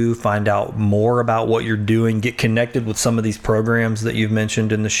find you, find out more about what you're doing, get connected with some of these programs that you've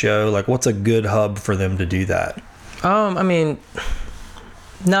mentioned in the show? Like, what's a good hub for them to do that? I mean,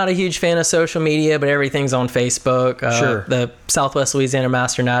 not a huge fan of social media, but everything's on Facebook. Sure. The Southwest Louisiana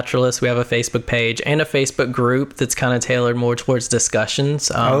Master Naturalist, we have a Facebook page and a Facebook group that's kind of tailored more towards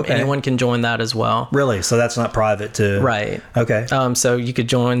discussions. Anyone can join that as well. Really? So that's not private to... Right. Okay. So you could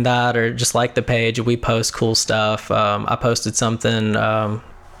join that, or just like the page. We post cool stuff. I posted something the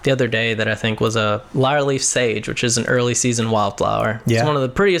other day that I think was a lyre leaf sage, which is an early season wildflower. Yeah. It's one of the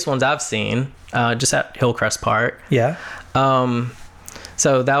prettiest ones I've seen, just at Hillcrest Park. Yeah.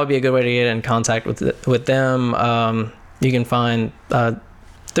 So that would be a good way to get in contact with them. You can find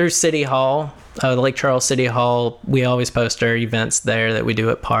through City Hall, the Lake Charles City Hall. We always post our events there that we do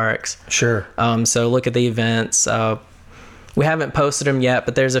at parks. Sure. So look at the events. We haven't posted them yet,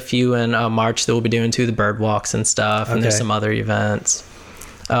 but there's a few in March that we'll be doing too, the bird walks and stuff. And there's some other events.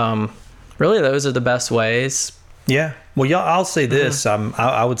 Really, those are the best ways. Yeah. Well, I'll say this.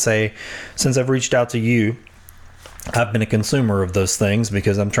 I would say, since I've reached out to you, I've been a consumer of those things,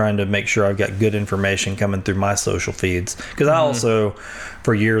 because I'm trying to make sure I've got good information coming through my social feeds. Because I also,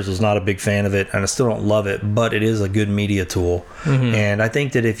 for years, was not a big fan of it, and I still don't love it, but it is a good media tool. And I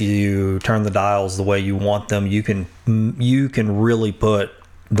think that if you turn the dials the way you want them, you can really put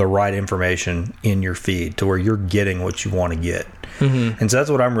the right information in your feed to where you're getting what you want to get. And so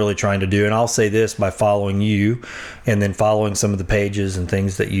that's what I'm really trying to do. And I'll say this, by following you and then following some of the pages and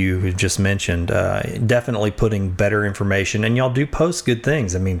things that you just mentioned, definitely putting better information. And y'all do post good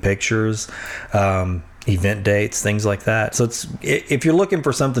things. I mean, pictures, event dates, things like that. So if you're looking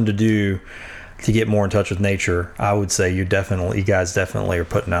for something to do to get more in touch with nature, I would say you guys definitely are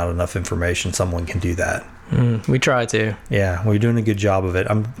putting out enough information. Someone can do that. We try to. Yeah, well, you're doing a good job of it.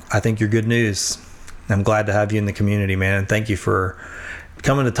 I think you're good news. I'm glad to have you in the community, man. And thank you for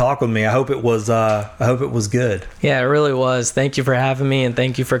coming to talk with me. I hope it was good. Yeah, it really was. Thank you for having me, and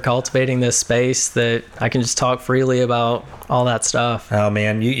thank you for cultivating this space that I can just talk freely about all that stuff. Oh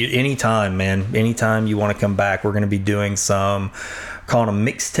man, anytime, man. Anytime you want to come back, we're going to be doing some calling them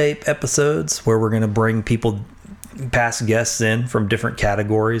mixtape episodes, where we're going to bring past guests in from different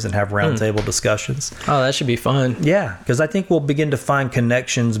categories and have roundtable discussions. Oh, that should be fun. Yeah, because I think we'll begin to find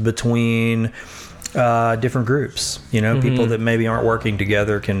connections between different groups. People that maybe aren't working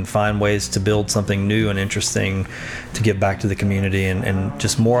together can find ways to build something new and interesting to give back to the community, and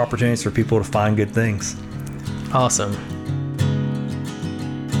just more opportunities for people to find good things. Awesome.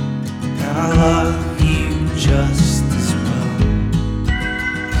 And I love you just as well.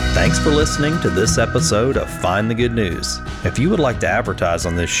 Thanks for listening to this episode of Find the Good News. If you would like to advertise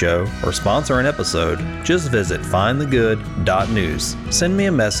on this show or sponsor an episode, just visit findthegood.news. Send me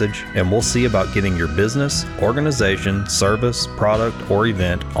a message and we'll see about getting your business, organization, service, product, or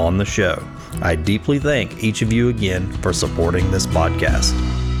event on the show. I deeply thank each of you again for supporting this podcast.